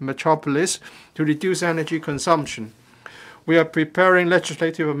Northern Metropolis, to reduce energy consumption. We are preparing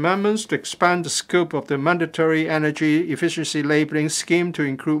legislative amendments to expand the scope of the mandatory energy efficiency labeling scheme to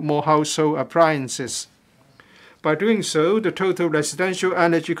include more household appliances. By doing so, the total residential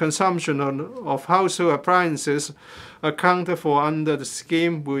energy consumption of household appliances accounted for under the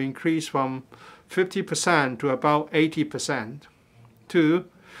scheme will increase from 50% to about 80%. 2.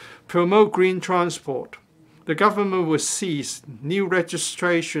 Promote green transport. The government will cease new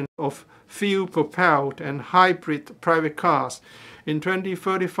registration of fuel-propelled and hybrid private cars in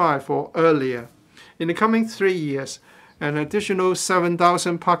 2035 or earlier. In the coming 3 years, an additional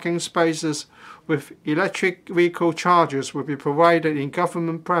 7,000 parking spaces with electric vehicle chargers will be provided in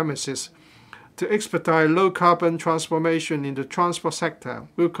government premises, To expedite low-carbon transformation in the transport sector,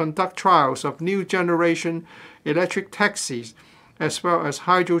 we'll conduct trials of new generation electric taxis, as well as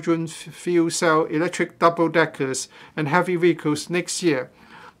hydrogen fuel cell electric double-deckers and heavy vehicles next year.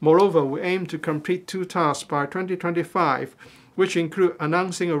 Moreover, we aim to complete 2 tasks by 2025, which include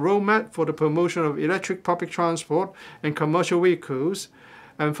announcing a roadmap for the promotion of electric public transport and commercial vehicles,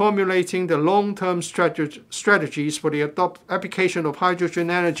 and formulating the long-term strategies for the application of hydrogen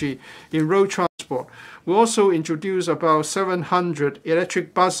energy in road transport. We'll also introduce about 700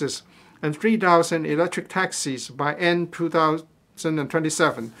 electric buses and 3,000 electric taxis by end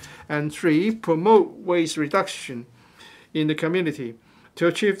 2027. And 3, promote waste reduction in the community. To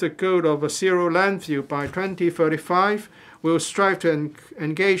achieve the goal of a zero landfill by 2035, we'll strive to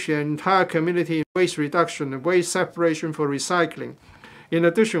engage the entire community in waste reduction and waste separation for recycling. In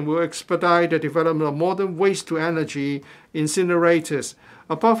addition, we'll expedite the development of modern waste-to-energy incinerators.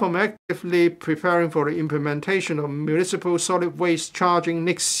 Apart from actively preparing for the implementation of municipal solid waste charging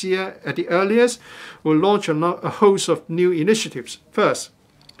next year at the earliest, we'll launch a host of new initiatives. First,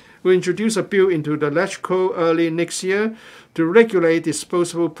 we'll introduce a bill into the LegCo early next year to regulate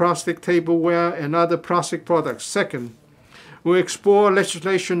disposable plastic tableware and other plastic products. Second, we'll explore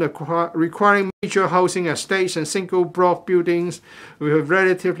legislation requiring major housing estates and single-block buildings with a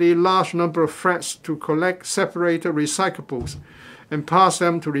relatively large number of flats to collect separated recyclables and pass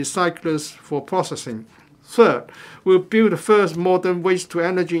them to recyclers for processing. Third, we'll build the first modern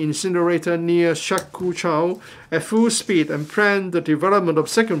waste-to-energy incinerator near Shakuchao at full speed and plan the development of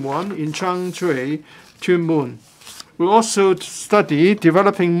second one in Changshui, Chunmun. We'll also study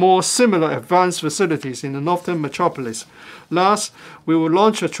developing more similar advanced facilities in the northern metropolis. Last, we will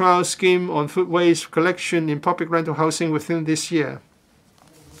launch a trial scheme on food waste collection in public rental housing within this year.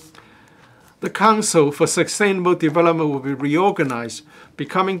 The Council for Sustainable Development will be reorganized,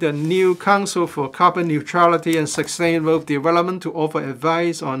 becoming the new Council for Carbon Neutrality and Sustainable Development to offer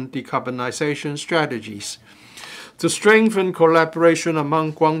advice on decarbonization strategies. To strengthen collaboration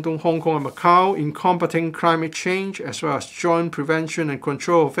among Guangdong, Hong Kong, and Macau in combating climate change, as well as joint prevention and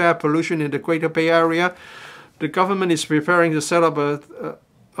control of air pollution in the Greater Bay Area, the government is preparing to set up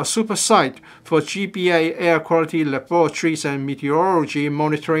a super site for GBA air quality laboratories and meteorology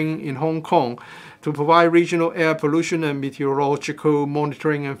monitoring in Hong Kong to provide regional air pollution and meteorological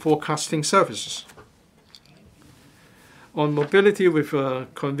monitoring and forecasting services. On mobility with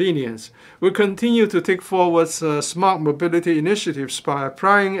convenience, we continue to take forward smart mobility initiatives by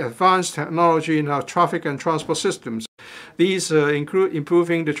applying advanced technology in our traffic and transport systems. These include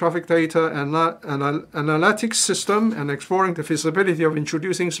improving the traffic data analytics system and exploring the feasibility of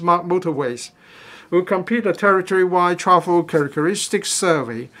introducing smart motorways. We'll complete a territory-wide travel characteristics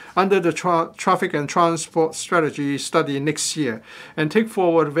survey under the Traffic and Transport Strategy study next year and take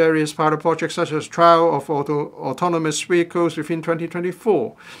forward various pilot projects such as trial of autonomous vehicles within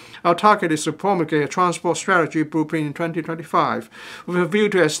 2024. Our target is to promulgate a transport strategy blueprint in 2025 with a view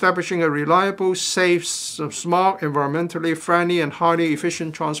to establishing a reliable, safe, smart, environmentally friendly, and highly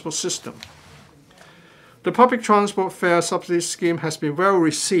efficient transport system. The public transport fare subsidy scheme has been well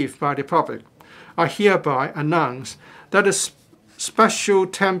received by the public. I hereby announce that the special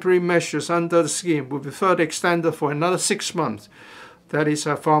temporary measures under the scheme will be further extended for another 6 months. That is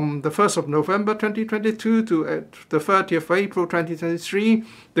from the 1st of November 2022 to the 30th of April 2023,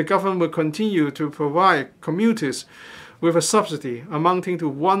 the government will continue to provide commuters with a subsidy amounting to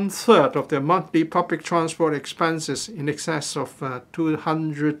 1/3 of their monthly public transport expenses in excess of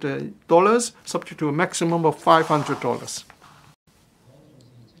 $200, subject to a maximum of $500.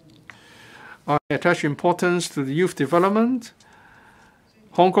 I attach importance to the youth development.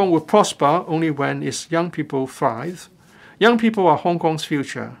 Hong Kong will prosper only when its young people thrive. Young people are Hong Kong's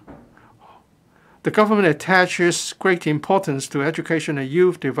future. The government attaches great importance to education and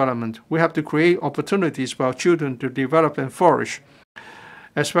youth development. We have to create opportunities for our children to develop and flourish,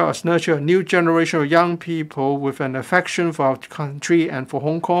 as well as nurture a new generation of young people with an affection for our country and for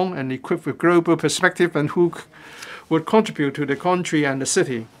Hong Kong and equipped with global perspective and who would contribute to the country and the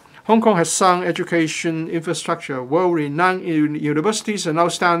city. Hong Kong has sound education infrastructure, world-renowned universities, and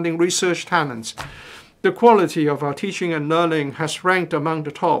outstanding research talents. The quality of our teaching and learning has ranked among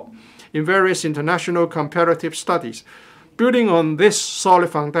the top in various international comparative studies. Building on this solid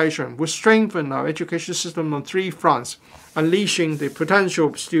foundation, we strengthen our education system on 3 fronts: unleashing the potential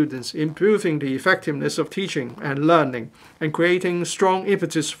of students, improving the effectiveness of teaching and learning, and creating strong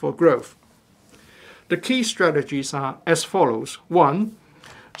impetus for growth. The key strategies are as follows. 1.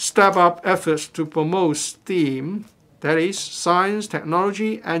 Step up efforts to promote STEAM, that is, science,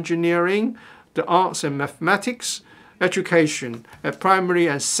 technology, engineering, the arts and mathematics, education at primary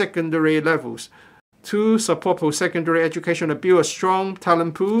and secondary levels. 2. Support post-secondary education and build a strong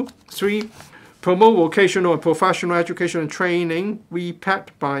talent pool. 3. Promote vocational and professional education and training, WPAT,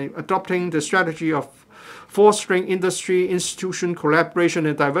 by adopting the strategy of fostering industry-institution collaboration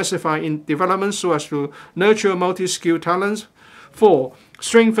and diversifying development so as to nurture multi-skilled talents. 4.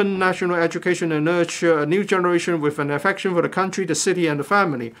 Strengthen national education and nurture a new generation with an affection for the country, the city, and the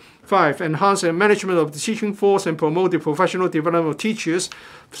family. 5. Enhance the management of the teaching force and promote the professional development of teachers.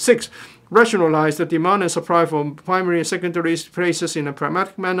 6. Rationalize the demand and supply for primary and secondary places in a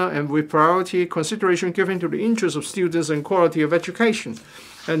pragmatic manner and with priority consideration given to the interests of students and quality of education.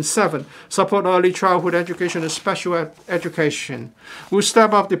 And 7. Support early childhood education and special education. We'll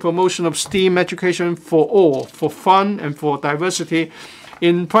step up the promotion of STEAM education for all, for fun and for diversity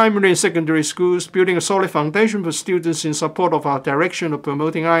in primary and secondary schools, building a solid foundation for students in support of our direction of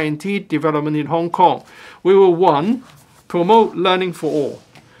promoting INT development in Hong Kong. We will, 1. Promote learning for all.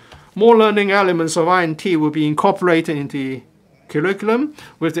 More learning elements of INT will be incorporated into the curriculum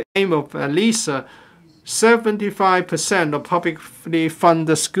with the aim of at least 75% of publicly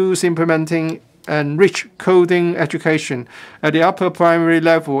funded schools implementing enriched coding education at the upper primary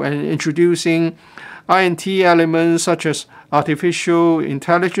level and introducing INT elements such as artificial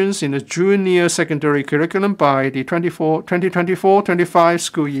intelligence in the junior secondary curriculum by the 2024-25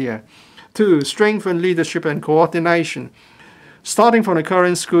 school year. 2. Strengthen leadership and coordination. Starting from the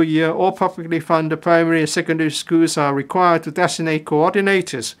current school year, all publicly funded primary and secondary schools are required to designate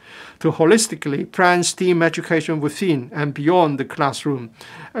coordinators to holistically plan STEAM education within and beyond the classroom.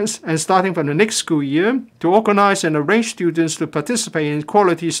 And starting from the next school year, to organize and arrange students to participate in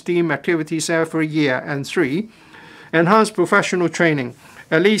quality STEAM activities every year. And 3. Enhance professional training.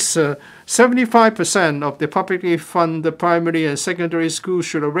 At least 75% of the publicly funded primary and secondary schools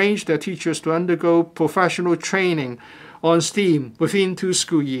should arrange their teachers to undergo professional training on STEAM within 2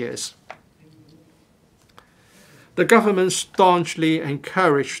 school years. The government staunchly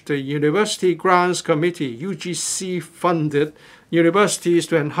encouraged the University Grants Committee, UGC-funded universities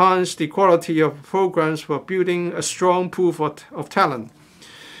to enhance the quality of programs for building a strong pool of talent.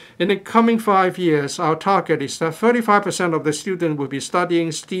 In the coming 5 years, our target is that 35% of the students will be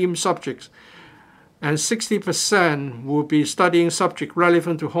studying STEAM subjects and 60% will be studying subjects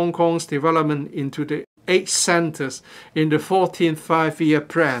relevant to Hong Kong's development into the 8 centers in the 14th five-year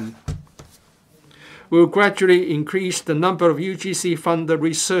plan. We will gradually increase the number of UGC-funded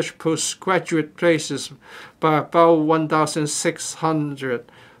research postgraduate places by about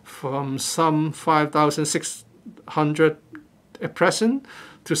 1,600 from some 5,600 at present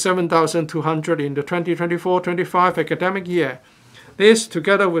to 7,200 in the 2024-25 academic year. This,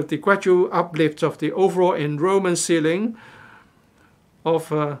 together with the gradual uplift of the overall enrollment ceiling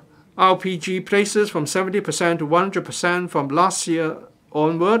of RPG places from 70% to 100% from last year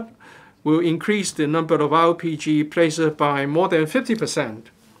onward, will increase the number of RPG places by more than 50%.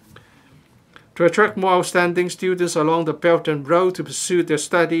 To attract more outstanding students along the Belt and Road to pursue their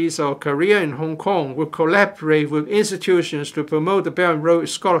studies or career in Hong Kong, we'll collaborate with institutions to promote the Belt and Road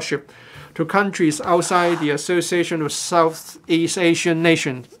Scholarship to countries outside the Association of Southeast Asian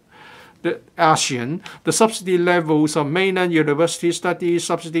Nations, the ASEAN. The subsidy levels of mainland university studies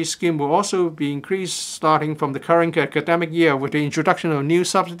subsidy scheme will also be increased starting from the current academic year with the introduction of a new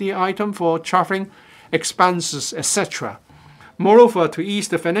subsidy item for traveling expenses, etc. Moreover, to ease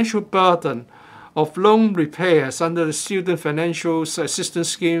the financial burden of loan repairs under the Student Financial Assistance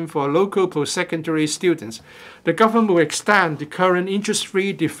Scheme for local post-secondary students, the government will extend the current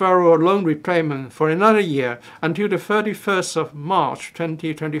interest-free deferral loan repayment for another year until the 31st of March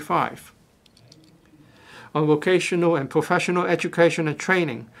 2025. On vocational and professional education and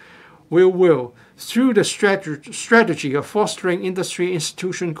training, we will, through the strategy of fostering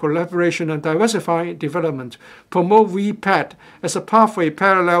industry-institution collaboration and diversified development, promote WPAT as a pathway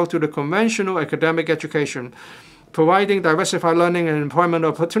parallel to the conventional academic education, providing diversified learning and employment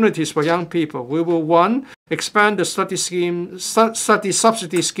opportunities for young people. We will, 1. Expand the study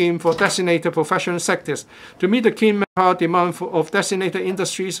subsidy scheme for designated professional sectors to meet the keen manpower demand of designated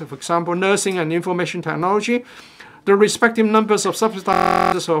industries, for example, nursing and information technology. The respective numbers of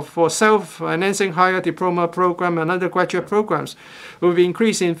subsidizers for self-financing higher diploma program and undergraduate programs will be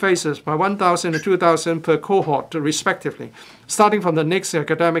increased in phases by 1,000 and 2,000 per cohort, respectively, starting from the next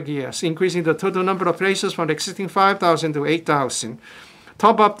academic year, increasing the total number of places from the existing 5,000 to 8,000.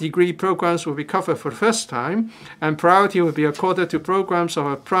 Top-up degree programs will be covered for the first time, and priority will be accorded to programs of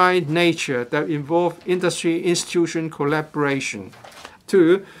applied nature that involve industry-institution collaboration.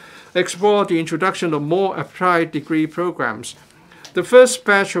 2. Explore the introduction of more applied degree programs. The first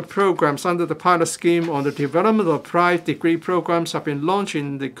batch of programs under the pilot scheme on the development of applied degree programs have been launched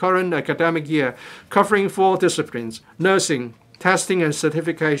in the current academic year, covering 4 disciplines: nursing, testing and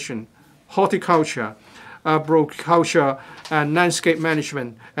certification, horticulture, arboriculture, and landscape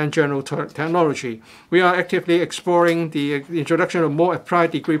management, and general technology. We are actively exploring the introduction of more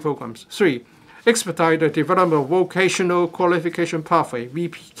applied degree programs. 3. Expedite the development of vocational qualification pathway,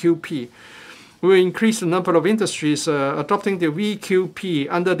 VQP. We will increase the number of industries adopting the VQP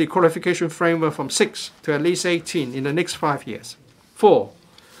under the qualification framework from 6 to at least 18 in the next 5 years. 4.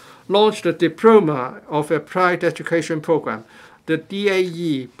 Launch the Diploma of Applied Education program. The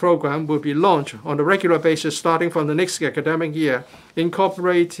DAE program will be launched on a regular basis starting from the next academic year,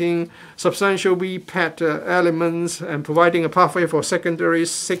 incorporating substantial VPAT elements and providing a pathway for secondary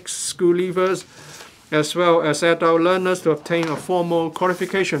 6 school leavers as well as adult learners to obtain a formal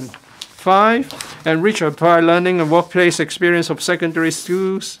qualification. 5. Enrich applied learning and workplace experience of secondary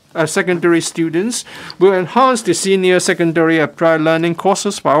students will enhance the senior secondary applied learning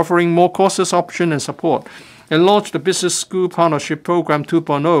courses by offering more courses option and support, and launch the Business School Partnership Program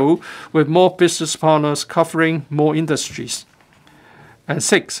 2.0 with more business partners covering more industries. And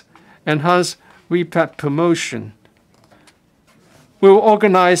 6. Enhance VPAT promotion. We will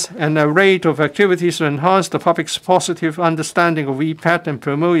organize an array of activities to enhance the public's positive understanding of VPAT and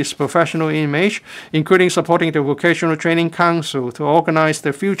promote its professional image, including supporting the Vocational Training Council to organize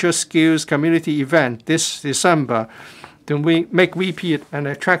the Future Skills Community event this December to make VPAT an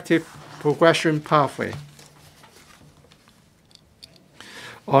attractive progression pathway.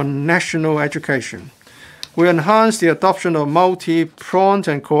 On national education, we enhance the adoption of multi-pronged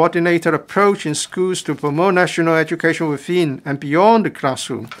and coordinated approach in schools to promote national education within and beyond the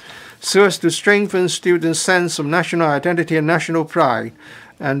classroom, so as to strengthen students' sense of national identity and national pride,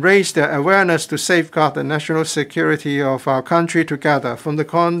 and raise their awareness to safeguard the national security of our country together. From the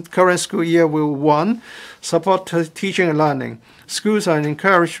current school year, we will 1. Support teaching and learning. Schools are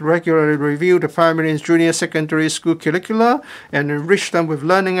encouraged to regularly review the primary and junior secondary school curricula and enrich them with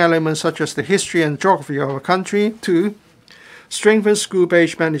learning elements such as the history and geography of our country. 2. Strengthen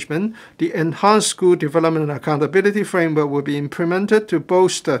school-based management. The enhanced school development and accountability framework will be implemented to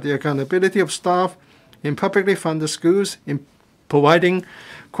bolster the accountability of staff in publicly funded schools, in providing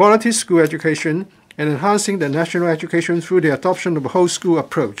quality school education, and enhancing the national education through the adoption of a whole school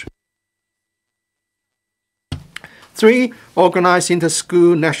approach. 3. Organize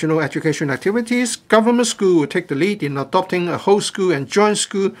inter-school national education activities. Government school will take the lead in adopting a whole school and joint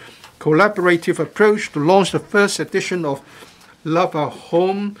school collaborative approach to launch the first edition of Love Our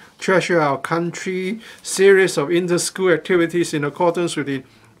Home, Treasure Our Country series of inter-school activities in accordance with the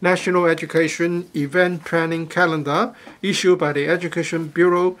National Education Event Planning Calendar issued by the Education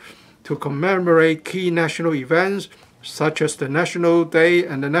Bureau to commemorate key national events such as the National Day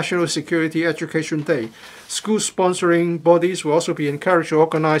and the National Security Education Day. School sponsoring bodies will also be encouraged to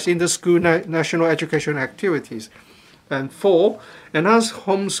organize inter-school national education activities. And 4. Enhance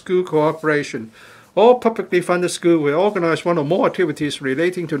homeschool cooperation. All publicly funded schools will organize one or more activities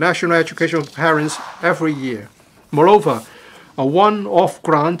relating to national education of parents every year. Moreover, a one-off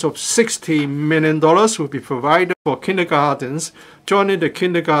grant of $60 million will be provided for kindergartens joining the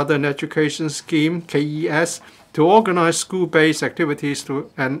Kindergarten Education Scheme, KES, to organize school-based activities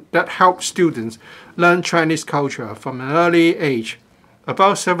that help students learn Chinese culture from an early age.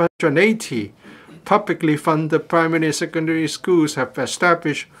 About 780 publicly funded primary and secondary schools have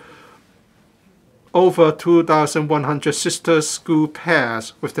established over 2,100 sister school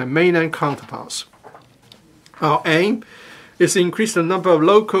pairs with their mainland counterparts. Our aim is to increase the number of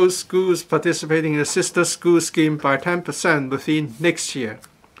local schools participating in the sister school scheme by 10% within next year.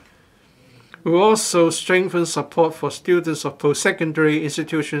 We will also strengthen support for students of post-secondary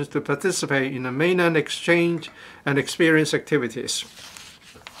institutions to participate in the mainland exchange and experience activities.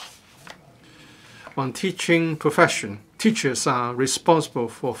 On teaching profession, teachers are responsible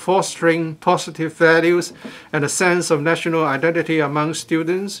for fostering positive values and a sense of national identity among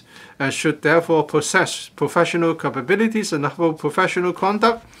students and should therefore possess professional capabilities and uphold professional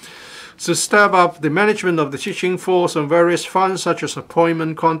conduct. To step up the management of the teaching force on various fronts such as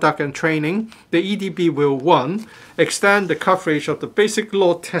appointment, conduct, and training, the EDB will 1. Extend the coverage of the basic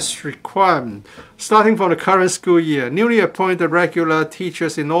law test requirement. Starting from the current school year, newly appointed regular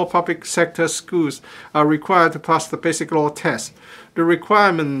teachers in all public sector schools are required to pass the basic law test. The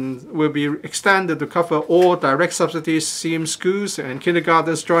requirement will be extended to cover all direct subsidy scheme schools and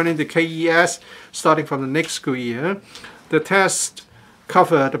kindergartens joining the KES starting from the next school year. The test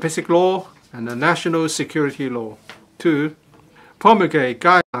cover the basic law and the national security law. 2. Promulgate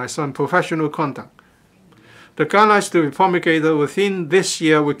guidelines on professional conduct. The guidelines to be promulgated within this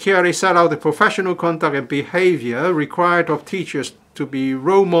year will clearly set out the professional conduct and behavior required of teachers to be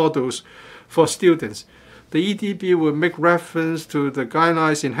role models for students. The EDB will make reference to the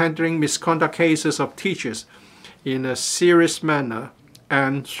guidelines in handling misconduct cases of teachers in a serious manner.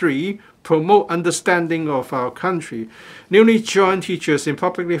 And 3, promote understanding of our country. Newly joined teachers in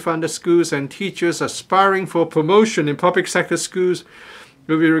publicly funded schools and teachers aspiring for promotion in public sector schools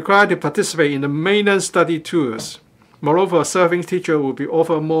will be required to participate in the mainland study tours. Moreover, a serving teacher will be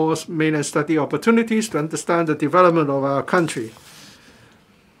offered more mainland study opportunities to understand the development of our country.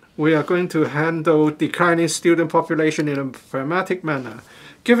 We are going to handle declining student population in a pragmatic manner.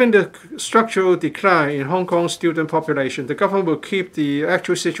 Given the structural decline in Hong Kong's student population, the government will keep the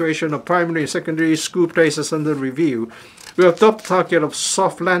actual situation of primary and secondary school places under review. We will adopt the target of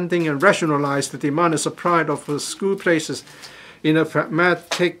soft landing and rationalize the demand and supply of school places in a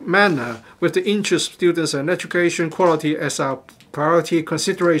pragmatic manner, with the interest of students and education quality as our priority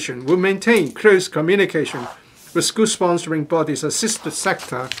consideration. We'll maintain close communication with school sponsoring bodies, assist the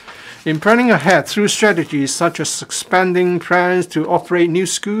sector in planning ahead through strategies such as expanding plans to operate new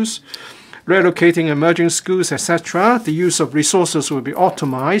schools, relocating emerging schools, etc. The use of resources will be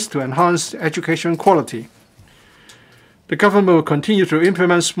optimized to enhance education quality. The government will continue to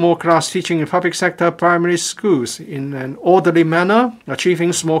implement small class teaching in public sector primary schools in an orderly manner,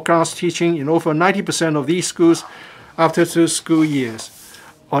 achieving small class teaching in over 90% of these schools after 2 school years.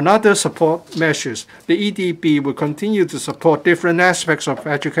 On other support measures, the EDB will continue to support different aspects of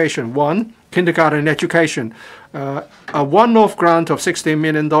education. 1, kindergarten education. A one-off grant of $16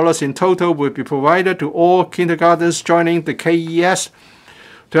 million in total will be provided to all kindergartens joining the KES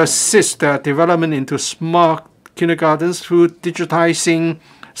to assist their development into smart kindergartens through digitizing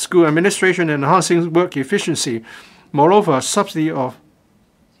school administration and enhancing work efficiency. Moreover, a subsidy of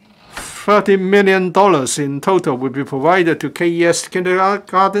 $30 million in total will be provided to KES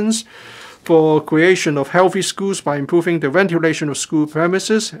kindergartens for creation of healthy schools by improving the ventilation of school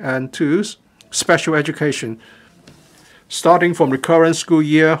premises. And 2, special education. Starting from the current school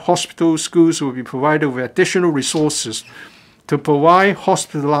year, hospital schools will be provided with additional resources to provide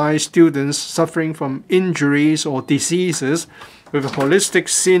hospitalized students suffering from injuries or diseases with a holistic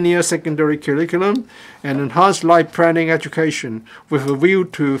senior secondary curriculum and enhanced life planning education with a view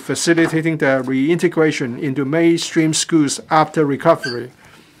to facilitating their reintegration into mainstream schools after recovery.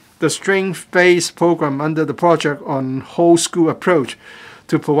 The strength-based program under the project on whole school approach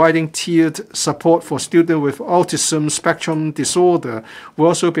to providing tiered support for students with autism spectrum disorder will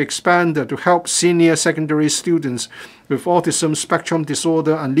also be expanded to help senior secondary students with autism spectrum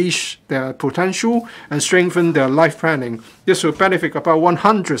disorder unleash their potential and strengthen their life planning. This will benefit about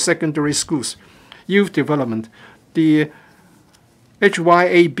 100 secondary schools. Youth development. The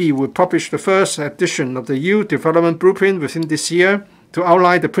HYAB will publish the first edition of the Youth Development Blueprint within this year to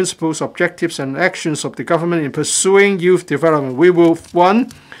outline the principles, objectives, and actions of the government in pursuing youth development. We will, 1,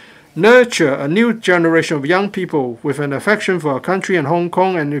 nurture a new generation of young people with an affection for our country and Hong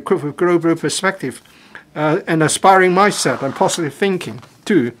Kong and equipped with global perspective, an aspiring mindset and positive thinking.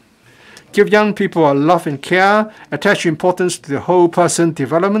 2, give young people a love and care, attach importance to the whole person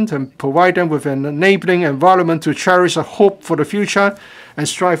development, and provide them with an enabling environment to cherish a hope for the future and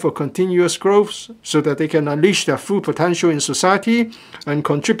strive for continuous growth so that they can unleash their full potential in society and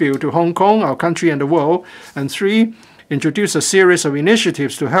contribute to Hong Kong, our country, and the world. And 3, introduce a series of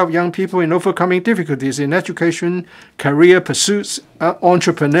initiatives to help young people in overcoming difficulties in education, career pursuits,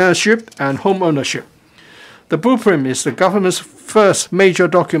 entrepreneurship, and home ownership. The blueprint is the government's first major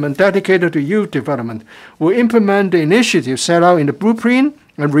document dedicated to youth development. We'll implement the initiatives set out in the blueprint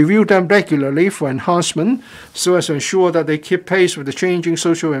and review them regularly for enhancement so as to ensure that they keep pace with the changing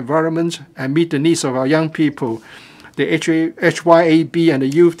social environment and meet the needs of our young people. The HYAB and the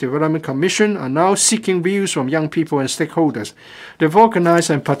Youth Development Commission are now seeking views from young people and stakeholders. They've organized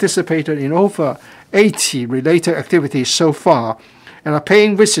and participated in over 80 related activities so far and are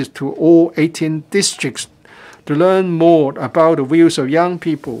paying visits to all 18 districts to learn more about the views of young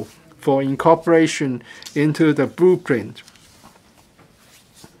people for incorporation into the blueprint.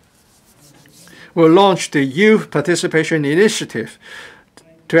 We'll launch the Youth Participation Initiative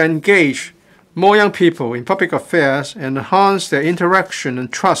to engage more young people in public affairs and enhance their interaction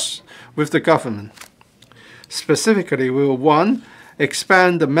and trust with the government. Specifically, we will 1,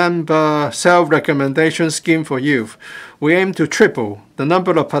 expand the member self-recommendation scheme for youth. We aim to triple the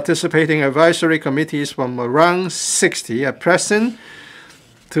number of participating advisory committees from around 60 at present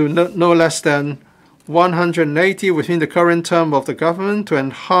to no less than 180 within the current term of the government to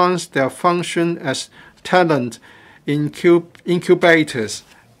enhance their function as talent incubators.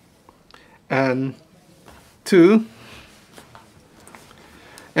 And 2.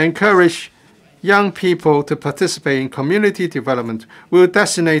 Encourage young people to participate in community development. We will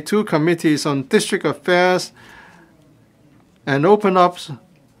designate 2 committees on district affairs and open up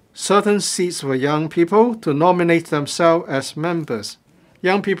certain seats for young people to nominate themselves as members.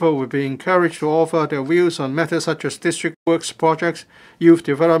 Young people will be encouraged to offer their views on matters such as district works projects, youth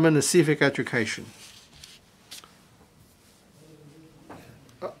development, and civic education.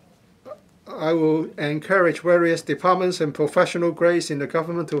 I will encourage various departments and professional grades in the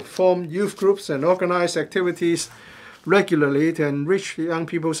government to form youth groups and organize activities regularly to enrich young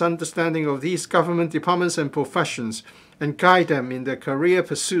people's understanding of these government departments and professions and guide them in their career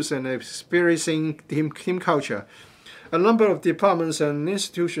pursuits and experiencing team culture. A number of departments and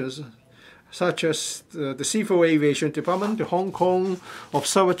institutions, such as the Civil Aviation Department, the Hong Kong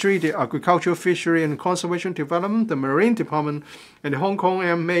Observatory, the Agricultural, Fishery and Conservation Development, the Marine Department, and the Hong Kong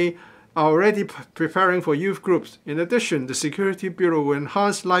MA, are already preparing for youth groups. In addition, the Security Bureau will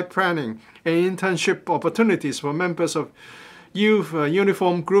enhance life planning and internship opportunities for members of youth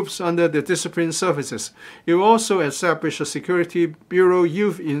uniform groups under the discipline services. It will also establish a Security Bureau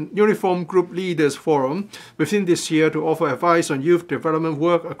Youth in Uniform Group Leaders Forum within this year to offer advice on youth development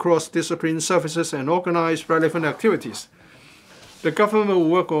work across discipline services and organize relevant activities. The government will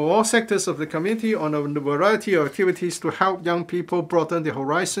work with all sectors of the community on a variety of activities to help young people broaden their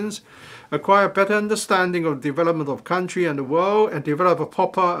horizons, acquire better understanding of the development of country and the world, and develop a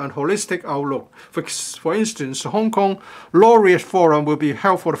proper and holistic outlook. For instance, the Hong Kong Laureate Forum will be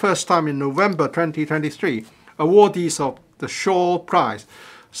held for the first time in November 2023. Awardees of the Shaw Prize,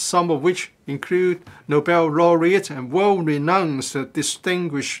 some of which include Nobel laureates and world-renowned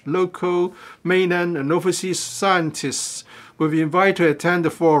distinguished local, mainland, and overseas scientists, will be invited to attend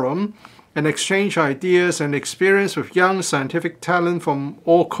the forum and exchange ideas and experience with young scientific talent from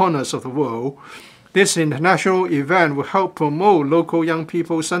all corners of the world. This international event will help promote local young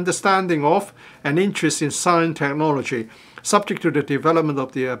people's understanding of and interest in science technology. Subject to the development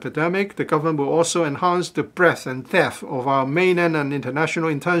of the epidemic, the government will also enhance the breadth and depth of our mainland and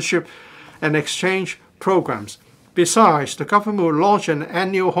international internship and exchange programs. Besides, the government will launch an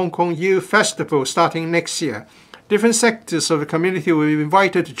annual Hong Kong Youth Festival starting next year. Different sectors of the community will be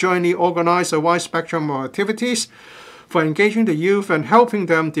invited to jointly organize a wide spectrum of activities for engaging the youth and helping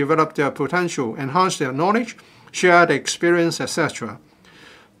them develop their potential, enhance their knowledge, share their experience, etc.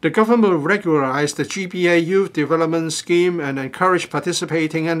 The government will regularize the GBA Youth Development Scheme and encourage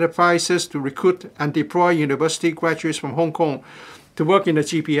participating enterprises to recruit and deploy university graduates from Hong Kong to work in the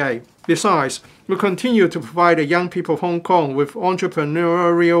GBA. Besides, we'll continue to provide the young people of Hong Kong with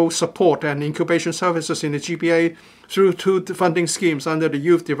entrepreneurial support and incubation services in the GBA through 2 funding schemes under the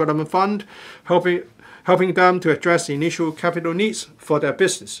Youth Development Fund, helping them to address the initial capital needs for their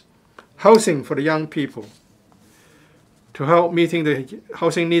business. Housing for the young people. To help meeting the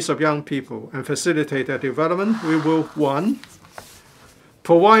housing needs of young people and facilitate their development, we will 1.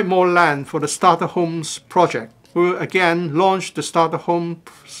 Provide more land for the Starter Homes project. We will again launch the Starter Homes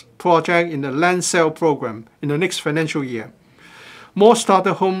project in the land sale program in the next financial year. More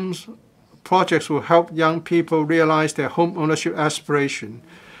Starter Homes projects will help young people realize their home ownership aspiration,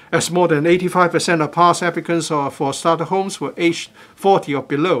 as more than 85% of past applicants for Starter Homes were aged 40 or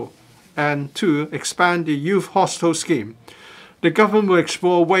below. And 2, expand the youth hostel scheme. The government will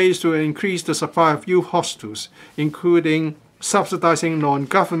explore ways to increase the supply of youth hostels, including subsidizing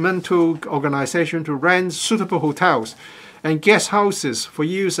non-governmental organizations to rent suitable hotels and guest houses for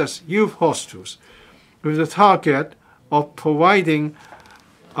use as youth hostels, with the target of providing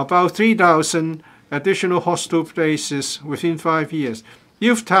about 3,000 additional hostel places within 5 years.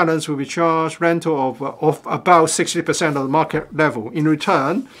 Youth talents will be charged rental of about 60% of the market level. In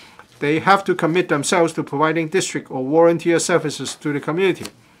return, they have to commit themselves to providing district or volunteer services to the community.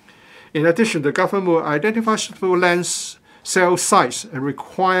 In addition, the government will identify suitable land sale sites and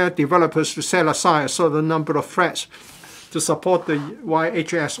require developers to set aside a certain number of flats to support the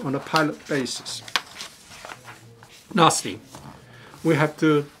YHS on a pilot basis. Lastly, we have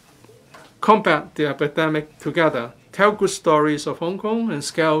to combat the epidemic together, tell good stories of Hong Kong, and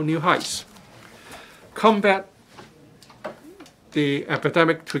scale new heights. Combat the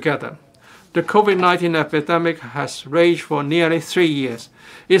epidemic together. The COVID-19 epidemic has raged for nearly 3 years.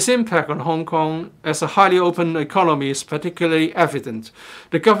 Its impact on Hong Kong as a highly open economy is particularly evident.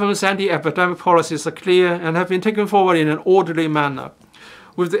 The government's anti-epidemic policies are clear and have been taken forward in an orderly manner,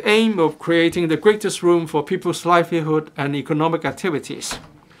 with the aim of creating the greatest room for people's livelihood and economic activities.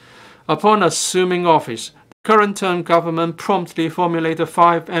 Upon assuming office, the current term government promptly formulated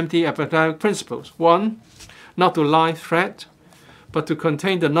 5 anti-epidemic principles. 1. Not to lie threat. but to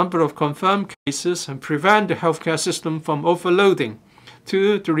contain the number of confirmed cases and prevent the healthcare system from overloading.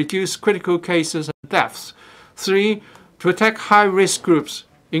 2. To reduce critical cases and deaths. 3. To protect high-risk groups,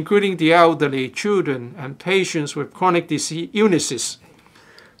 including the elderly, children, and patients with chronic disease illnesses.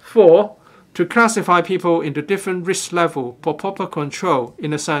 4. To classify people into different risk levels for proper control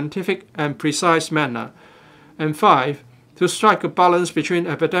in a scientific and precise manner. And 5. To strike a balance between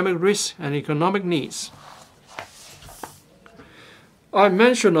epidemic risk and economic needs. I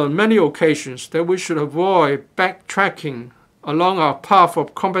mentioned on many occasions that we should avoid backtracking along our path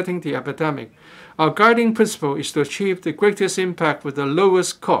of combating the epidemic. Our guiding principle is to achieve the greatest impact with the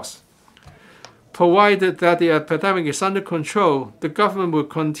lowest cost. Provided that the epidemic is under control, the government will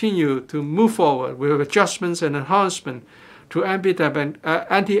continue to move forward with adjustments and enhancements to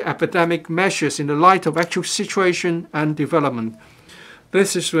anti-epidemic measures in the light of actual situation and development.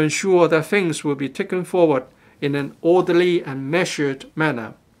 This is to ensure that things will be taken forward in an orderly and measured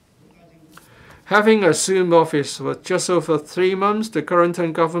manner. Having assumed office for just over 3 months, the current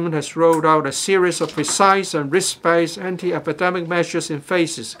government has rolled out a series of precise and risk-based anti-epidemic measures in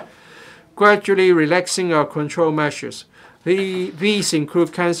phases, gradually relaxing our control measures. These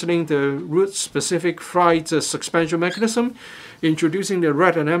include cancelling the route-specific flight suspension mechanism, introducing the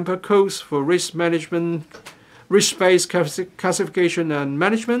red and amber codes for risk management, risk-based classification and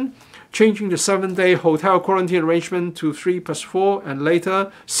management, changing the 7-day hotel quarantine arrangement to 3+4 and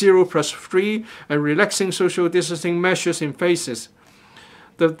later 0+3, and relaxing social distancing measures in phases.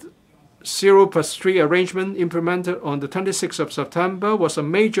 The 0+3 arrangement implemented on the 26th of September was a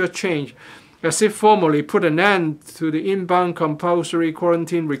major change, as it formally put an end to the inbound compulsory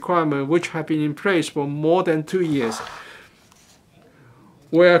quarantine requirement which had been in place for more than 2 years.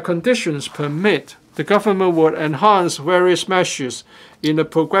 Where conditions permit, the government would enhance various measures in a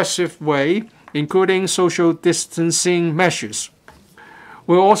progressive way, including social distancing measures.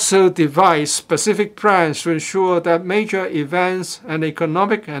 We'll also devise specific plans to ensure that major events and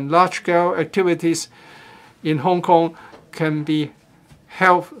economic and large-scale activities in Hong Kong can be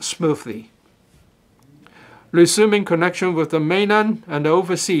held smoothly. Resuming connection with the mainland and the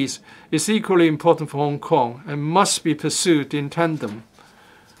overseas is equally important for Hong Kong and must be pursued in tandem.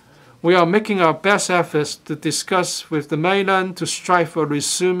 We are making our best efforts to discuss with the mainland to strive for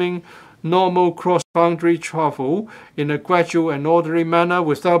resuming normal cross-boundary travel in a gradual and orderly manner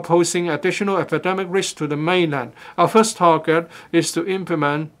without posing additional epidemic risk to the mainland. Our first target is to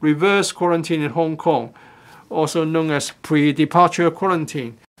implement reverse quarantine in Hong Kong, also known as pre-departure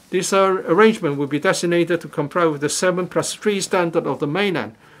quarantine. This arrangement will be designated to comply with the 7+3 standard of the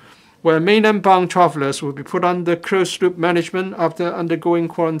mainland, where mainland-bound travelers will be put under closed-loop management after undergoing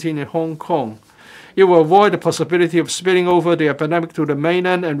quarantine in Hong Kong. It will avoid the possibility of spilling over the epidemic to the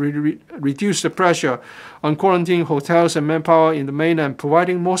mainland and reduce the pressure on quarantine hotels and manpower in the mainland,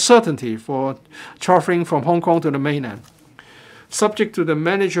 providing more certainty for traveling from Hong Kong to the mainland. Subject to the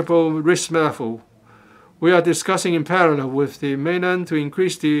manageable risk level, we are discussing in parallel with the mainland to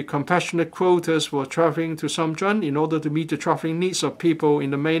increase the compassionate quotas for traveling to Shenzhen in order to meet the traveling needs of people in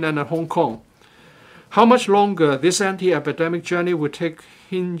the mainland and Hong Kong. How much longer this anti-epidemic journey will take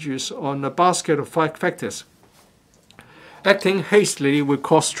hinges on a basket of 5 factors. Acting hastily will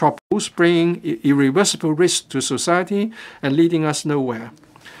cause troubles, bringing irreversible risk to society and leading us nowhere.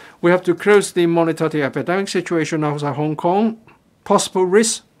 We have to closely monitor the epidemic situation outside Hong Kong, possible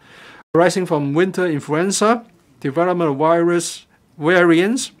risks arising from winter influenza, development of virus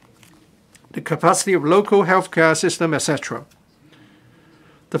variants, the capacity of local healthcare system, etc.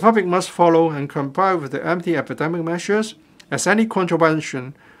 The public must follow and comply with the anti-epidemic measures, as any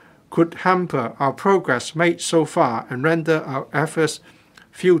contravention could hamper our progress made so far and render our efforts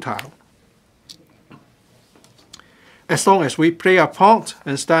futile. As long as we play our part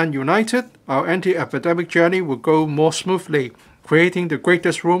and stand united, our anti-epidemic journey will go more smoothly, creating the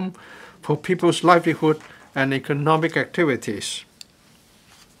greatest room for people's livelihood and economic activities.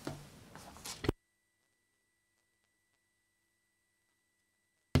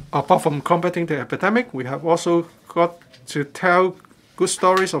 Apart from combating the epidemic, we have also got to tell good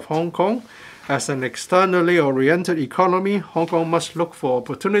stories of Hong Kong. As an externally oriented economy, Hong Kong must look for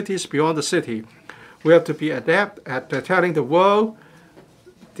opportunities beyond the city. We have to be adept at telling the world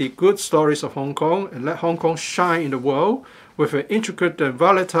the good stories of Hong Kong and let Hong Kong shine in the world. With an intricate and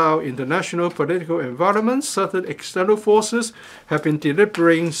volatile international political environment, certain external forces have been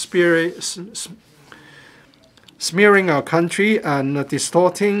deliberately smearing our country and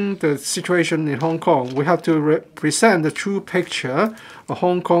distorting the situation in Hong Kong. We have to present the true picture of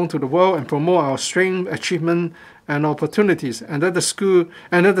Hong Kong to the world and promote our strength, achievement, and opportunities, and that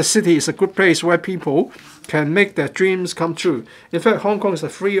the city is a good place where people can make their dreams come true. In fact, Hong Kong is a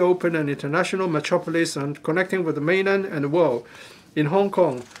free, open, and international metropolis and connecting with the mainland and the world. In Hong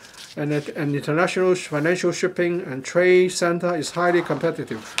Kong, an international financial shipping and trade center is highly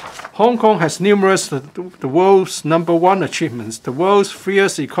competitive. Hong Kong has numerous the world's #1 achievements: the world's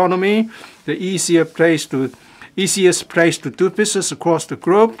freest economy, the easiest place to do business across the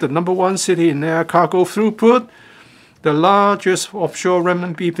globe, the #1 city in air cargo throughput, the largest offshore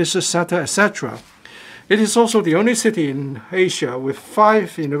renminbi business center, etc. It is also the only city in Asia with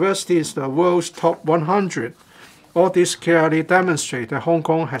 5 universities in the world's top 100. All this clearly demonstrates that Hong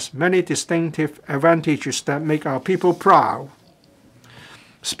Kong has many distinctive advantages that make our people proud.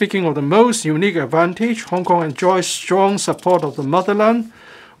 Speaking of the most unique advantage, Hong Kong enjoys strong support of the motherland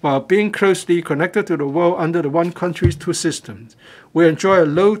while being closely connected to the world under the one country, two systems. We enjoy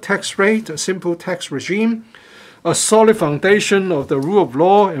a low tax rate, a simple tax regime, a solid foundation of the rule of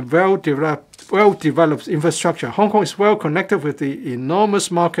law, and well-developed infrastructure. Hong Kong is well connected with the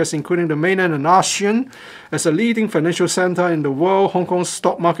enormous markets, including the mainland and ASEAN. As a leading financial center in the world, Hong Kong's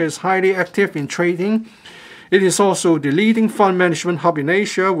stock market is highly active in trading. It is also the leading fund management hub in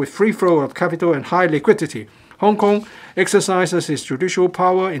Asia with free flow of capital and high liquidity. Hong Kong exercises its judicial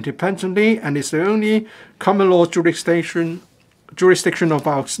power independently and is the only common law jurisdiction of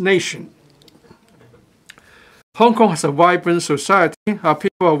our nation. Hong Kong has a vibrant society. Our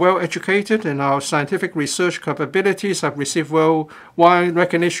people are well educated and our scientific research capabilities have received worldwide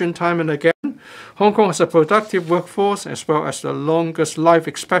recognition time and again. Hong Kong has a productive workforce as well as the longest life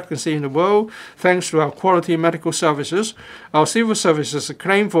expectancy in the world thanks to our quality medical services. Our civil services are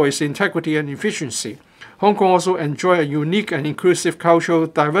claimed for its integrity and efficiency. Hong Kong also enjoys a unique and inclusive cultural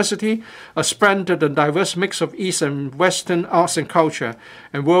diversity, a splendid and diverse mix of East and Western arts and culture,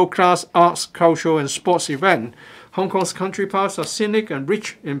 and world-class arts, cultural, and sports events. Hong Kong's country parks are scenic and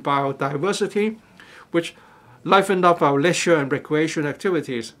rich in biodiversity, which liven up our leisure and recreation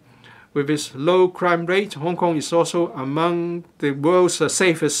activities. With its low crime rate, Hong Kong is also among the world's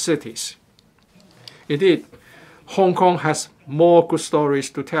safest cities. Indeed, Hong Kong has more good stories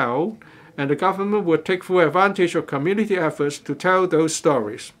to tell, and the government will take full advantage of community efforts to tell those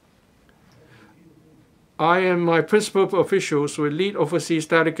stories. I and my principal officials will lead overseas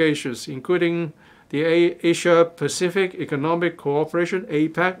delegations, including the Asia-Pacific Economic Cooperation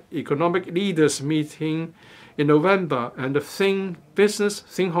 (APEC) Economic Leaders Meeting in November and the Think Business,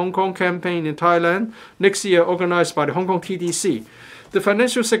 Think Hong Kong campaign in Thailand next year, organized by the Hong Kong TDC. The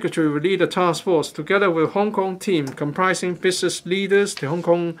Financial Secretary will lead a task force together with a Hong Kong team comprising business leaders, the Hong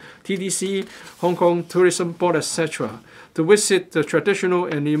Kong TDC, Hong Kong Tourism Board, etc., to visit the traditional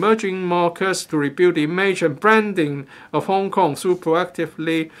and emerging markets to rebuild the image and branding of Hong Kong through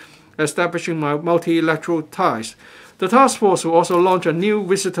proactively establishing multilateral ties. The task force will also launch a new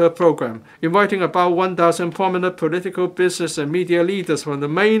visitor program, inviting about 1,000 prominent political, business, and media leaders from the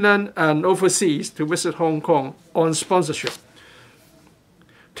mainland and overseas to visit Hong Kong on sponsorship.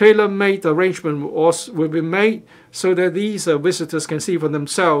 Tailor-made arrangements will be made so that these visitors can see for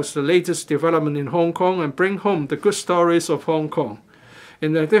themselves the latest development in Hong Kong and bring home the good stories of Hong Kong.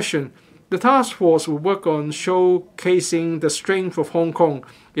 In addition, the task force will work on showcasing the strength of Hong Kong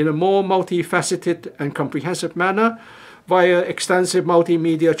in a more multifaceted and comprehensive manner via extensive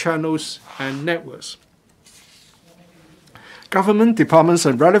multimedia channels and networks. Government departments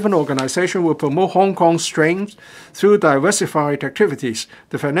and relevant organizations will promote Hong Kong's strength through diversified activities.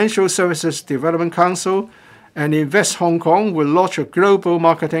 The Financial Services Development Council and Invest Hong Kong will launch a global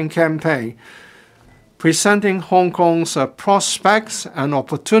marketing campaign presenting Hong Kong's prospects and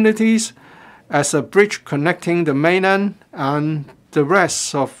opportunities as a bridge connecting the mainland and the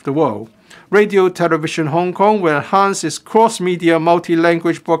rest of the world. Radio Television Hong Kong will enhance its cross-media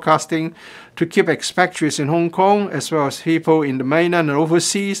multi-language broadcasting to keep expatriates in Hong Kong as well as people in the mainland and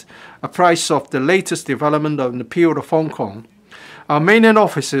overseas apprised of the latest development of the appeal of Hong Kong. Our mainland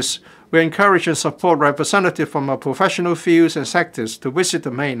offices will encourage and support representatives from our professional fields and sectors to visit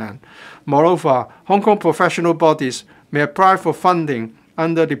the mainland. Moreover, Hong Kong professional bodies may apply for funding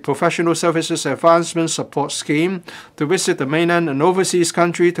under the Professional Services Advancement Support Scheme to visit the mainland and overseas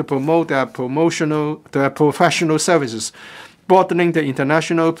country to promote their professional services, broadening the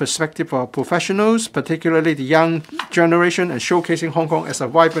international perspective of professionals, particularly the young generation, and showcasing Hong Kong as a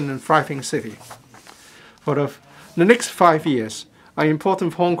vibrant and thriving city. For the next 5 years, it is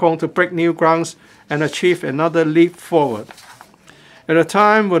important for Hong Kong to break new grounds and achieve another leap forward. At a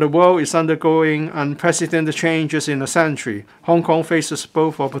time when the world is undergoing unprecedented changes in a century, Hong Kong faces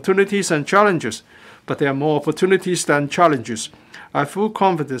both opportunities and challenges, but there are more opportunities than challenges. I have full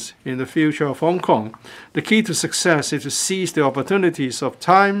confidence in the future of Hong Kong. The key to success is to seize the opportunities of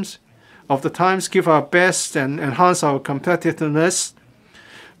the times, give our best and enhance our competitiveness,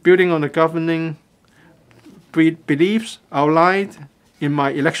 building on the governing beliefs outlined in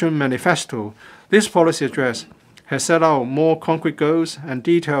my election manifesto. This policy address has set out more concrete goals and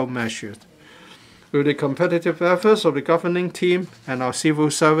detailed measures. With the competitive efforts of the governing team and our civil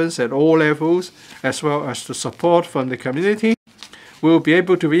servants at all levels, as well as the support from the community, we will be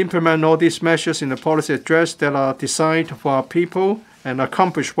able to implement all these measures in the policy address that are designed for our people and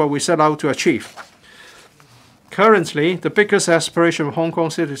accomplish what we set out to achieve. Currently, the biggest aspiration of Hong Kong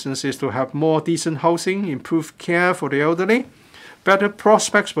citizens is to have more decent housing, improved care for the elderly, better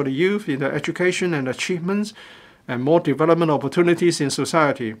prospects for the youth in their education and achievements, and more development opportunities in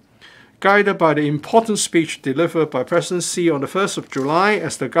society. Guided by the important speech delivered by President Xi on the 1st of July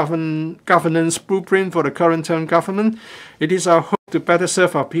as the governance blueprint for the current term government, it is our hope to better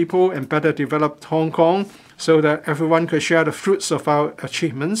serve our people and better develop Hong Kong so that everyone can share the fruits of our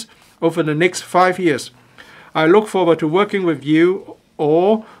achievements over the next 5 years. I look forward to working with you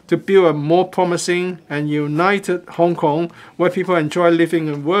all to build a more promising and united Hong Kong where people enjoy living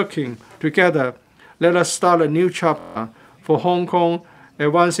and working together. Let us start a new chapter for Hong Kong,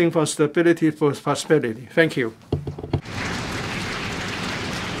 advancing from stability to prosperity. Thank you.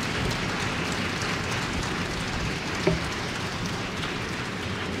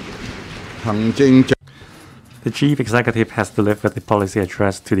 The Chief Executive has delivered the policy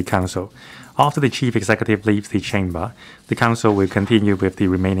address to the Council. After the Chief Executive leaves the chamber, the Council will continue with the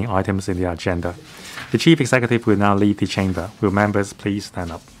remaining items in the agenda. The Chief Executive will now leave the chamber. Will members please stand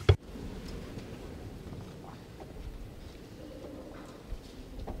up?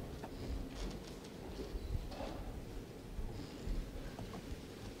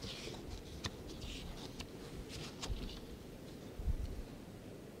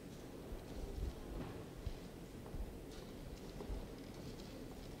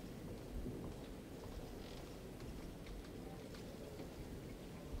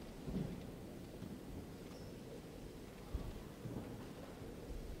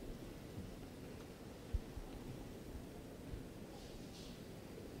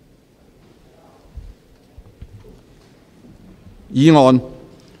議案，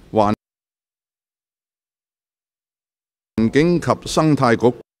環境及生態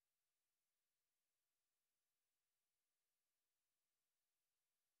局